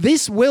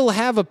 This will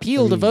have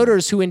appeal to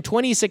voters who in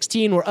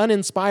 2016 were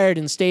uninspired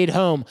and stayed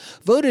home,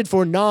 voted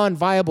for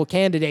non-viable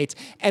candidates,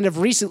 and have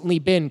recently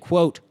been,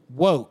 quote,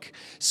 woke.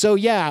 So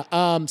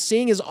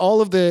seeing as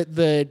all of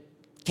the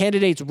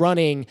candidates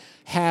running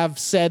have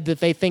said that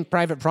they think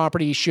private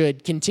property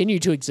should continue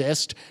to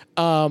exist,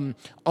 all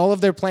of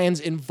their plans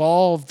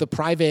involve the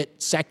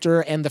private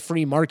sector and the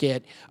free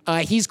market.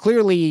 He's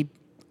clearly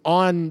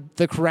on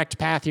the correct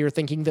path here,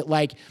 thinking that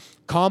like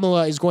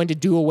Kamala is going to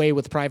do away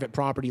with private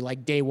property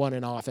like day one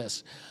in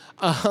office.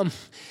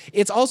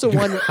 It's also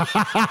one,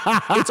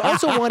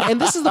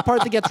 and this is the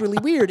part that gets really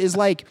weird, is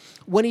like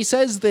when he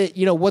says that,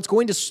 what's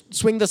going to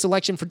swing this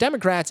election for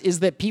Democrats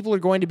is that people are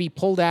going to be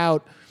pulled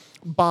out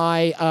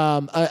by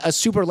a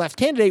super left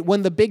candidate,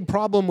 when the big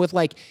problem with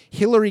like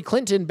Hillary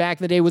Clinton back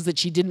in the day was that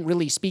she didn't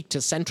really speak to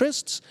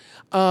centrists,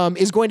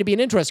 is going to be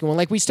an interesting one.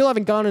 Like, we still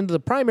haven't gone into the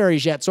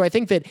primaries yet. So I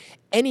think that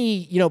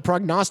any,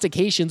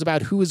 prognostications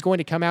about who is going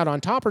to come out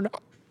on top or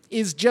not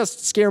is just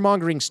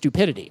scaremongering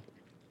stupidity.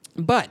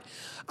 But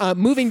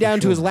moving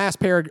down to his last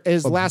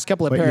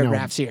couple of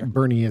paragraphs here.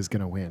 Bernie is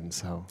going to win,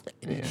 so.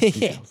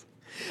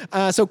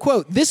 So,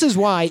 quote, "This is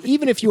why,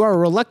 even if you are a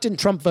reluctant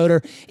Trump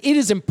voter, it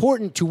is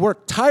important to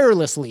work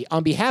tirelessly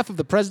on behalf of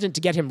the president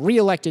to get him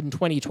reelected in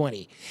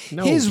 2020.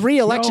 His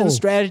reelection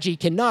strategy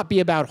cannot be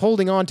about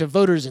holding on to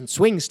voters in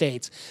swing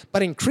states,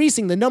 but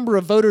increasing the number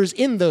of voters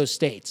in those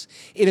states.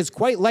 It is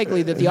quite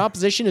likely that the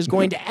opposition is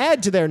going to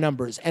add to their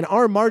numbers, and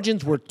our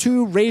margins were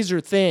too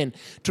razor thin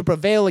to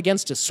prevail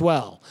against a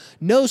swell.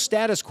 No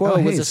status quo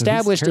was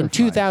established in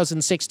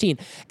 2016.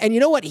 And you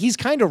know what? He's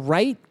kind of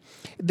right.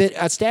 That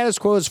a status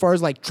quo as far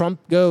as like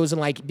Trump goes and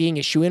like being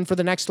a shoo-in for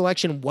the next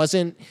election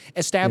wasn't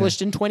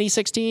established in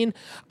 2016.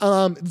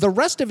 The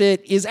rest of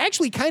it is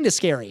actually kind of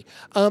scary,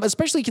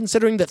 especially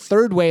considering that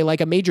Third Way,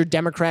 like a major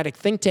Democratic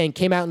think tank,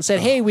 came out and said,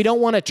 hey, we don't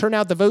want to turn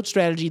out the vote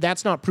strategy.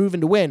 That's not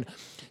proven to win.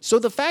 So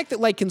the fact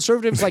that like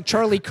conservatives like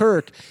Charlie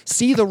Kirk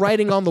see the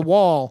writing on the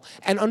wall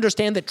and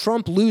understand that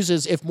Trump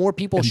loses if more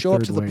people show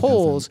up to the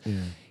polls,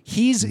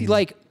 he's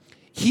like...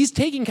 He's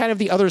taking kind of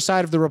the other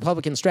side of the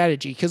Republican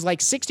strategy because like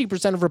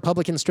 60% of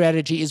Republican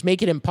strategy is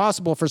make it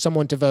impossible for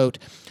someone to vote.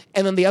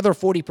 And then the other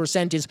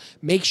 40% is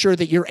make sure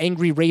that your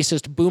angry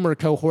racist boomer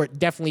cohort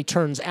definitely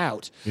turns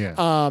out.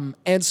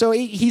 And so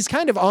he's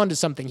kind of onto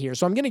something here.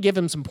 So I'm going to give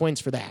him some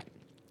points for that.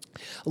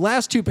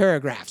 Last two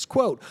paragraphs.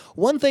 Quote,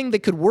 one thing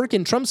that could work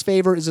in Trump's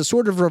favor is a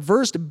sort of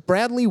reversed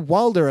Bradley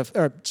Wilder,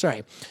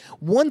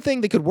 one thing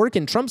that could work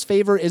in Trump's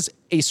favor is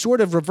a sort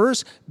of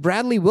reverse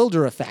Bradley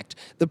Wilder effect.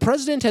 The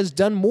president has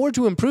done more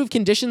to improve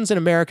conditions in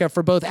America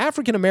for both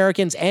African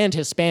Americans and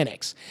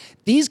Hispanics.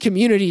 These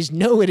communities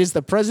know it is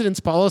the president's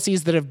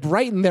policies that have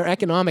brightened their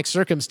economic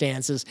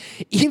circumstances,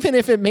 even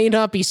if it may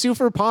not be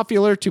super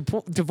popular to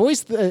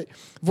voice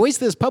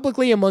this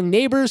publicly among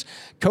neighbors,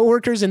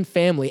 coworkers, and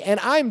family. And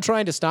I'm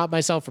trying to stop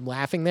myself from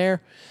laughing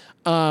there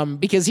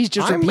because he's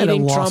just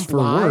repeating Trump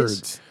lies.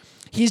 Words.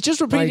 He's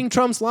just repeating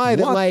Trump's lie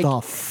that what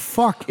the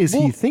fuck is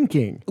he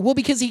thinking? Well,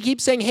 because he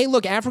keeps saying, hey,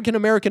 look,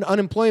 African-American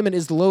unemployment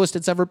is the lowest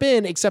it's ever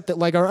been, except that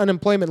like our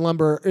unemployment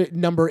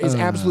number is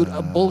absolute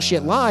a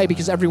bullshit lie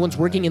because everyone's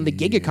working in the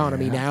gig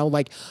economy now.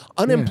 Like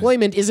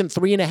unemployment isn't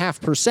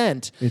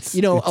 3.5%.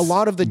 You know, a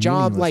lot of the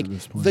job, like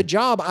the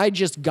job I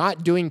just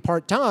got doing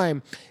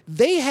part-time,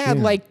 they had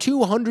like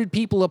 200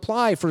 people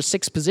apply for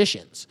 6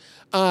 positions.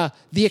 The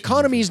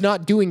economy's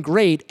not doing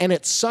great, and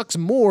it sucks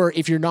more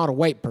if you're not a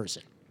white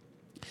person.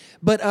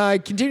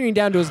 But continuing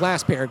down to his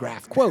last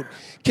paragraph, quote,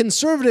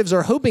 conservatives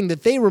are hoping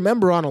that they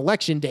remember on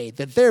election day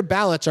that their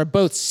ballots are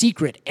both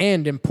secret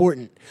and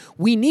important.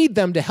 We need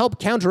them to help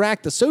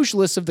counteract the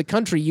socialists of the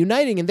country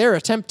uniting in their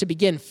attempt to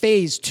begin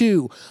phase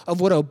 2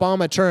 of what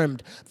Obama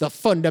termed the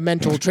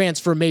fundamental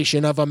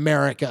transformation of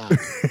America.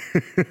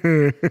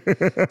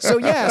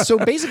 So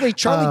basically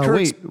Charlie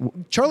Kirk's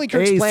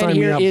A, plan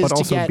here is but to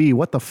also get... B,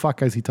 what the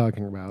fuck is he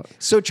talking about?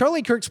 So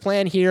Charlie Kirk's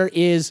plan here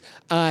is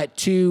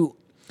to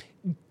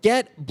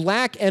get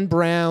black and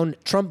brown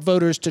Trump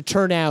voters to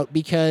turn out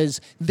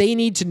because they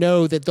need to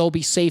know that they'll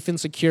be safe and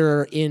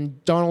secure in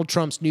Donald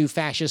Trump's new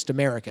fascist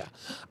America,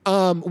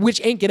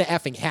 which ain't gonna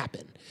effing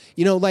happen.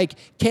 You know, like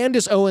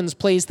Candace Owens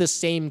plays the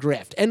same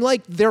grift. And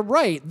like, they're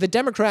right. The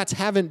Democrats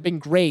haven't been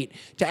great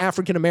to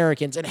African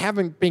Americans and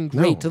haven't been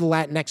great to the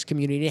Latinx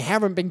community,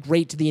 haven't been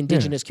great to the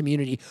indigenous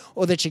community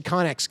or the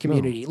Chicanx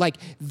community. Like,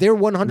 they're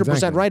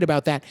 100% right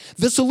about that.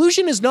 The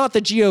solution is not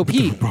the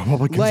GOP.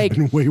 Like,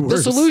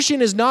 the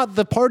solution is not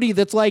the party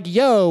that's like,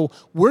 yo,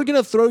 we're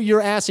going to throw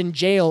your ass in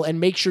jail and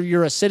make sure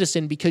you're a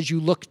citizen because you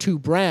look too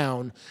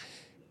brown.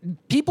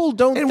 People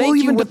don't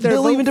thank you with their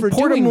vote for doing that. They'll even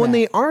deport them when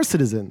they are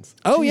citizens.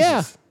 Oh,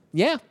 Jesus.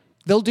 Yeah,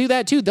 they'll do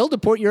that too. They'll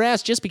deport your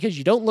ass just because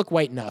you don't look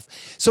white enough.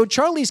 So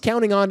Charlie's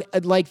counting on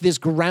like this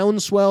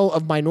groundswell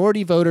of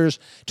minority voters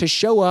to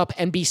show up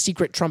and be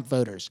secret Trump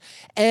voters.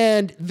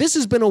 And this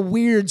has been a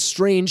weird,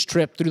 strange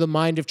trip through the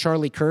mind of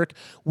Charlie Kirk,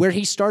 where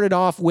he started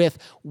off with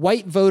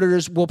white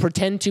voters will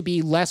pretend to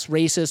be less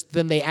racist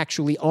than they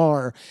actually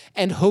are,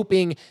 and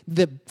hoping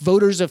that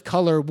voters of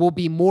color will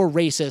be more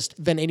racist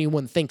than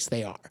anyone thinks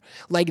they are.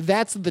 Like,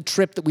 that's the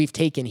trip that we've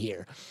taken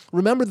here.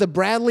 Remember, the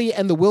Bradley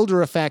and the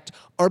Wilder effect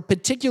are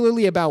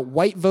particularly about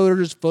white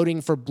voters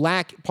voting for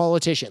black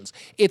politicians.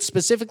 It's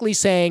specifically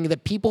saying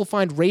that people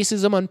find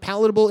racism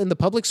unpalatable in the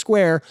public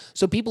square,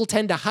 so people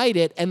tend to hide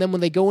it, and then when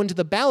they go into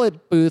the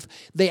ballot booth,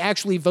 they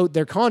actually vote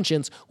their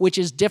conscience, which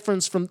is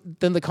different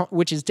than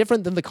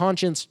the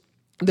conscience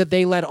that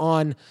they let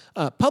on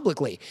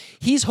publicly.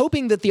 He's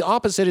hoping that the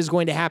opposite is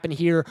going to happen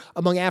here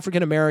among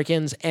African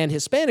Americans and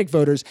Hispanic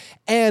voters,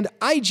 and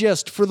I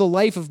just, for the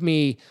life of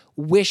me,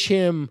 wish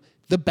him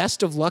the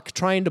best of luck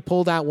trying to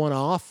pull that one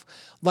off.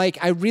 Like,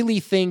 I really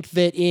think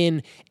that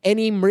in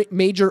any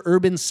major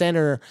urban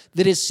center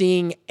that is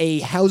seeing a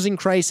housing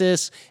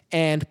crisis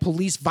and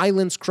police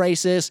violence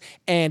crisis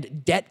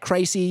and debt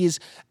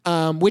crises,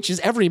 which is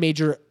every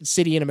major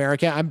city in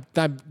America,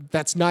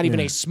 that's not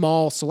even a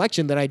small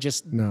selection that I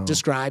just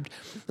described,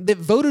 that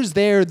voters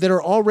there that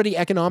are already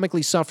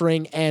economically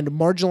suffering and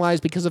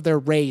marginalized because of their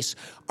race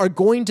are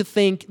going to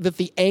think that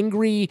the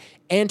angry,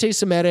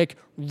 anti-Semitic,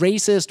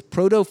 racist,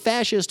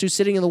 proto-fascist who's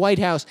sitting in the White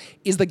House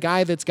is the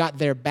guy that's got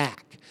their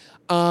back.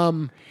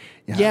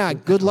 Yeah,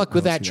 good luck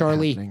with I that, don't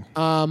see Charlie.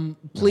 happening.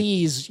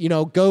 Please,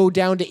 go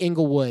down to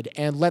Inglewood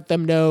and let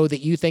them know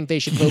that you think they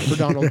should vote for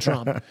Donald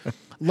Trump.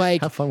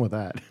 Like, Have fun with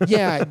that.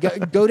 yeah,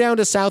 go down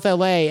to South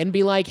LA and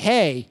be like,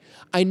 hey,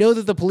 I know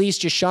that the police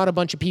just shot a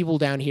bunch of people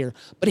down here,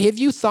 but have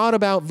you thought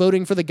about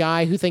voting for the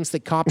guy who thinks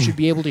that cops should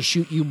be able to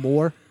shoot you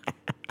more?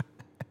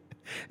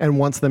 And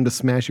wants them to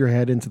smash your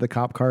head into the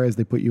cop car as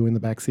they put you in the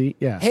back seat.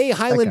 Yeah. Hey, that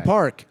Highland guy.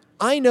 Park,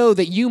 I know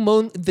that you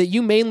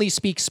mainly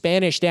speak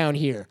Spanish down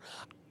here.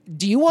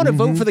 Do you want to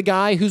vote for the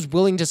guy who's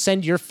willing to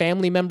send your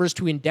family members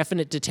to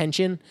indefinite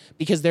detention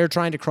because they're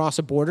trying to cross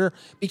a border?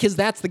 Because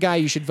that's the guy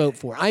you should vote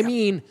for. I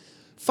mean,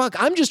 fuck,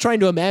 I'm just trying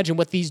to imagine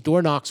what these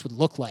door knocks would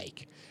look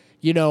like.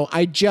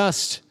 I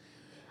can't.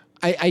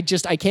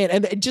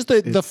 And just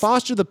the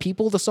Foster the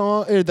People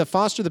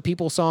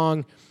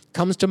song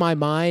comes to my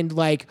mind.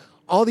 Like,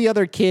 all the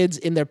other kids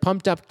in their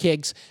pumped up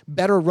kicks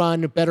better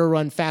run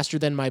faster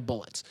than my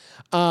bullets.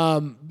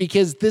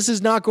 Because this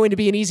is not going to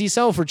be an easy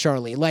sell for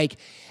Charlie. Like,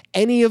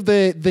 any of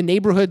the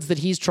neighborhoods that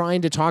he's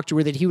trying to talk to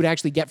or that he would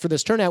actually get for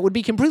this turnout would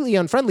be completely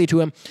unfriendly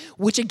to him,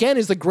 which again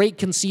is the great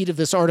conceit of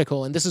this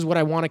article. And this is what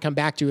I want to come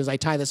back to as I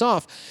tie this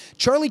off.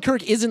 Charlie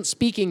Kirk isn't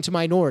speaking to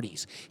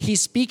minorities.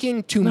 He's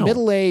speaking to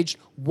middle-aged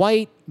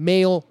white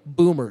male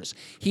boomers.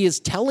 He is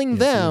telling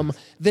them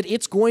that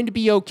it's going to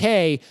be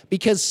okay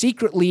because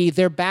secretly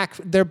their black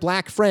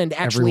friend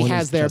actually Everyone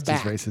has is their just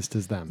back. as racist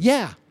as them.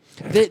 Yeah.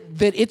 That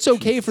it's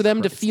okay for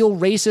them to feel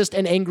racist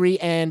and angry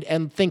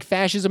and think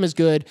fascism is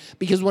good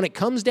because when it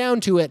comes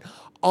down to it,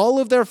 all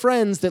of their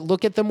friends that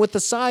look at them with the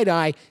side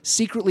eye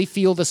secretly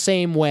feel the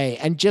same way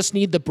and just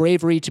need the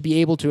bravery to be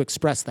able to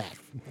express that.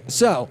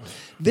 So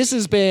this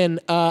has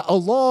been a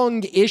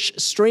long-ish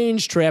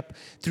strange trip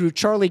through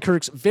Charlie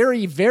Kirk's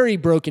very, very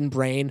broken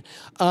brain.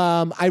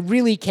 I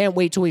really can't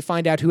wait till we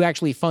find out who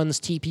actually funds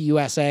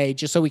TPUSA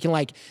just so we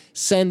can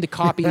send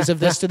copies of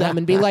this to them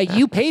and be like,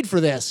 you paid for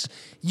this.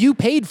 You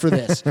paid for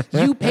this.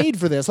 You paid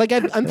for this. Like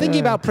I'm thinking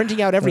about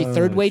printing out every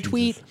third way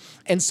tweet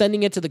and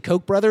sending it to the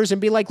Koch brothers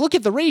and be like, look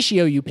at the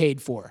ratio you paid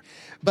for.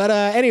 But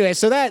anyway,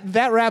 so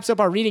that wraps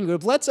up our reading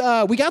group. Let's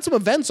we got some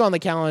events on the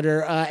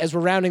calendar as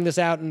we're rounding this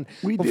out, and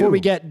before we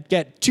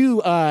get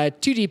too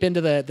deep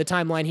into the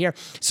timeline here.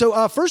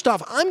 So first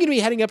off, I'm going to be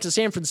heading up to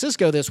San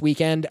Francisco this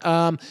weekend.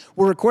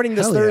 We're recording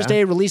this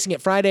Thursday, releasing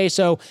it Friday.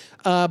 So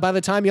by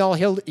the time y'all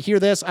hear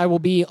this, I will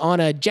be on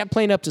a jet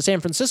plane up to San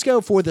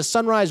Francisco for the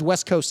Sunrise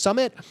West Coast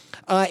Summit.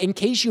 In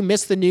case you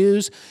missed the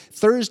news,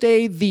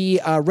 Thursday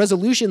the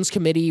Resolutions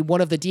Committee,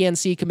 one of the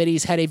DNC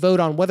committees, had a vote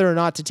on whether or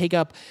not to take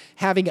up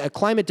having a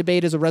climate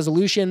debate as a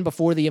resolution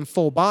before the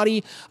full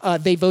body.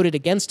 They voted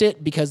against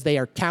it because they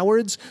are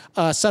cowards.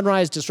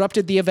 Sunrise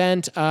disrupted the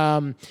event.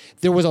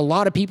 There was a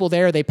lot of people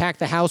there. They packed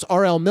the house.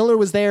 R.L. Miller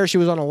was there. She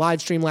was on a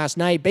live stream last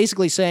night,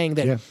 basically saying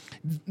that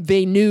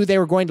they knew they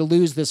were going to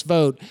lose this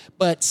vote,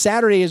 but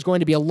Saturday is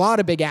going to be a lot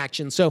of big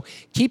action. So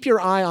keep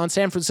your eye on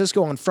San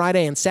Francisco on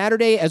Friday and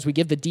Saturday as we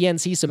give the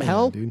DNC some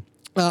hell. Dude.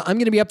 I'm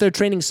going to be up there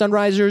training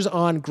Sunrisers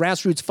on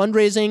grassroots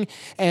fundraising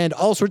and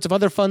all sorts of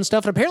other fun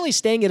stuff, and apparently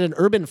staying at an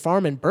urban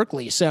farm in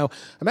Berkeley. So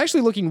I'm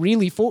actually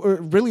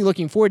really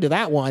looking forward to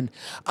that one.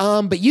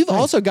 But you've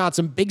also got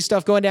some big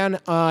stuff going down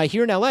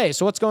here in LA.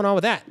 So what's going on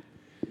with that?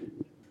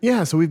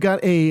 Yeah, so we've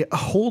got a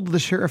Hold the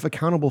Sheriff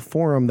Accountable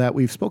forum that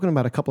we've spoken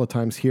about a couple of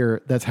times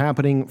here that's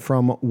happening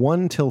from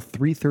 1 till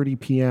 3:30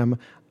 p.m.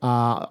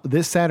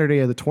 This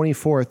Saturday, the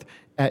 24th,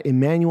 at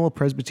Emmanuel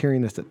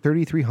Presbyterian. That's at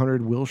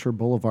 3300 Wilshire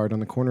Boulevard on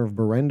the corner of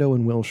Berendo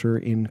and Wilshire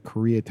in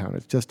Koreatown.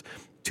 It's just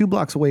 2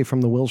 blocks away from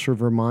the Wilshire,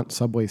 Vermont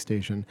subway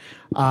station.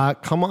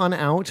 Come on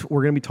out.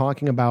 We're going to be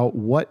talking about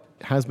what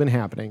has been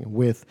happening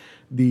with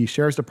the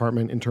Sheriff's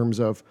Department in terms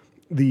of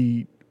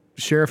the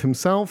sheriff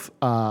himself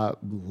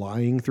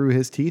lying through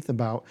his teeth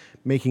about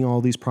making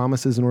all these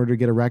promises in order to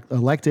get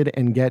elected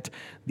and get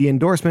the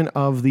endorsement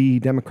of the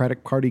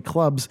Democratic Party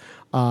clubs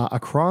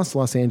across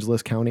Los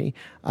Angeles County,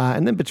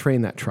 and then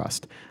betraying that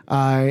trust.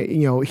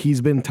 He's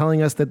been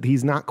telling us that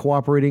he's not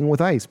cooperating with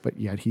ICE, but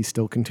yet he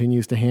still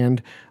continues to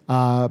hand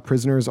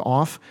prisoners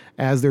off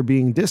as they're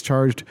being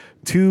discharged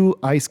to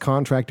ICE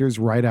contractors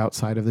right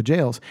outside of the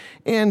jails.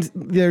 And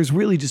there's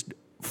really just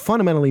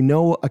fundamentally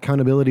no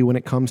accountability when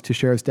it comes to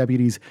sheriff's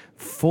deputies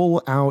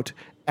full out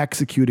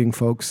executing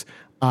folks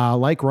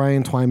like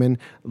Ryan Twyman,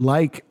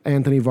 like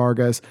Anthony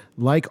Vargas,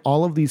 like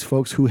all of these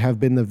folks who have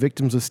been the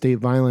victims of state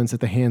violence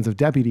at the hands of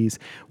deputies.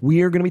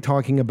 We are going to be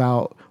talking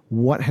about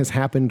what has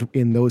happened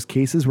in those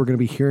cases. We're going to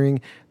be hearing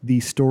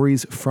the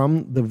stories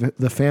from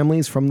the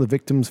families, from the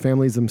victims'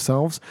 families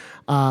themselves.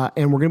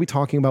 And we're going to be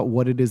talking about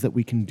what it is that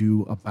we can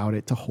do about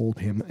it to hold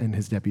him and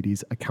his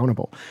deputies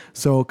accountable.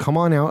 So come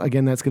on out.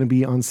 Again, that's going to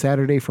be on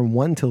Saturday from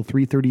 1 till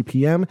 3:30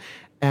 p.m.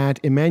 at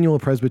Emmanuel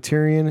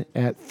Presbyterian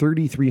at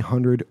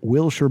 3300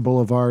 Wilshire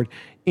Boulevard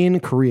in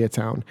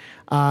Koreatown.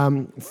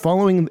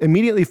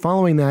 Immediately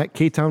following that,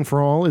 K-Town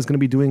for All is going to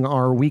be doing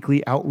our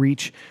weekly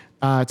outreach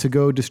to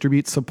go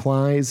distribute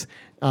supplies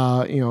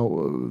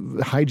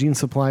hygiene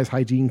supplies,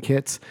 hygiene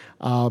kits,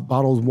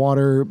 bottles of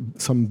water,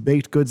 some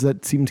baked goods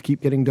that seem to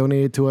keep getting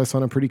donated to us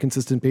on a pretty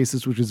consistent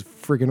basis, which is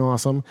friggin'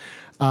 awesome.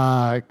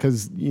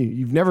 Because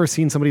you've never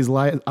seen somebody's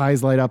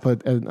eyes light up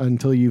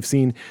until you've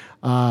seen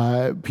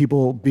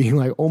people being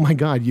like, "Oh my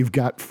God, you've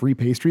got free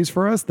pastries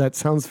for us? That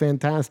sounds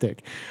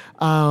fantastic."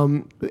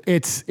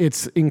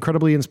 It's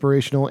incredibly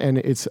inspirational, and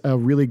it's a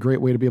really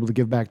great way to be able to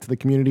give back to the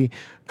community.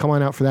 Come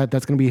on out for that.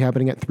 That's going to be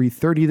happening at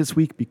 3:30 this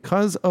week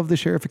because of the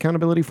Sheriff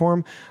Accountability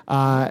Forum.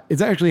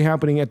 It's actually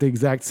happening at the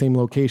exact same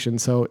location,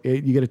 so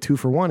you get a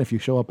 2-for-1 if you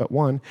show up at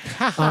 1.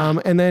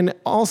 And then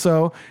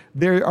also,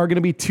 there are going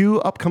to be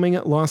 2 upcoming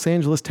Los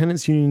Angeles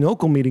Tenants Union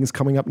local meetings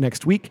coming up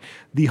next week.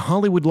 The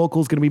Hollywood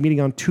local is going to be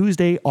meeting on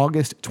Tuesday,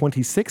 August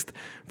 26th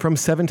from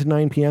 7 to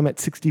 9 p.m. at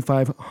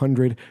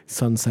 6500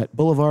 Sunset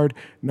Boulevard,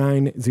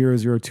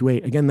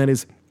 90028. Again, that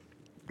is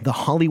the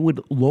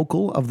Hollywood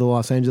local of the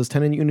Los Angeles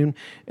Tenant Union,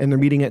 and they're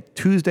meeting at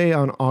Tuesday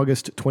on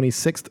August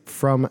 26th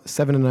from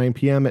 7 to 9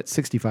 p.m. at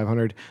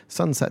 6500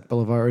 Sunset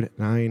Boulevard,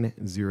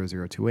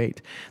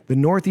 90028. The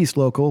Northeast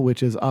local,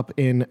 which is up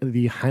in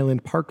the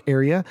Highland Park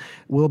area,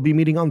 will be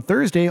meeting on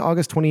Thursday,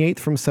 August 28th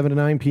from 7 to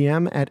 9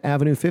 p.m. at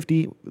Avenue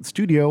 50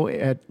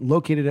 Studio,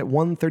 located at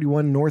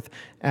 131 North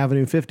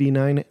Avenue 50,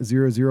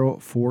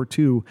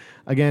 90042.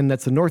 Again,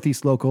 that's the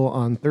Northeast local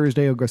on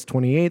Thursday, August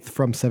 28th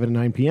from 7 to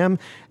 9 p.m.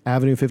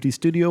 Avenue 50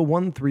 Studio,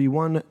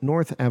 131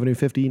 North Avenue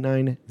 50,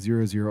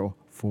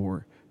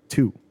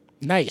 90042.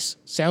 Nice.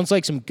 Sounds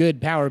like some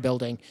good power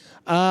building.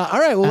 All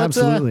right. Well,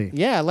 absolutely.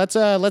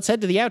 Let's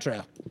head to the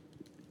outro.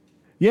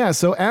 Yeah,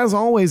 so as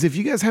always, if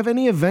you guys have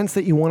any events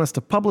that you want us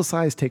to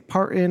publicize, take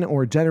part in,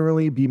 or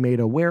generally be made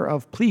aware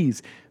of,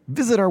 please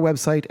visit our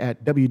website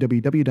at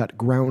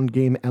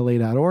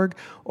www.groundgamela.org,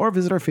 or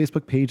visit our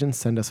Facebook page and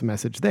send us a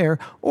message there,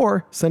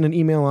 or send an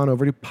email on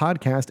over to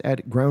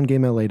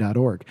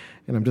podcast@groundgamela.org.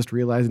 And I'm just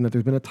realizing that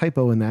there's been a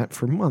typo in that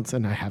for months,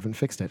 and I haven't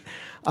fixed it.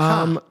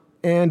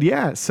 And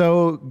yeah,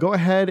 so go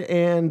ahead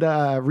and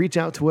reach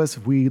out to us.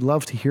 We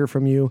love to hear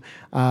from you.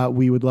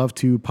 We would love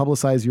to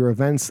publicize your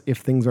events if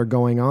things are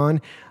going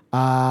on.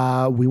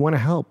 We want to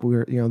help.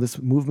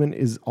 This movement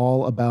is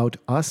all about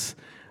us,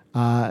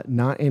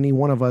 not any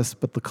one of us,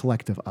 but the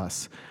collective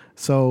us.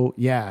 So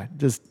yeah,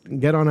 just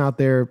get on out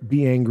there,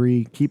 be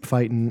angry, keep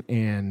fighting,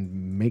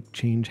 and make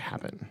change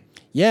happen.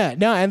 Yeah,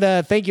 no, and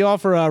thank you all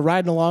for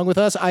riding along with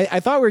us. I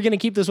thought we were going to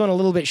keep this one a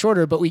little bit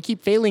shorter, but we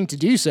keep failing to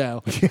do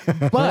so.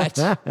 But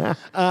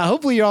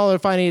hopefully you all are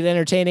finding it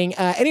entertaining.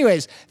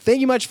 Anyways,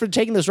 thank you much for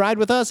taking this ride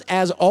with us.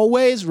 As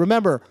always,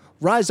 remember,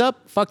 rise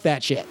up, fuck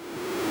that shit.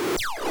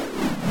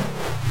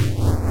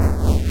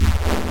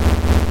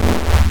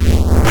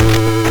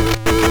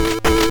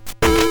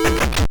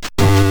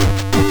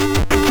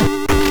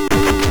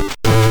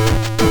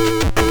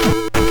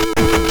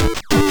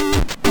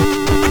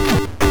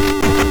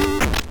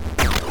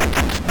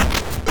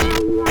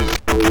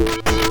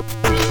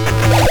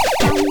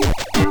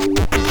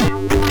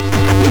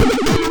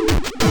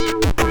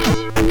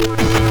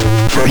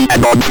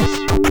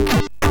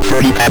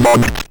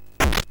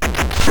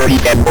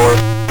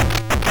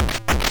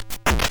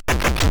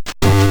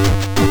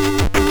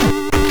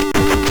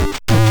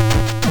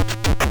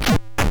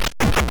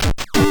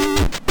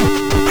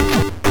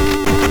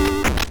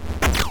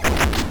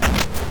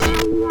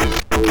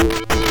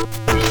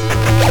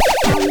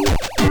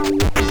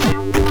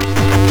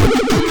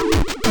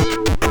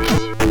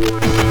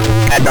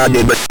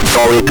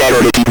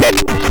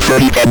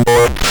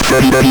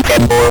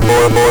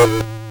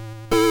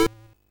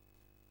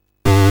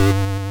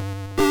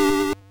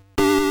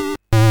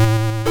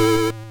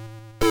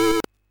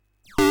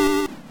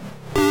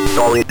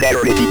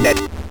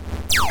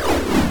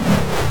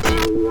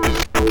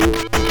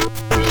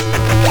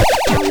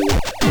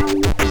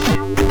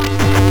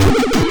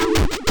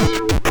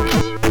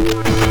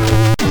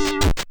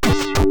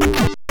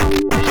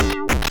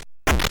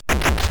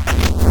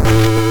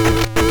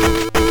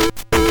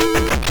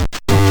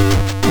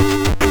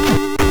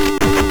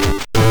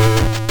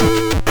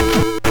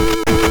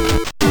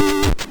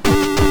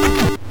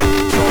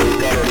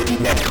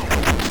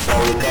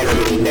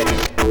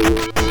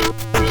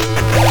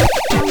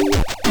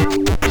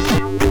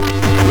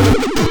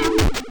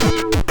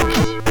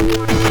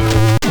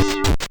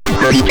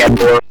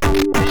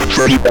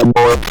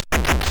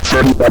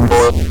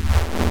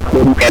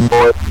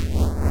 More.